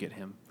don't think we'll get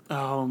him.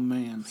 Oh,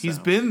 man. He's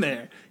been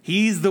there.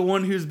 He's the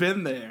one who's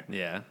been there.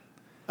 Yeah.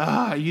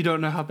 You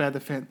don't know how bad the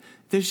fan...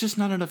 There's just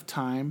not enough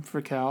time for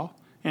Cal.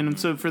 And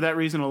so for that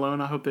reason alone,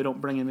 I hope they don't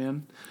bring him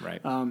in.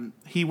 Right.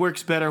 He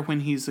works better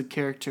when he's a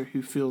character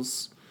who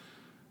feels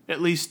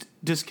at least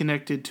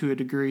disconnected to a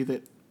degree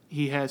that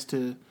he has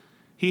to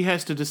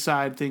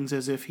decide things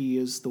as if he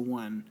is the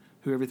one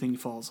who everything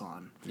falls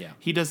on. Yeah.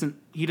 He doesn't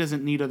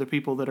need other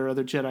people that are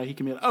other Jedi. He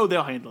can be like, "Oh,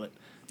 they'll handle it."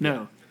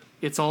 No.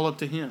 It's all up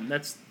to him.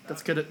 That's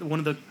one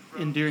of the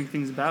endearing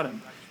things about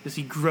him. Is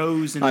he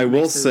grows and I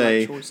will makes the right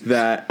say choices.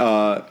 that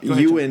ahead,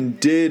 Ewan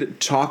did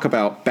talk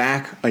about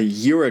back a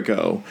year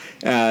ago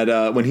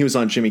at when he was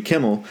on Jimmy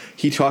Kimmel.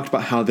 He talked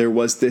about how there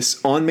was this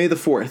on May the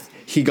 4th.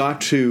 He got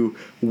to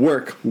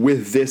work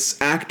with this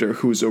actor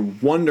who's a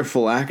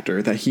wonderful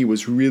actor that he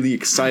was really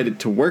excited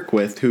to work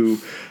with, who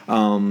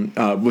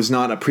was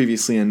not a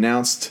previously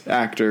announced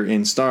actor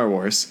in Star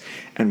Wars,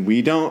 and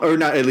we don't, or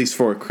not at least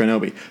for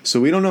Kenobi.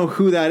 So we don't know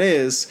who that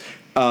is.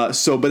 But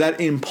that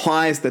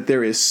implies that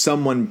there is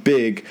someone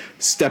big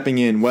stepping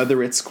in,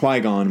 whether it's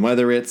Qui-Gon,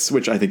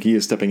 which I think he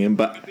is stepping in,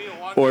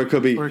 or it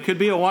could be a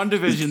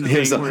WandaVision thing.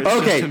 himself. Where it's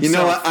just Okay, himself. you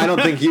know what? I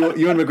don't think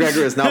Ewan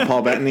McGregor is not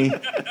Paul Bettany.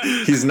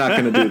 He's not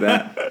going to do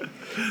that.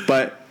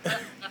 But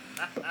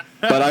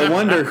I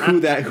wonder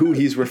who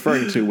he's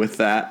referring to with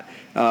that.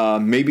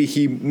 Maybe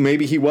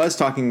he was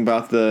talking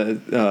about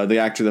the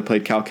actor that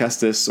played Cal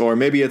Kestis, or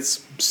maybe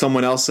it's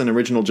someone else, an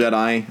original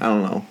Jedi. I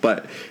don't know,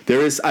 but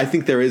I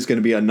think there is going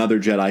to be another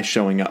Jedi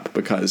showing up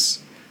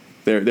because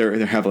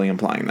they're heavily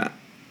implying that.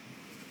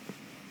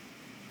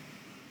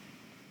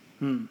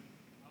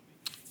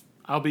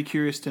 I'll be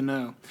curious to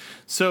know.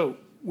 So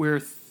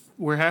we're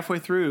halfway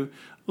through.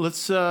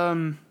 Let's.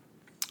 I'm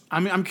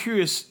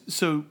curious.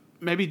 So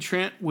maybe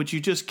Trent, would you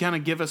just kind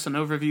of give us an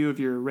overview of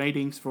your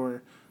ratings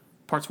for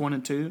parts 1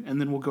 and 2,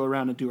 and then we'll go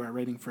around and do our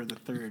rating for the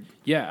third.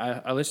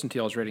 Yeah, I listened to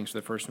y'all's ratings for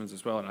the first ones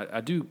as well, and I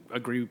do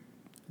agree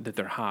that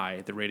they're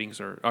high. The ratings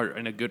are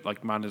in a good,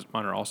 like mine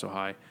are also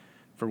high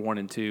for 1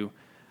 and 2.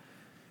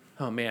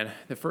 Oh man,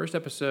 the first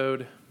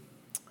episode,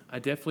 I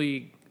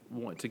definitely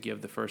want to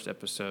give the first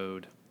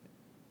episode.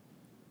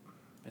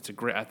 I feel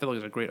like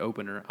it's a great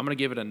opener. I'm going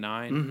to give it a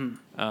 9. Mm-hmm.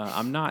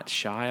 I'm not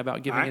shy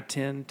about giving a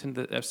 10 to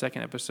the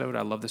second episode.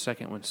 I love the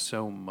second one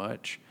so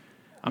much.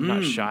 I'm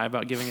not shy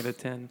about giving it a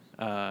 10.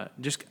 I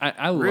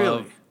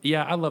Really?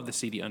 love the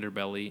seedy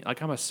underbelly.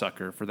 Like, I'm a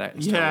sucker for that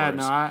in Star Yeah, Wars.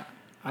 no,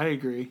 I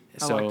agree.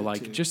 So liked it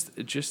like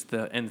too. just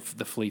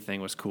the Flea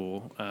thing was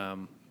cool. I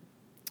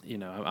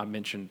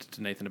mentioned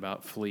to Nathan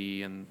about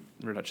Flea and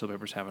Red Hot Chili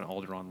Peppers having an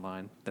Alderaan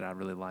line that I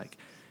really like.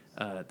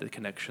 The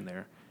connection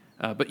there.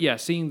 But yeah,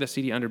 seeing the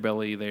seedy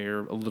underbelly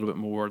there a little bit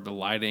more, the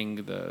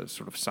lighting, the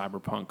sort of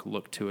cyberpunk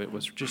look to it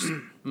was just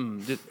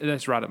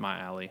that's right up my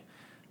alley.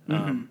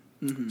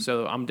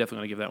 So I'm definitely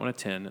going to give that one a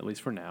 10, at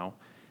least for now.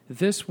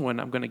 This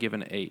one I'm going to give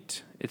an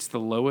 8. It's the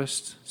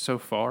lowest so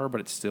far, but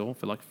it's still, I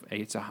feel like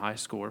 8's a high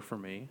score for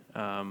me.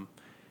 I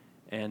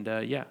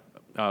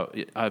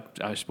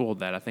spoiled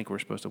that. I think we're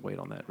supposed to wait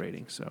on that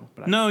rating.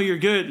 No, you're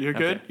good. You're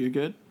good. Okay. You're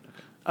good.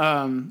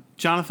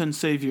 Jonathan,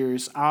 save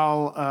yours.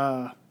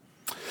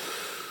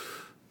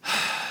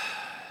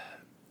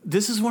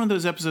 This is one of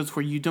those episodes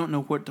where you don't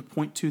know what to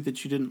point to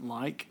that you didn't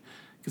like.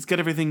 It's got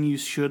everything you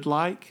should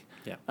like.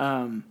 Yeah.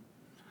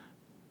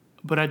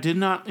 But I did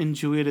not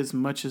enjoy it as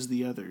much as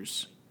the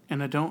others.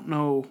 And I don't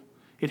know.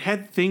 It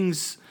had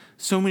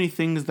so many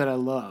things that I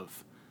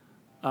love.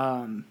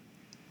 I'm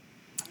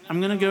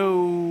gonna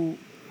go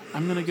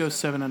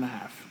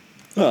 7.5.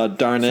 Oh,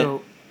 darn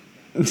it.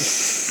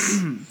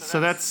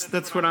 So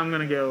that's what I'm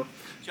gonna go.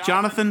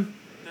 Jonathan,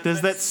 does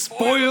that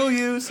spoil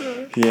you,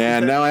 sir? Yeah,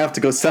 now I have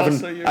to go 7.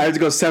 also your- I have to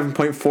go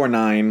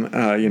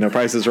 7.49.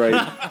 Price is right.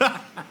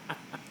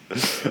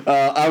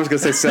 I was gonna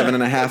say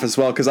 7.5 as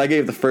well because I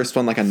gave the first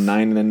one like a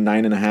 9 and a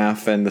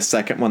 9.5, and the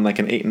second one like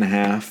an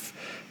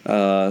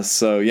 8.5.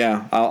 So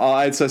yeah,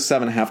 I'd say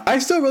 7.5. I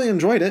still really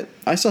enjoyed it.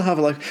 I still have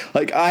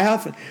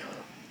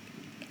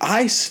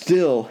I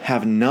still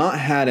have not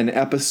had an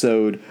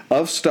episode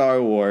of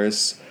Star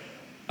Wars.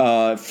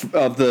 Of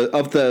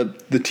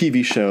the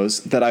TV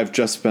shows that I've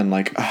just been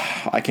like,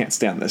 I can't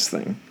stand this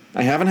thing.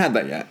 I haven't had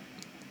that yet.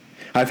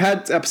 I've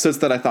had episodes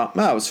that I thought,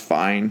 it was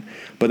fine,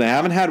 but I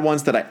haven't had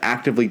ones that I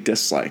actively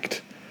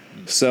disliked.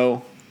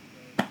 So,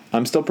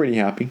 I'm still pretty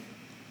happy.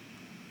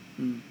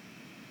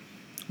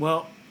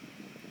 Well,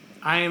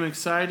 I am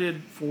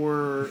excited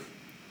for,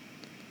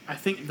 I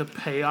think, the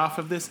payoff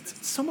of this.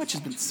 So much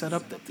has been set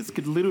up that this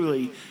could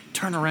literally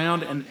turn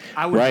around, and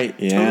I would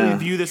totally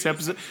view this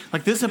episode.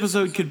 Like, this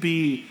episode could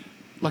be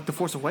like The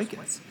Force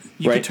Awakens.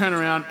 You could turn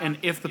around, and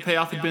if the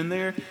payoff had been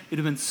there, it would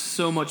have been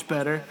so much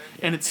better.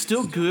 And it's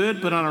still good,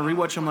 but on a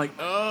rewatch, I'm like,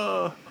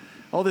 oh,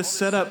 all this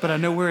setup, but I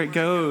know where it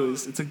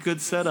goes. It's a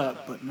good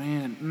setup, but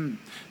man.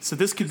 So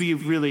this could be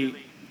really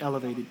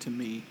elevated to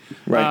me.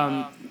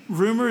 Right.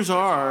 Rumors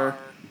are,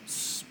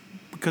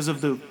 because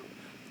of the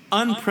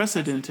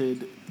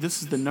unprecedented,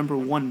 this is the number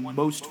 1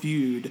 most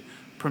viewed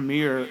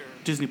premiere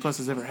Disney Plus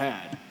has ever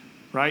had,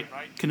 right?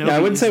 Kenobi I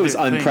wouldn't say it was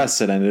their thing.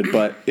 unprecedented,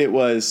 but it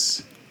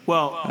was.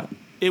 Well,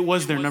 it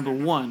was their number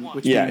 1,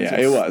 which means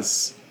It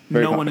was.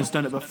 Very no one popular. has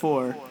done it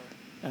before.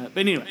 But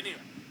anyway,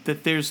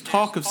 that there's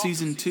talk of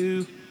season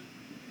 2.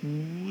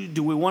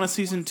 Do we want a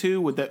season 2?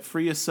 Would that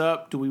free us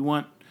up? Do we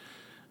want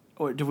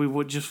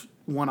just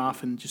one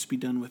off and just be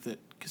done with it?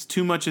 Because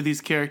too much of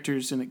these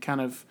characters, and it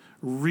kind of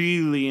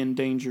really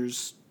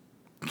endangers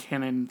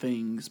canon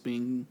things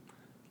being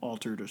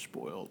altered or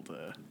spoiled.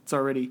 It's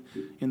already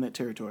in that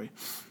territory.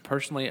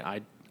 Personally,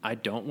 I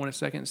don't want a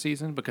second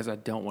season because I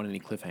don't want any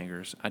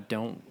cliffhangers.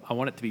 I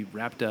want it to be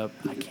wrapped up.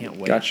 I can't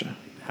wait. Gotcha.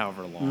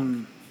 However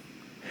long.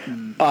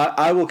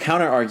 I will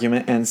counter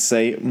argument and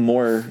say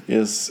more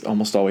is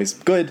almost always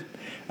good.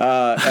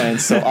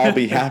 And so I'll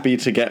be happy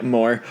to get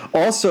more.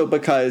 Also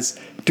because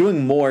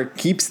doing more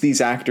keeps these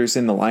actors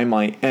in the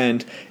limelight,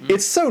 and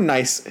it's so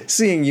nice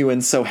seeing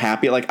Ewan so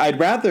happy. Like, I'd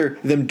rather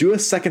them do a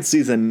second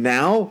season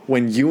now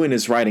when Ewan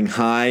is riding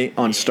high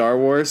on Star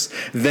Wars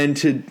than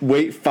to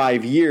wait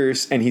 5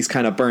 years and he's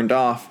kind of burned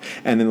off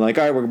and then like,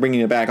 all right, we're bringing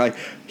it back. Like,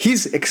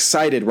 he's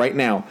excited right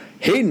now.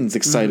 Hayden's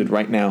excited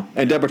right now,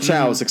 and Deborah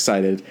Chow is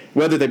excited.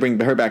 Whether they bring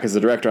her back as the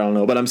director, I don't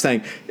know, but I'm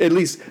saying at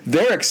least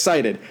they're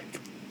excited.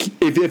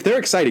 If they're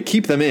excited,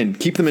 keep them in,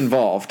 keep them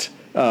involved,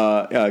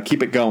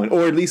 keep it going,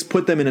 or at least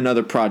put them in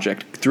another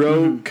project.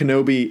 Throw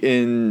Kenobi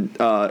in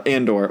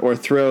Andor, or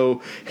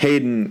throw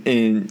Hayden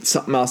in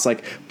something else.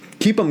 Like,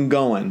 keep them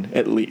going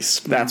at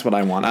least. That's what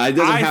I want. It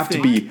doesn't have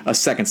to be a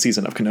second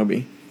season of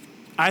Kenobi.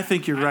 I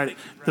think you're right.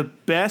 The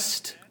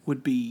best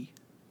would be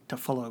to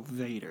follow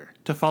Vader,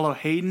 to follow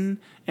Hayden,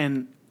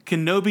 and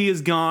Kenobi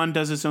is gone,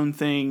 does his own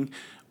thing.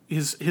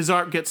 His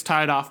arc gets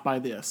tied off by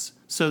this,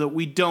 so that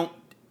we don't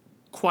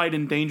quite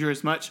endanger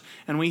as much,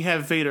 and we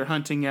have Vader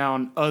hunting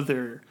down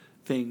other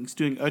things,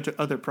 doing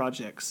other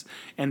projects,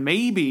 and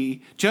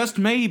maybe, just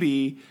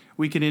maybe,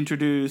 we can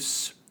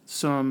introduce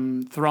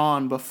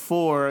Thrawn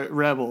before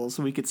Rebels.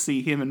 We could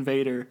see him and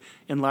Vader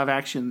in live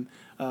action,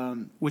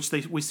 which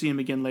we see him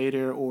again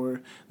later,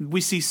 or we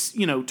see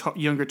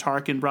younger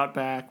Tarkin brought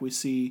back. We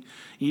see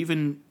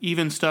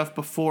even stuff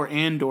before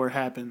Andor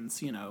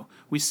happens.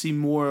 We see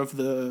more of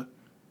the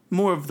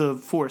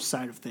Force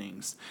side of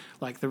things,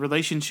 like the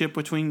relationship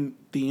between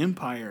the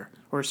Emperor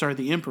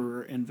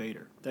and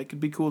Vader. That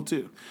could be cool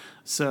too.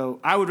 So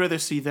I would rather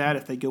see that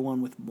if they go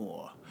on with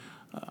more.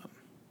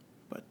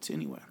 But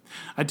anyway,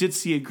 I did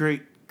see a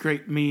great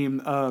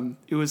meme.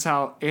 It was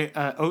how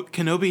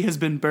Kenobi has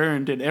been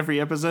burned in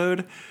every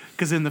episode,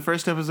 because in the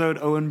first episode,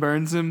 Owen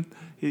burns him,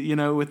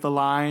 with the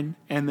line,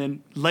 and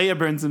then Leia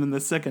burns him in the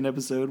second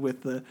episode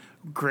with the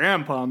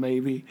grandpa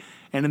maybe,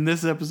 and in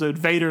this episode,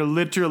 Vader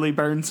literally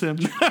burns him.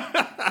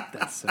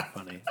 That's so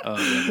funny. Oh,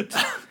 yeah.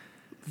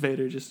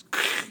 Vader just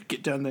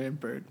get down there and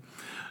burn.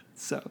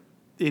 So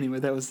anyway,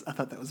 I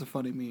thought that was a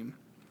funny meme.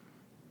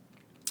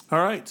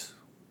 All right.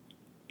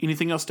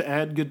 Anything else to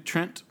add, good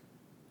Trent?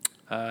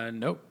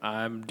 Nope.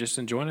 I'm just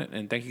enjoying it,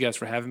 and thank you guys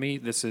for having me.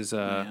 This is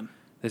my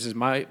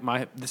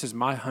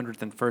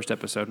 101st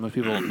episode. Most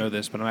people don't know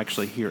this, but I'm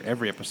actually here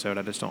every episode.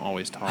 I just don't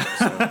always talk.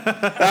 So.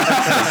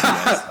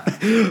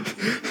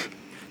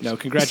 No,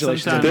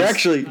 congratulations!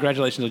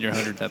 Congratulations on your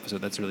 100th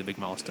episode. That's a really big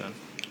milestone.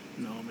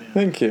 No, man.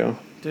 Thank you.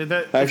 Dude,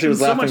 I actually was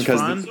laughing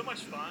because so much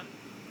fun.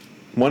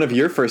 One of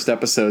your first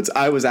episodes,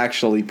 I was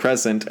actually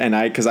present, and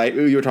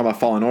you were talking about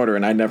Fallen Order,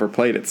 and I never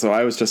played it, so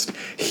I was just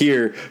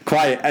here,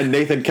 quiet, and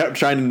Nathan kept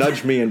trying to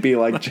nudge me and be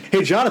like,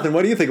 "Hey, Jonathan,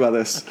 what do you think about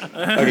this?"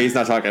 Okay, he's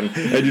not talking,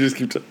 and you just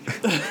keep.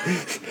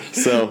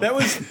 So that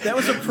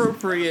was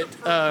appropriate,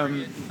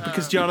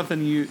 because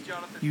Jonathan, you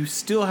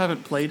still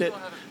haven't played it,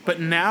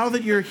 but now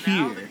that you're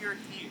here,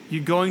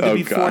 you're going to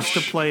be forced to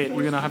play it.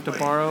 You're going to have to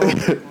borrow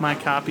my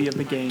copy of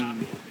the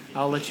game.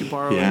 I'll let you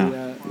borrow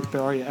your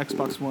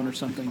Xbox One or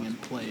something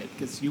and play it,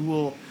 because you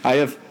will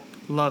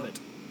love it.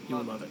 You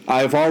will love it.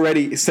 I have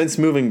already, since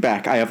moving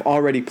back, I have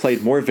already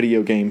played more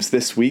video games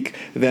this week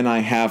than I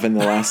have in the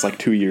last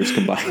 2 years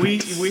combined.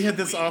 We had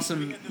this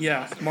awesome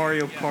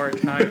Mario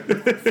Kart night,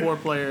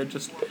 4-player,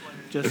 just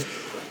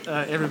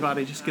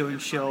everybody just going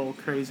shell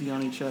crazy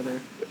on each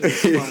other. It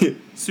was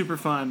fun. Super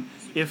fun.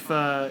 If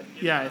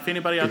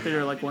anybody out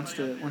there wants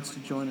to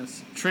join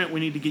us, Trent,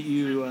 we need to get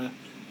you.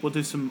 We'll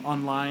do some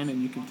online,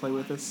 and you can play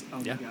with us. Oh,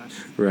 my gosh.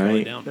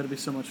 Right. That'll be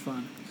so much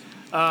fun.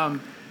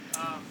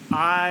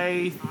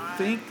 I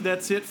think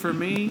that's it for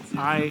me.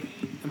 I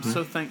am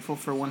so thankful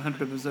for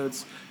 100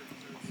 episodes.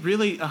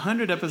 Really,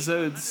 100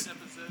 episodes,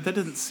 that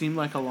doesn't seem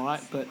like a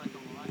lot, but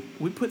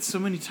we put so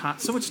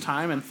much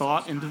time and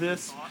thought into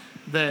this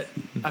that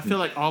I feel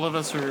like all of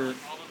us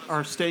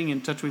are staying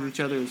in touch with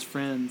each other as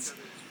friends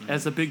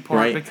as a big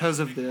part because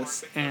of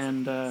this.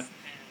 And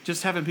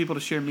just having people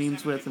to share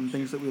memes with and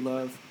things that we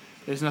love.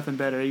 There's nothing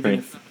better,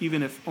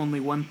 even if only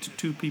 1 to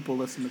 2 people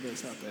listen to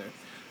this out there.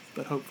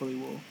 But hopefully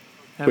we'll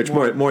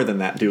have more than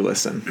that do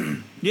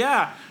listen.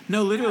 Yeah.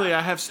 No, literally,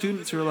 I have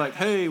students who are like,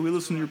 "Hey, we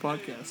listen to your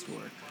podcast,"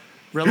 or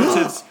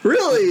relatives.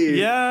 Really?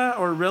 Yeah,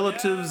 or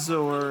relatives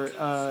or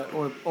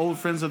old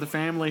friends of the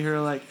family who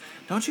are like,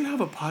 "Don't you have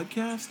a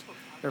podcast?"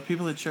 Or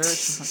people at church.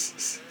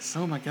 I'm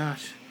like, oh my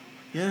gosh.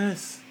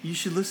 Yes, you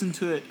should listen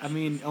to it. I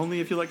mean, only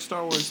if you like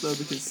Star Wars, though,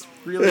 because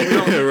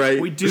really,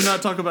 we do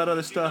not talk about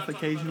other stuff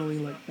occasionally,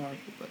 like Marvel,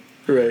 but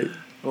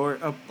or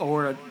a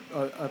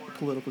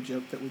political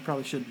joke that we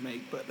probably shouldn't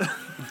make. But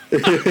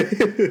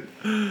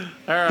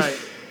all right,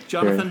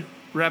 Jonathan,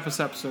 wrap us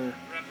up, sir.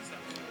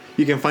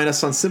 You can find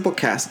us on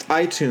Simplecast,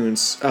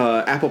 iTunes,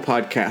 Apple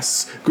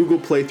Podcasts, Google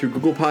Play through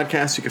Google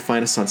Podcasts. You can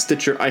find us on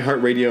Stitcher,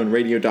 iHeartRadio, and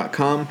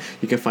Radio.com.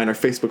 You can find our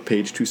Facebook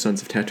page, Two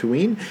Sons of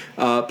Tatooine.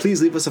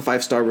 Please leave us a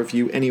 5-star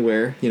review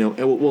anywhere.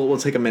 We'll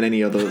take them in any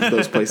of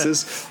those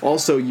places.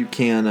 Also, you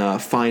can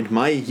find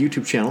my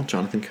YouTube channel,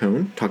 Jonathan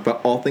Cohn, talk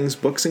about all things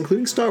books,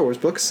 including Star Wars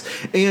books.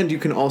 And you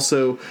can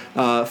also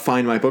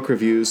find my book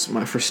reviews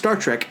for Star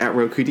Trek at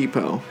Roku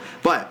Depot.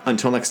 But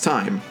until next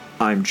time,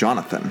 I'm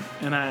Jonathan.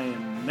 And I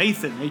am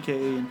Nathan, a.k.a.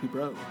 NP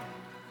Bro.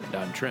 And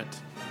I'm Trent.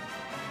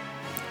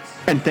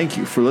 And thank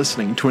you for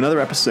listening to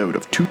another episode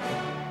of Two